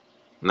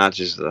 Not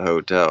just the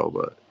hotel,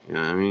 but, you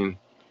know what I mean?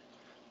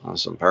 On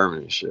some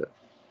permanent shit.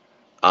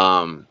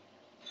 I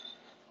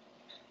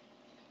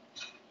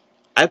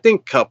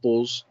think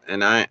couples,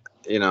 and I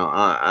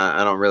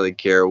don't really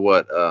care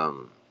what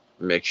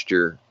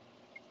mixture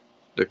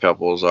the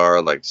couples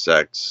are, like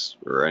sex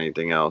or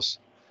anything else.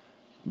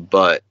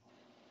 But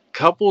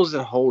couples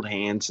that hold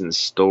hands in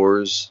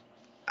stores,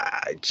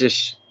 I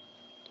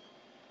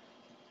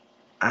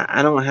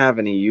don't have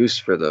any use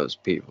for those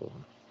people.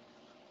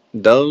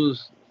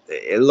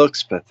 It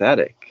looks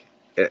pathetic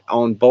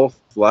on both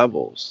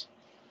levels.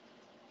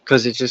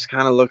 Because it just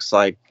kind of looks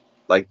like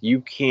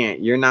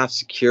you're not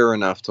secure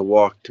enough to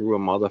walk through a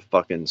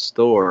motherfucking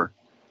store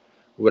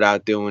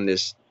without doing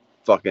this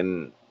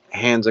fucking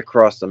hands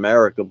across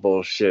America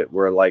bullshit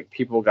where, like,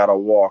 people gotta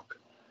walk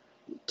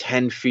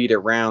 10 feet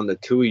around the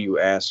two of you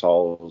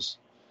assholes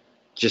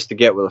just to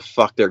get where the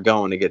fuck they're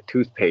going to get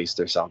toothpaste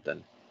or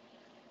something.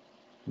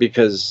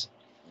 Because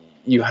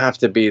you have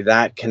to be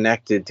that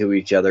connected to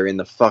each other in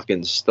the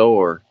fucking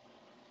store.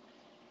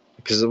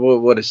 Because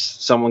what is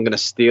someone going to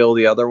steal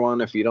the other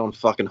one if you don't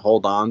fucking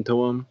hold on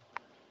to them?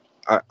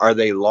 Are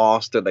they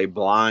lost? Are they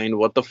blind?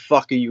 What the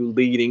fuck are you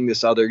leading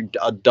this other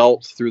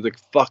adult through the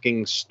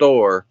fucking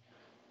store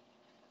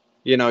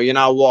You know, you're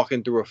not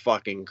walking through a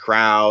fucking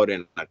crowd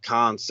in a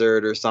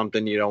concert or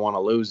something. You don't want to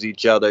lose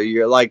each other.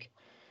 You're like,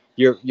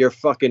 you're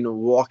fucking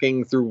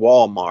walking through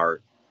Walmart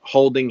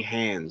holding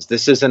hands.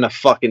 This isn't a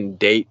fucking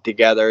date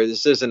together.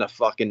 This isn't a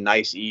fucking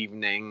nice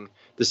evening.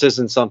 This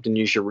isn't something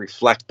you should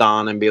reflect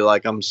on and be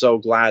like, I'm so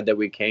glad that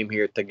we came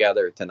here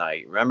together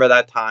tonight. Remember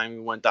that time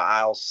we went to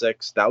aisle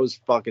 6? That was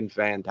fucking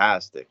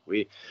fantastic.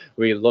 We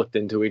looked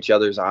into each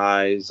other's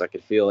eyes. I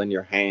could feel in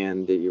your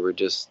hand that you were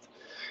just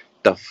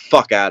the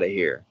fuck out of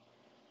here.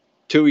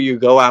 2 of you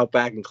go out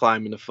back and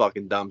climb in the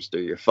fucking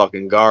dumpster. You're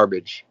fucking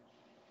garbage.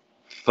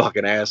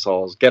 Fucking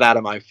assholes. Get out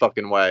of my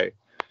fucking way.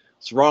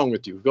 What's wrong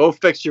with you? Go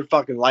fix your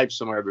fucking life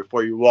somewhere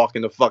before you walk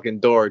in the fucking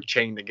door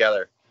chained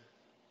together.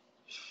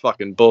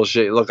 Fucking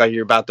bullshit. You look like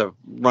you're about to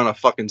run a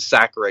fucking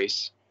sack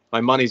race.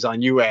 My money's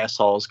on you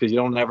assholes because you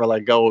don't ever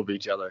let go of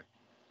each other.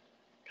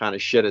 What kind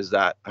of shit is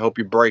that? I hope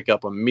you break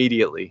up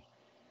immediately.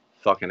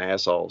 Fucking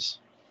assholes.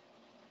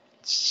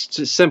 It's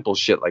just simple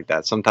shit like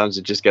that. Sometimes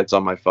it just gets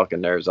on my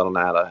fucking nerves. I don't know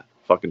how to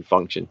fucking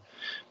function.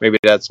 Maybe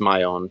that's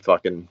my own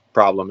fucking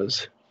problem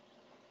as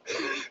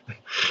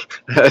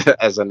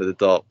as an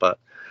adult. But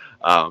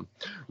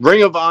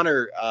Ring of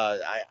Honor,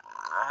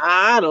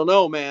 I don't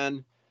know,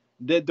 man.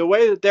 The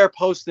way that they're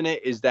posting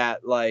it is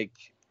that like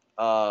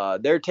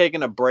they're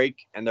taking a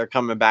break and they're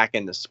coming back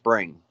in the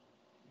spring.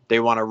 They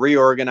want to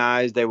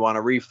reorganize. They want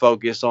to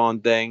refocus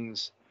on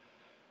things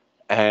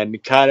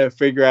and kind of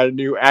figure out a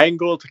new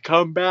angle to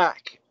come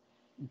back.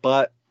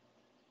 But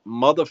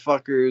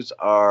motherfuckers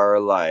are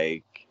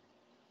like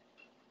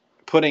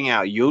putting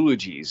out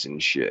eulogies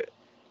and shit.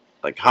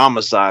 Like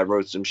Homicide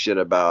wrote some shit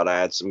about, I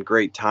had some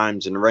great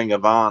times in Ring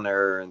of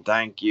Honor and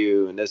thank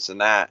you and this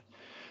and that.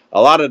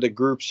 A lot of the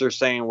groups are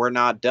saying we're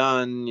not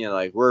done. You know,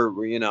 like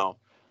we're you know,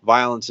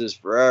 violence is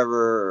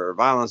forever or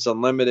violence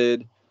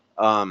unlimited.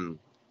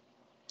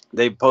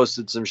 They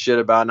posted some shit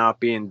about not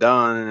being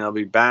done and they'll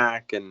be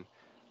back. And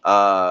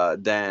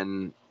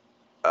then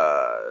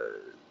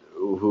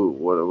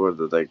what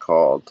are they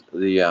called?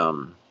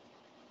 The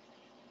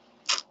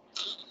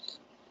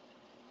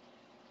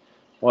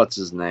what's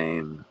his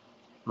name?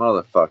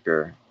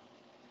 Motherfucker.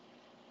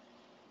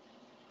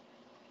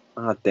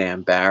 Oh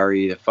damn,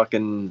 Barry,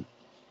 the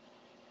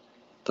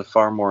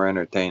far more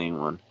entertaining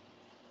one.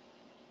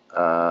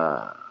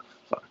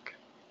 Fuck.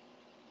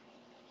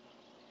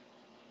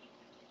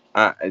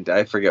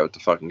 I forget what the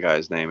fucking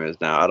guy's name is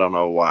now. I don't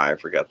know why I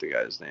forgot the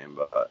guy's name,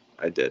 but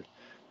I did.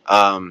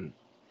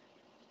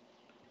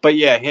 But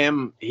yeah,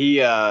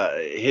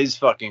 his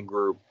fucking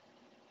group.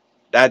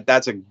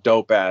 That's a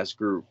dope ass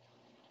group.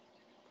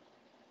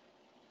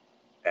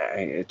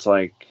 It's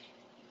like,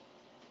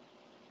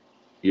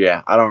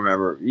 yeah, I don't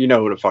remember. You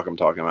know who the fuck I'm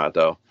talking about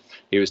though.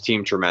 He was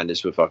Team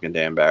Tremendous with fucking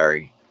Dan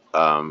Barry.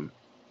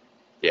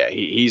 Yeah,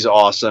 he's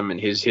awesome, and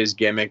his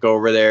gimmick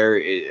over there,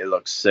 it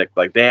looks sick.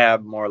 Like they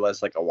have more or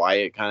less like a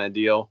Wyatt kind of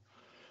deal,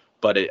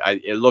 but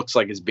it looks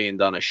like it's being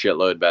done a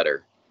shitload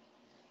better.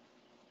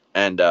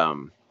 And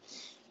hold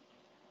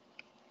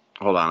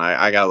on,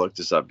 I gotta look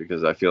this up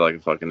because I feel like a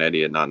fucking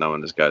idiot not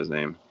knowing this guy's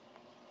name.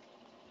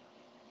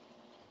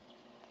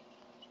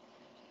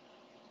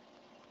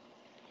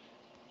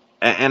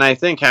 And I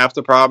think half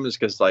the problem is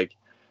because like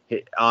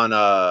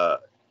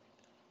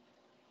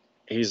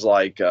he's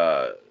like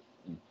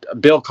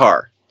Bill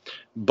Carr,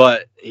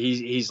 but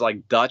he's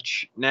like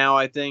Dutch now,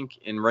 I think,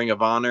 in Ring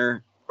of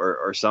Honor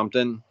or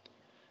something.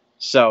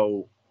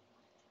 So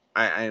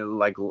I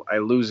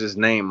lose his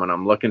name when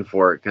I'm looking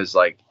for it because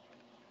like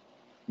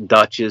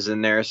Dutch is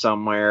in there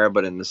somewhere,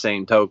 but in the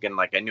same token,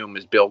 like I knew him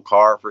as Bill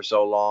Carr for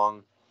so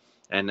long,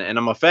 and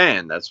I'm a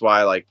fan. That's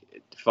why like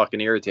it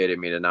fucking irritated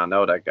me to not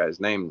know that guy's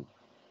name.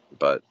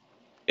 But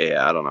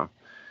yeah, I don't know.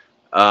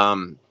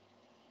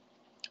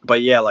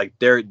 But yeah, like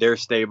their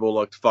stable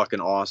looked fucking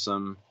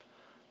awesome,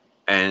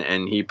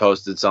 and he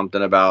posted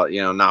something about,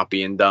 you know, not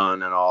being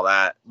done and all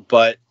that.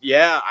 But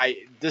yeah,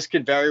 this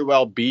could very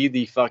well be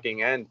the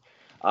fucking end.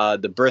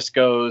 The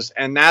Briscoes,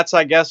 and that's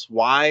I guess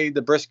why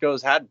the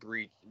Briscoes had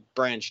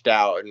branched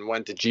out and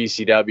went to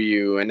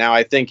GCW, and now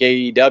I think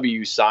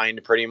AEW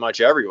signed pretty much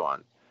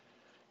everyone.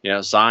 You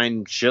know,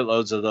 signed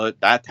shitloads of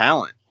that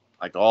talent,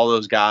 like all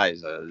those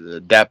guys,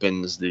 the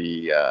Deppins,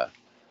 the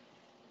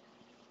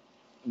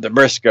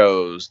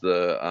Briscoes,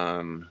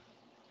 the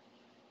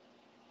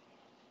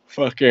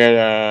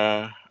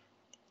fucking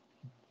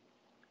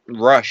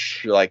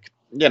Rush, like,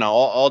 you know,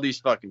 all these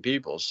fucking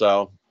people.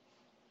 So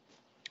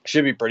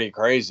should be pretty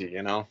crazy,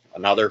 you know.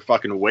 Another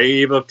fucking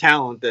wave of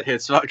talent that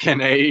hits fucking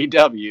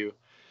AEW,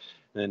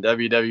 and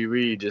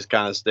WWE just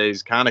kind of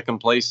stays kind of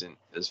complacent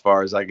as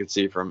far as I could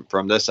see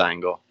from this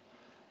angle.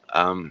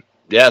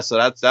 Yeah,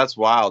 so that's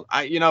wild.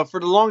 You know, for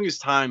the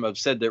longest time I've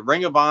said that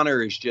Ring of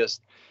Honor is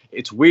just,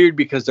 it's weird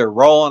because they're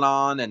rolling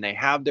on and they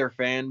have their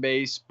fan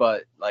base,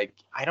 but like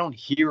I don't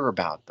hear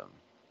about them,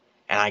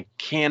 and I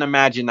can't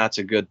imagine that's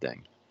a good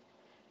thing.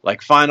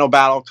 Like Final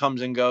Battle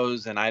comes and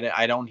goes, and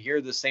I don't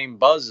hear the same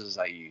buzz as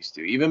I used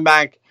to. Even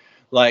back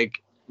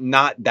like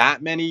not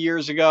that many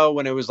years ago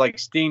when it was like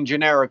Steen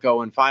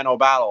Generico and Final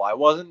Battle, I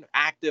wasn't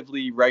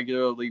actively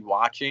regularly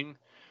watching,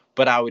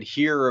 but I would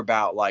hear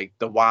about like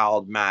the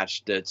wild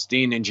match that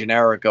Steen and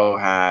Generico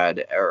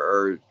had,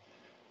 or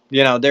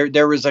you know,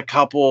 there was a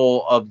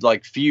couple of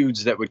like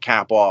feuds that would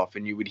cap off,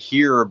 and you would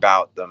hear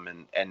about them,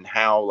 and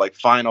how like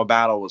Final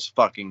Battle was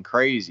fucking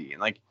crazy, and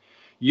like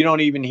you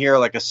don't even hear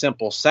like a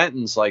simple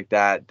sentence like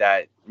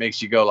that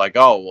makes you go like,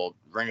 oh well,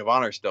 Ring of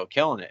Honor's still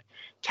killing it.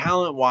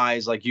 Talent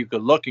wise, like you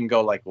could look and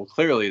go like, well,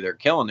 clearly they're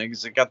killing it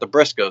because they got the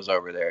Briscoes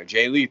over there.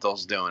 Jay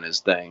Lethal's doing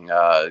his thing.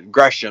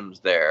 Gresham's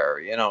there,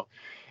 you know.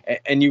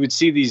 And you would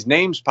see these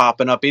names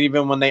popping up, and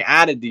even when they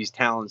added these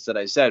talents that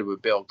I said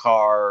with Bill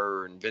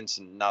Carr and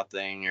Vincent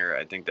Nothing, or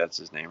I think that's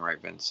his name,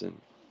 right?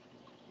 Vincent,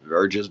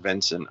 or just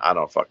Vincent. I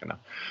don't fucking know.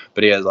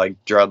 But he has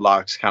like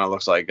dreadlocks, kind of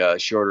looks like a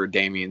shorter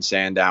Damian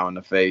Sandow in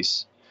the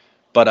face.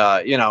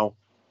 But, you know,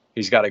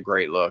 he's got a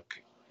great look.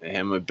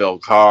 Him with Bill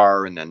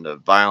Carr, and then the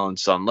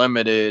Violence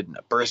Unlimited and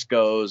the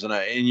Briscoes.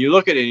 And you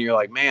look at it and you're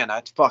like, man,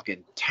 that's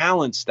fucking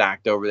talent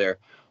stacked over there.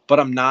 But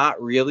I'm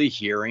not really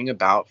hearing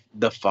about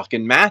the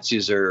fucking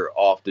matches are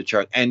off the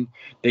chart. And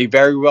they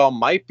very well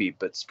might be.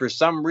 But for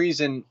some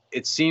reason,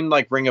 it seemed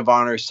like Ring of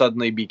Honor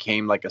suddenly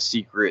became like a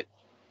secret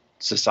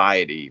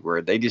society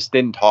where they just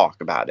didn't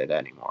talk about it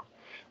anymore.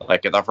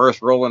 Like at the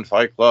first rule in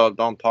Fight Club,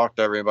 don't talk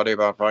to everybody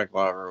about Fight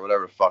Club or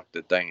whatever the fuck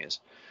the thing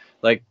is.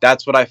 Like,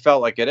 that's what I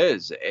felt like it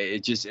is.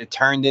 It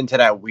turned into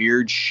that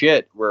weird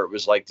shit where it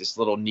was like this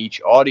little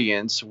niche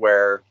audience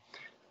where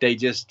they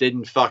just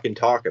didn't fucking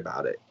talk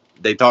about it.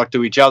 They talked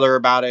to each other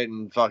about it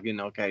and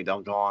fucking, okay,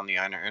 don't go on the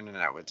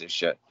internet with this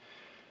shit.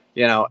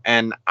 You know,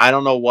 and I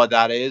don't know what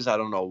that is. I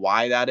don't know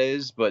why that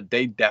is, but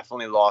they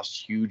definitely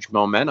lost huge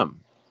momentum.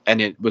 And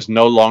it was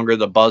no longer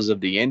the buzz of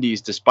the indies,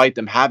 despite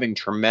them having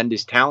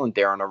tremendous talent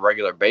there on a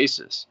regular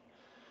basis.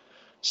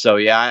 So,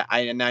 yeah,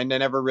 I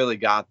never really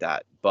got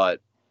that.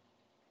 But,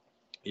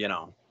 you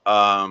know,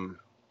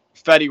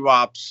 Fetty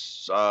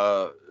Wap's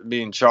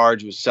being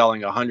charged with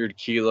selling 100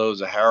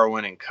 kilos of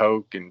heroin and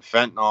coke and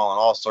fentanyl and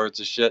all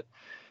sorts of shit.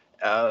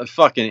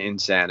 Fucking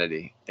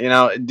insanity. You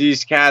know,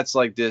 these cats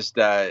like this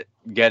that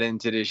get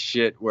into this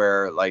shit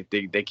where like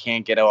they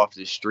can't get off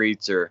the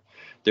streets, or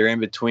they're in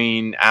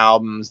between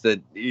albums that,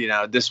 you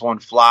know, this one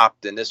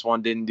flopped and this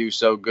one didn't do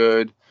so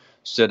good.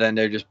 So then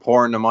they're just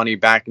pouring the money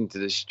back into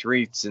the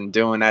streets and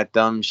doing that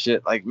dumb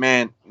shit. Like,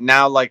 man,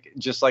 now, like,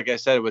 just like I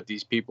said, with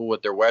these people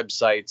with their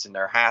websites and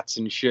their hats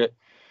and shit,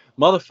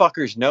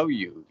 motherfuckers know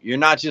you. You're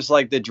not just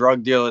like the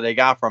drug dealer they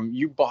got from,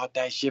 you bought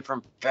that shit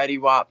from Fetty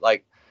Wap.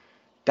 Like,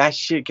 that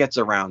shit gets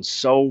around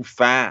so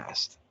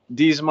fast.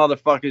 These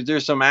motherfuckers,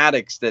 there's some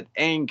addicts that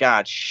ain't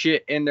got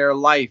shit in their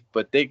life,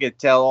 but they could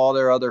tell all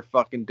their other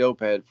fucking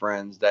dopehead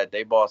friends that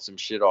they bought some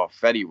shit off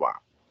Fetty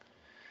Wap.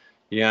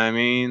 You know what I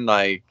mean?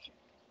 Like,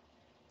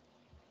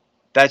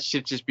 that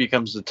shit just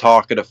becomes the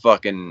talk of the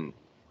fucking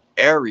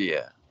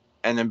area.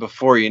 And then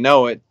before you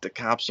know it, the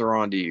cops are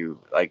onto you.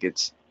 Like,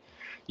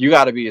 you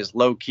got to be as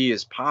low key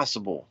as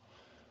possible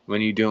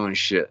when you're doing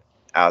shit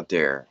out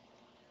there.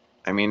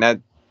 I mean,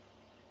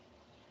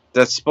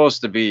 that's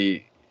supposed to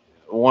be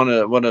one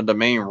of the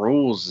main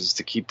rules, is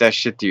to keep that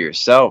shit to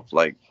yourself.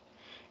 Like,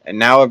 and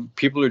now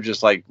people are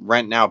just like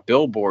renting out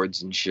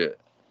billboards and shit.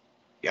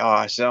 Yo,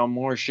 I sell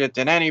more shit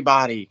than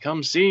anybody.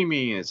 Come see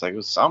me. And it's like,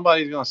 well,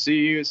 somebody's going to see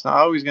you. It's not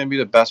always going to be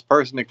the best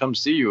person to come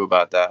see you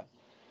about that.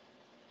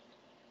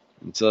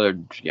 Until they're,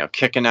 you know,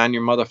 kicking on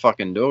your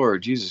motherfucking door.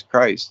 Jesus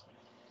Christ.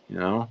 You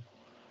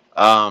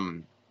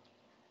know?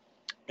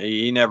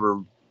 He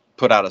never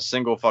put out a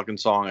single fucking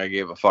song I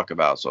gave a fuck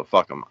about. So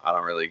fuck him. I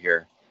don't really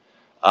care.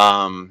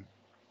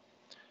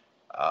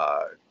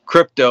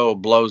 Crypto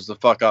blows the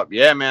fuck up.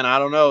 Yeah, man, I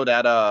don't know.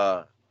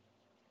 That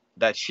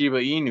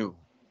Shiba Inu.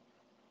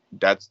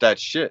 That's that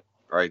shit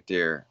right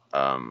there.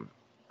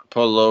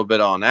 Put a little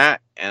bit on that,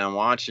 and I'm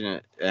watching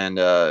it, and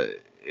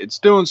it's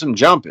doing some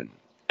jumping.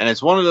 And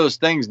it's one of those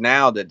things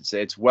now that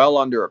it's well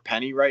under a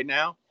penny right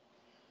now.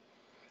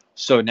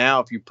 So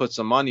now if you put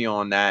some money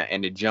on that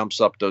and it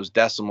jumps up those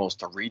decimals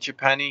to reach a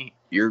penny,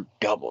 you're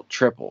double,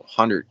 triple,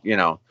 100, you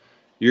know,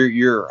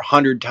 you're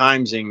 100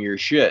 timesing your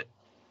shit.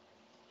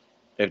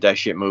 If that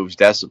shit moves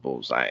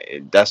decimals.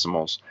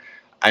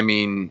 I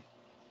mean,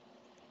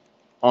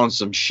 on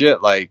some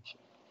shit like,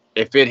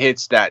 if it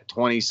hits that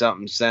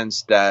 20-something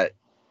cents that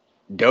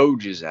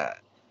Doge is at,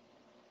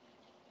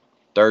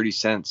 30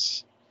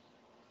 cents,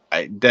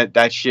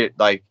 that shit,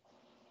 like,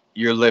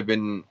 you're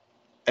living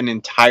an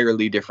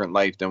entirely different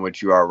life than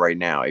what you are right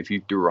now if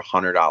you threw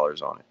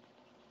 $100 on it.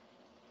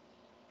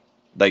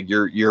 Like,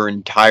 your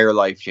entire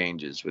life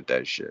changes with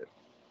that shit.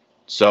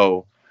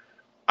 So,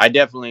 I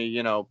definitely,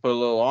 you know, put a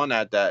little on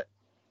that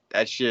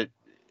shit,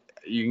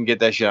 you can get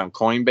that shit on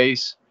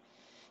Coinbase.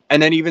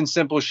 And then even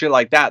simple shit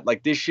like that.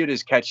 Like, this shit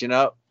is catching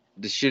up.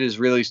 This shit is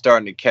really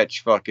starting to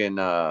catch fucking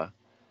a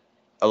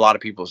lot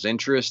of people's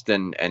interest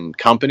and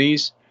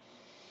companies.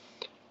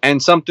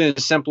 And something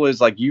as simple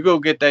as, like, you go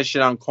get that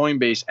shit on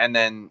Coinbase and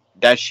then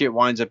that shit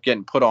winds up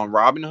getting put on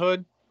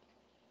Robinhood.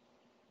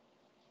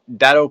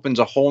 That opens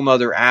a whole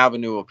nother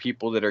avenue of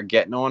people that are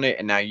getting on it.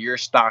 And now your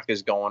stock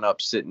is going up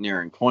sitting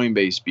there in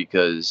Coinbase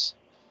because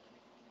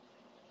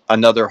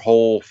another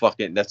whole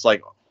fucking, that's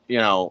like, you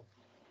know,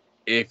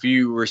 if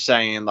you were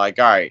saying like,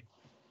 all right,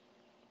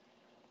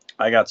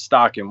 I got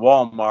stock in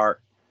Walmart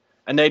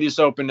and they just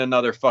opened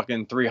another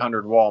fucking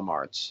 300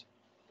 Walmarts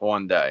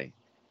one day.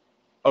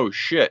 Oh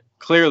shit.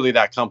 Clearly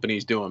that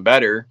company's doing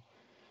better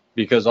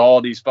because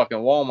all these fucking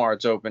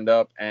Walmarts opened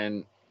up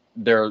and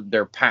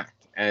they're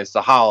packed and it's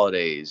the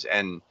holidays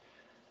and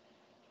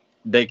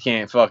they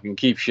can't fucking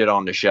keep shit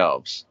on the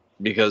shelves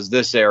because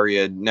this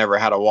area never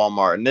had a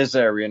Walmart and this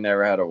area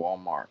never had a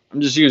Walmart.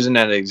 I'm just using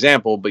that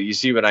example, but you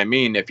see what I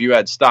mean? If you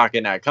had stock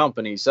in that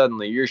company,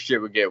 suddenly your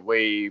shit would get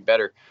way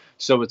better.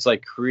 So it's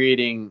like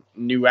creating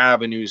new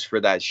avenues for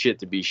that shit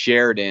to be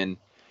shared in.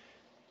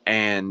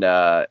 And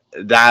that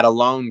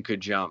alone could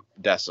jump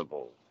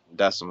decimals.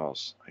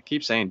 I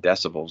keep saying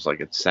decibels like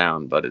it's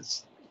sound, but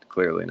it's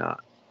clearly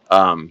not.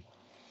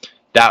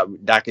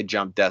 That could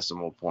jump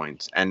decimal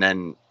points. And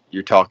then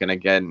you're talking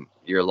again,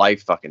 your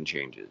life fucking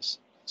changes.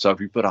 So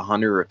if you put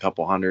 100 or a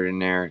couple hundred in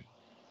there,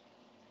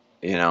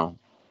 you know,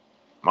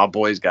 my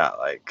boy's got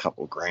like a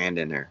couple grand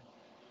in there.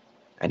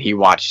 And he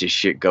watched his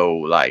shit go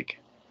like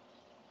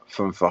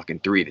from fucking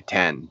 3 to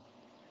 10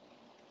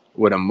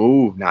 with a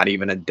move, not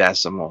even a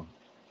decimal.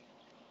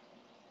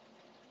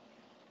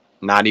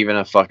 Not even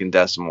a fucking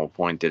decimal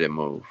point did it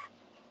move.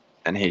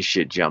 And his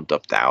shit jumped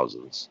up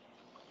thousands.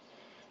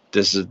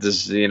 This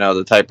is you know,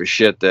 the type of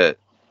shit that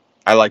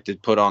I like to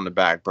put on the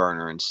back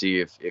burner and see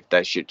if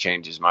that shit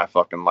changes my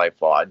fucking life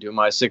while I do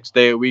my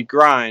 6-day-a-week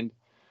grind.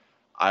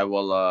 I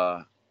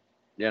will,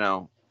 you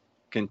know,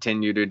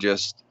 continue to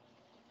just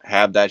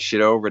have that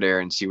shit over there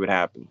and see what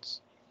happens.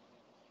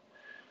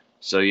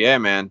 So yeah,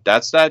 man,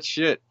 that's that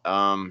shit.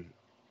 What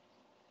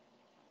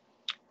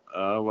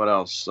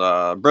else?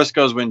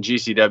 Briscoes win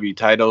GCW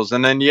titles,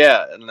 and then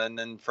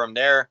then from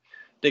there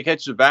they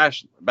catch the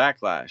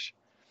backlash.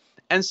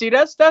 And see,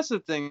 that's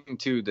the thing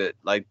too, that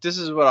like this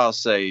is what I'll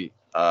say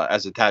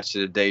as attached to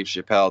the Dave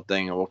Chappelle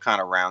thing, and we'll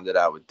kind of round it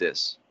out with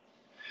this.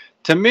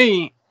 To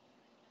me,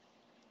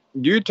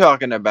 you're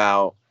talking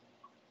about,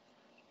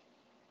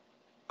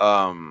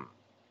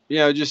 you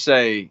know, just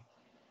say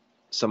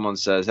someone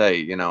says, hey,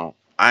 you know,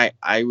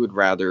 I would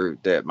rather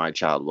that my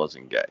child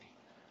wasn't gay.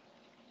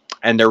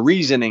 And the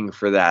reasoning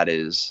for that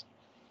is,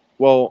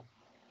 well,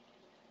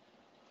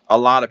 a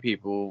lot of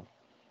people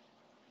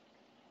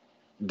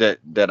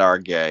that are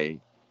gay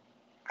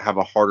have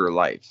a harder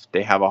life.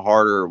 They have a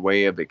harder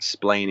way of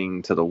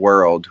explaining to the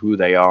world who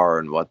they are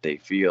and what they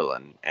feel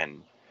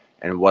and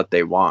what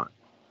they want.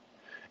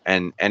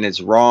 And it's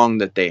wrong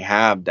that they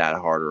have that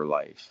harder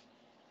life.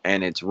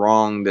 And it's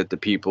wrong that the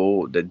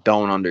people that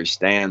don't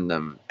understand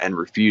them and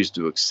refuse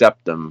to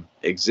accept them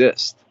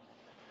exist.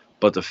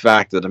 But the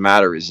fact of the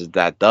matter is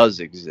that does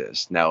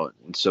exist. Now,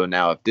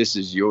 if this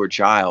is your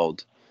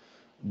child,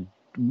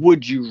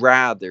 would you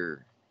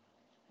rather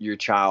your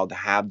child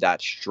have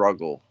that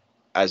struggle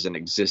as an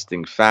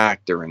existing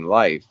factor in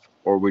life,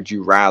 or would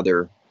you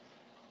rather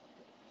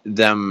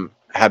them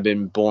have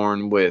been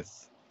born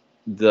with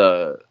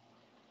the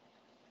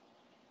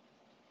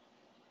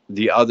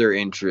other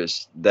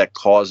interest that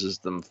causes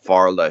them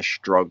far less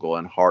struggle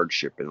and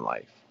hardship in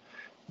life?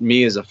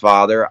 Me as a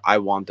father, I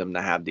want them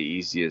to have the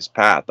easiest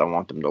path. I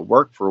want them to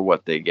work for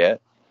what they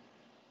get,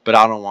 but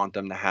I don't want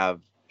them to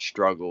have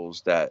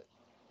struggles that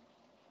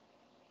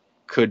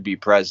could be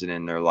present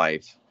in their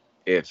life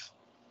if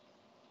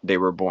they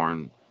were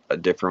born a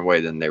different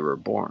way than they were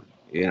born,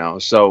 you know?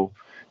 So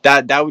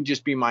that would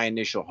just be my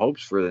initial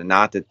hopes for them.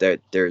 Not that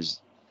there's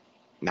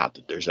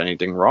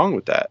anything wrong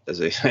with that, as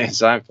they say in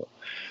Seinfeld.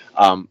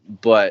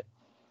 But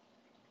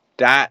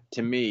that,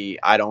 to me,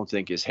 I don't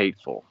think is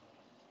hateful.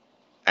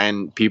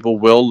 And people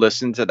will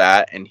listen to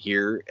that and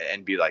hear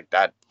and be like,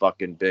 that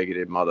fucking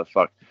bigoted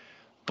motherfucker.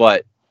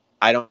 But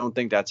I don't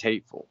think that's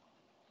hateful.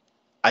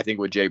 I think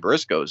what Jay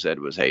Briscoe said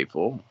was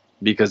hateful,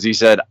 because he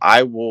said,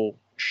 I will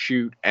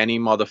shoot any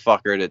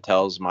motherfucker that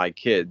tells my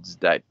kids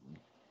that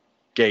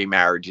gay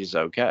marriage is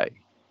okay.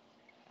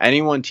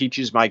 Anyone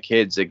teaches my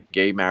kids that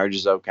gay marriage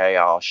is okay,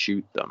 I'll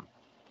shoot them.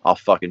 I'll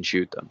fucking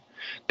shoot them.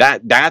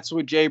 That's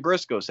what Jay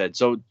Briscoe said.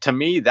 So to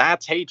me,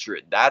 that's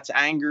hatred. That's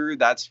anger.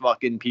 That's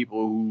fucking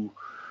people who...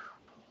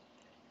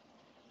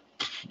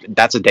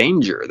 That's a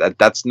danger.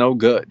 That's no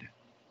good.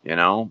 You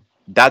know?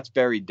 That's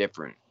very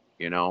different.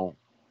 You know?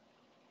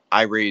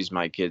 I raised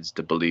my kids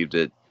to believe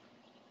that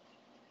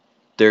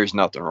there's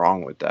nothing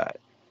wrong with that.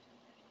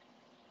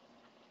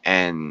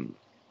 And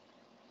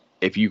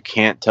if you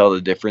can't tell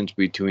the difference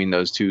between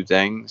those two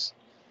things,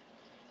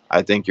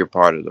 I think you're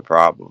part of the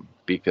problem,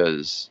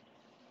 because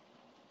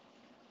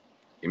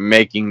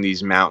making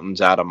these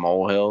mountains out of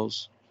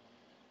molehills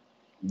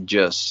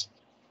just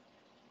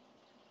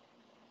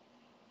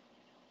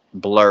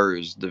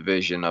blurs the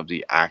vision of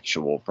the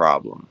actual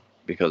problem,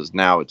 because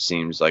now it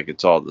seems like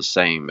it's all the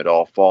same. It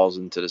all falls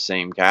into the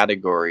same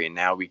category, and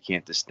now we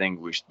can't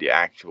distinguish the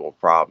actual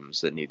problems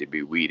that need to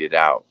be weeded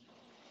out.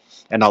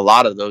 And a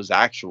lot of those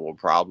actual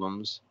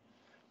problems,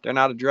 they're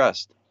not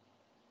addressed.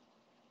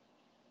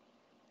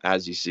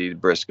 As you see,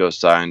 Briscoe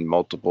signed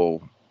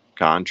multiple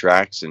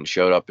contracts and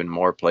showed up in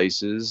more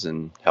places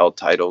and held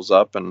titles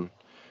up and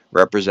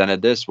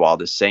represented this, while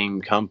the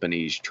same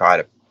companies try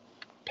to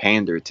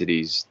pander to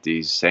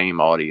these same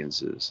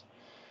audiences.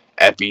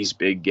 Effie's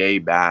Big Gay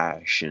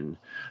Bash and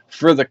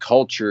For the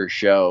Culture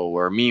Show,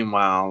 where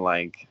meanwhile,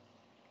 like,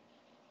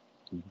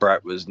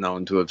 Brett was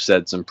known to have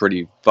said some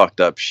pretty fucked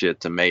up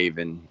shit to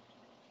Maven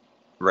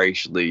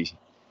racially,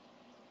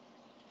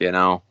 you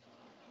know.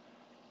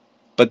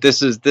 But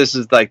this is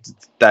like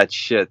that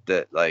shit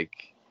that, like,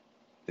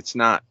 it's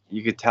not,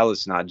 you could tell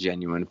it's not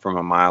genuine from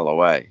a mile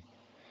away.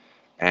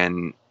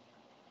 And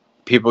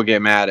people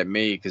get mad at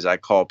me because I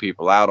call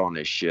people out on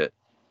this shit.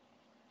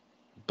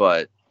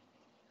 But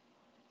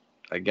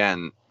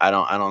again, I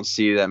don't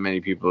see that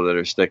many people that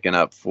are sticking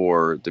up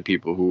for the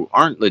people who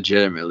aren't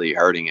legitimately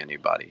hurting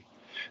anybody.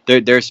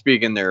 They're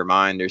speaking their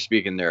mind, they're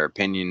speaking their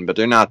opinion, but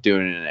they're not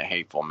doing it in a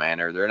hateful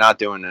manner. They're not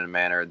doing it in a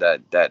manner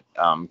that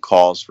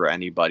calls for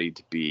anybody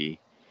to be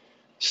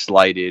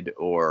slighted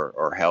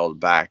or held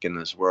back in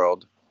this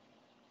world.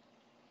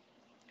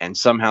 And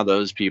somehow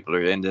those people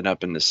are ending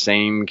up in the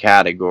same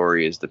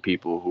category as the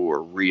people who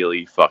are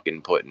really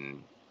fucking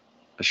putting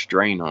a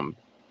strain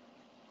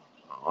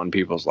on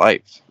people's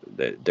life.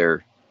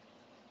 They're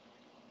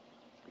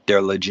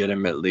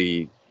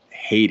legitimately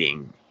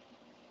hating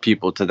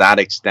people to that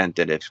extent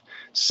that if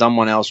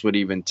someone else would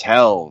even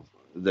tell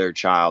their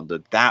child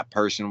that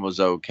person was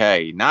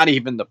okay, not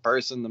even the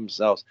person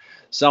themselves,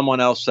 someone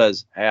else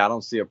says, hey, I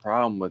don't see a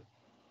problem with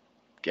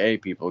gay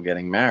people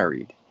getting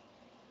married,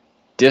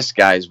 this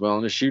guy's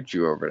willing to shoot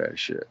you over that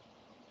shit.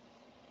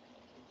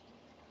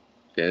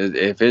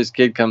 If his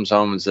kid comes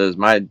home and says,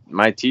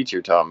 my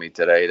teacher taught me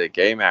today that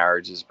gay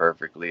marriage is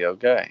perfectly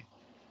okay,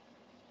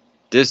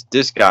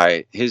 this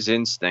guy, his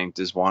instinct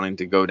is wanting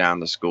to go down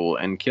to school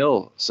and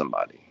kill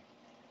somebody,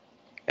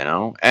 you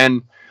know.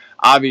 And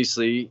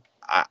obviously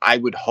I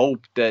would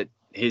hope that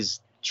his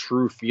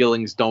true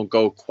feelings don't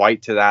go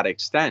quite to that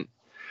extent,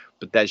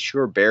 but that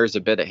sure bears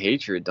a bit of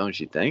hatred, don't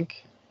you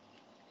think?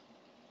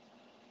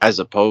 As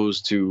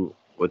opposed to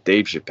what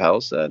Dave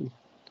Chappelle said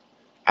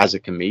as a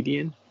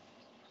comedian.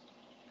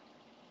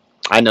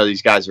 I know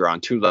these guys are on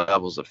two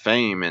levels of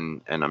fame,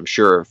 and I'm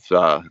sure if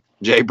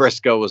Jay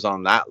Briscoe was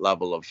on that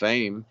level of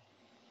fame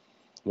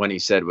when he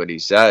said what he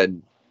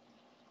said,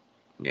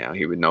 you know,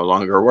 he would no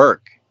longer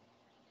work.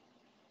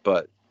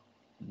 But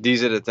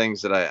these are the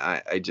things that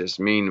I just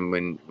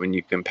mean when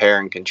you compare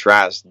and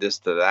contrast this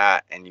to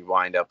that, and you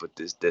wind up with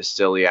this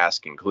silly ass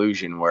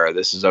conclusion where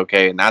this is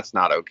okay and that's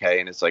not okay.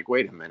 And it's like,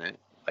 wait a minute.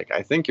 Like,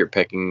 I think you're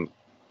picking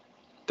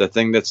the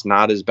thing that's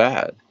not as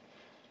bad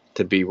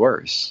to be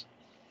worse.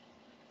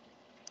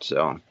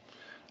 So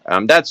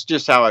that's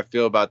just how I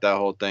feel about that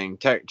whole thing.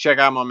 Check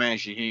out my man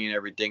Shaheen,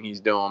 everything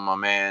he's doing. My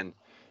man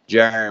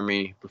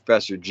Jeremy,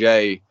 Professor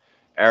J,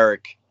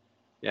 Eric.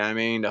 You know what I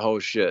mean? The whole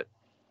shit.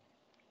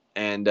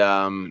 And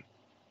I'm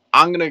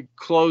going to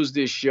close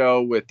this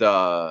show with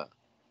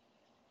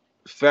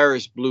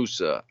Ferris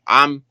Blusa.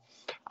 I'm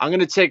going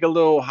to take a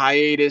little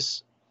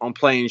hiatus on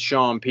playing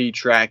Sean P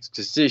tracks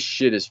because this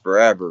shit is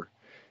forever.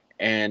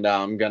 And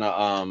I'm going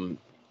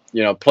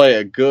to, play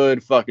a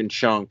good fucking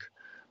chunk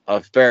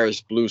of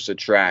Ferris Blusa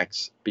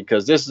tracks,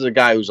 because this is a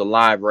guy who's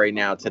alive right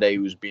now today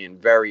who's being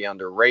very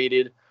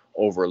underrated,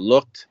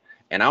 overlooked,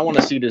 and I want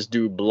to see this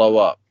dude blow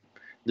up.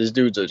 This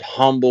dude's a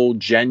humble,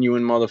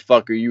 genuine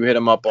motherfucker. You hit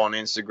him up on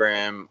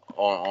Instagram,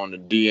 on the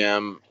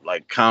DM,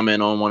 like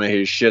comment on one of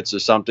his shits or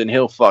something,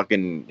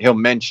 he'll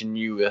mention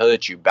you, he'll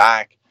hit you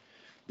back.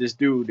 This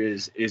dude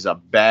is a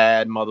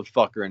bad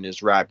motherfucker in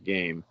this rap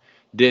game.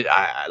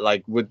 I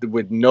like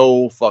with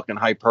no fucking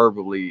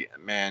hyperbole,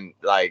 man.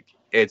 Like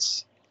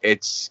it's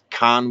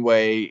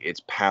Conway,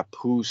 it's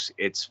Papoose,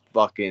 it's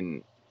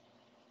fucking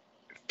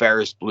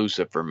Ferris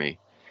Blusa for me.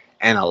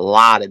 And a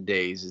lot of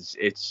days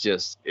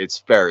it's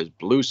Ferris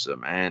Blusa,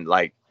 man.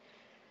 Like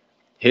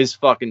his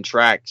fucking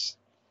tracks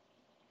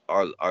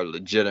are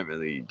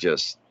legitimately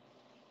just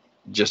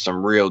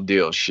some real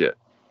deal shit.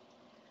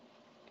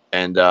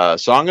 And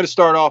so I'm gonna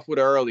start off with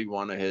an early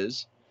one of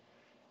his,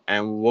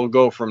 and we'll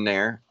go from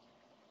there.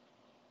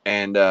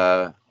 And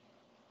I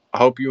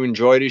hope you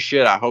enjoy this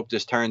shit. I hope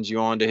this turns you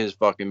on to his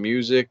fucking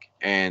music.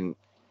 And,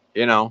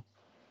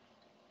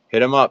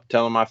 hit him up.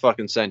 Tell him I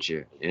fucking sent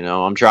you.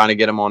 I'm trying to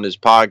get him on this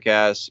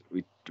podcast.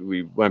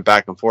 We went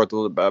back and forth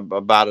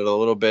about it a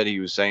little bit.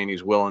 He was saying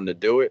he's willing to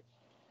do it.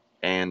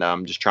 And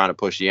I'm just trying to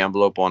push the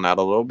envelope on that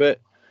a little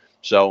bit.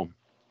 So,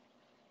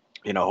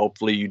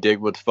 hopefully you dig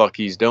what the fuck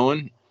he's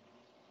doing.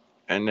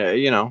 And,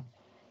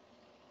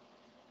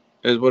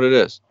 is what it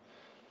is.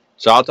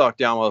 So I'll talk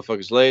to y'all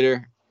motherfuckers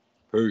later.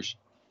 Peace.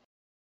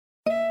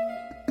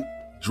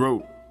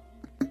 Drew,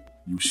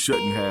 you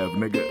shouldn't have,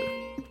 nigga.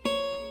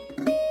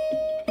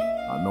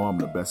 I know I'm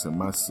the best in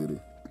my city.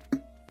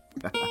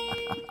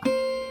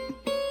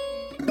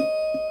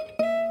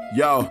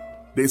 Yo,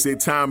 they say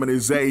timing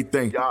is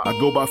everything. I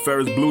go by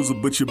Ferris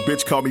Blusa, but your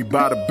bitch call me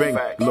Bada Bing.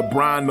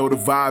 LeBron know the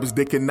vibes,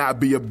 they cannot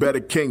be a better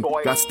king.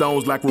 Got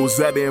stones like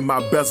Rosetta in my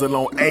bezel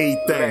on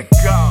everything.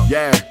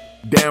 Yeah.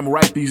 Damn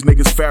right, these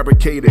niggas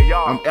fabricated.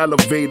 I'm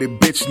elevated,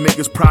 bitch,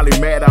 niggas probably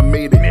mad I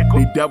made it.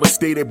 They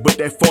devastated, but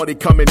that 40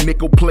 coming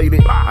nickel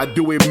plated. I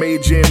do it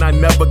major and I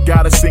never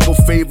got a single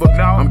favor.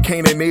 I'm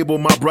Cain and Abel,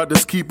 my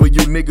brother's keeper.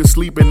 You niggas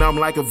sleeping, I'm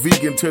like a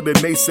vegan to the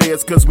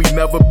naysayers, cause we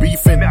never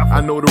beefing. I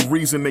know the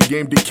reason the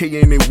game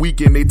decaying and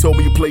weaken. They told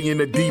me play in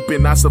the deep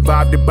and I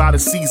survived it by the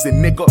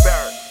season, nigga.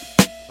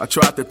 I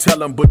tried to tell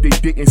them, but they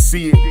didn't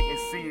see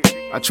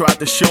it. I tried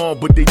to show them,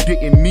 but they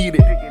didn't need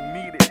it.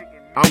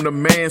 I'm the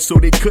man, so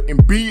they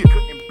couldn't be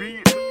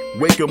it.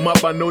 Wake them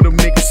up, I know them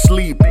niggas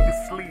sleep.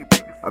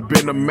 I've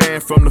been the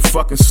man from the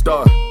fucking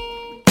start.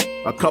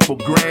 A couple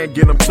grand,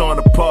 get them torn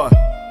apart.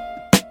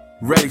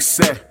 Ready,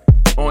 set,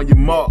 on your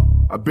mark.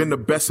 I've been the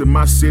best in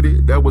my city,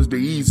 that was the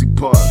easy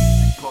part.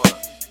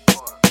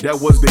 That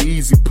was the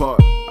easy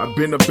part. I've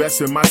been the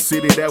best in my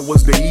city, that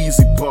was the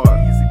easy part.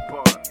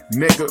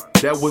 Nigga,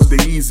 that was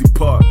the easy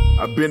part.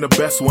 I've been the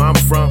best where I'm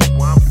from.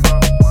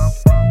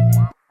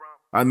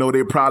 I know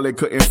they probably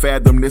couldn't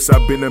fathom this.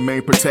 I've been the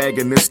main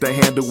protagonist to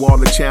handle all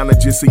the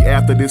challenges. See,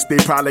 after this, they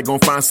probably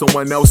gon' find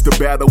someone else to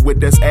battle with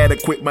that's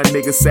adequate. My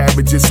niggas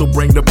savages, so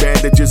bring the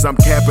bandages. I'm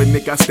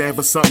Kaepernick, I stand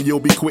for something.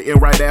 You'll be quitting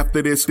right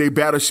after this. They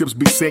battleships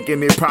be sinking.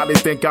 They probably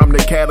think I'm the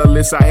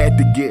catalyst. I had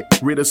to get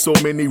rid of so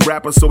many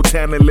rappers so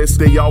talentless.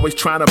 They always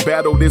trying to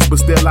battle this, but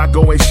still I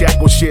go and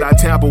shackle shit. I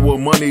tamper with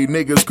money,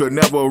 niggas could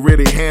never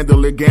really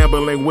handle it.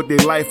 Gambling with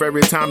their life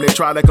every time they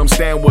try to come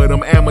stand with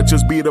them.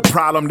 Amateurs be the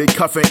problem. They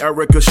cuffing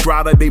Erica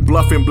Strada. They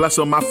bluffing, bless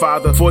on my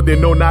father, for they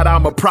know not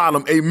I'm a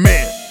problem,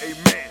 amen.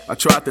 I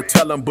tried to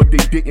tell them, but they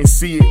didn't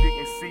see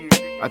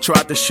it. I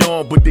tried to show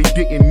them, but they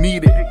didn't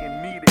need it.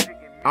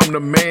 I'm the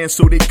man,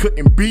 so they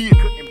couldn't be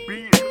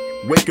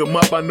it. Wake them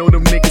up, I know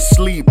them niggas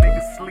sleep.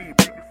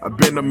 I've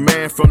been the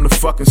man from the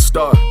fucking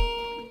start.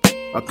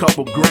 A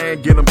couple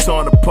grand, get them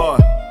torn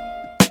apart.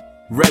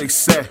 Ready,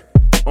 set,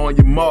 on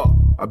your mark.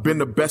 I've been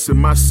the best in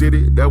my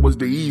city, that was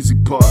the easy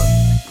part.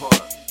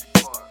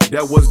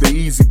 That was the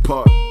easy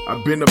part.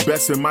 I've been the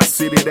best in my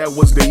city, that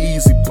was the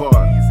easy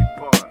part.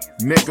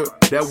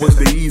 Nigga, that was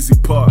the easy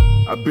part.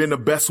 I've been the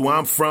best where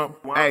I'm from.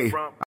 Hey.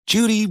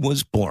 Judy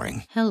was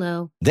boring.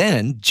 Hello.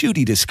 Then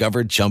Judy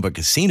discovered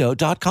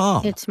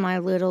ChumbaCasino.com. It's my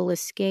little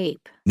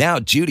escape. Now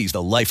Judy's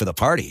the life of the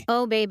party.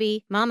 Oh,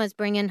 baby, mama's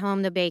bringing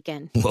home the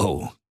bacon.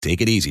 Whoa,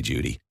 take it easy,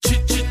 Judy.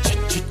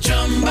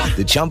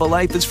 The Chumba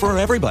life is for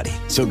everybody.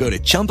 So go to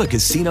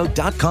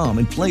ChumbaCasino.com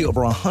and play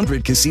over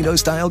 100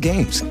 casino-style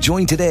games.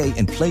 Join today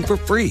and play for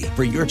free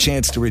for your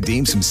chance to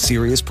redeem some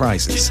serious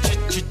prizes.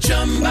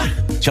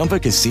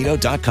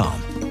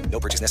 ChumbaCasino.com. No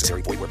purchase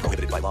necessary. Void where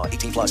prohibited by law.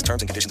 18+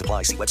 terms and conditions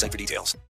apply. See website for details.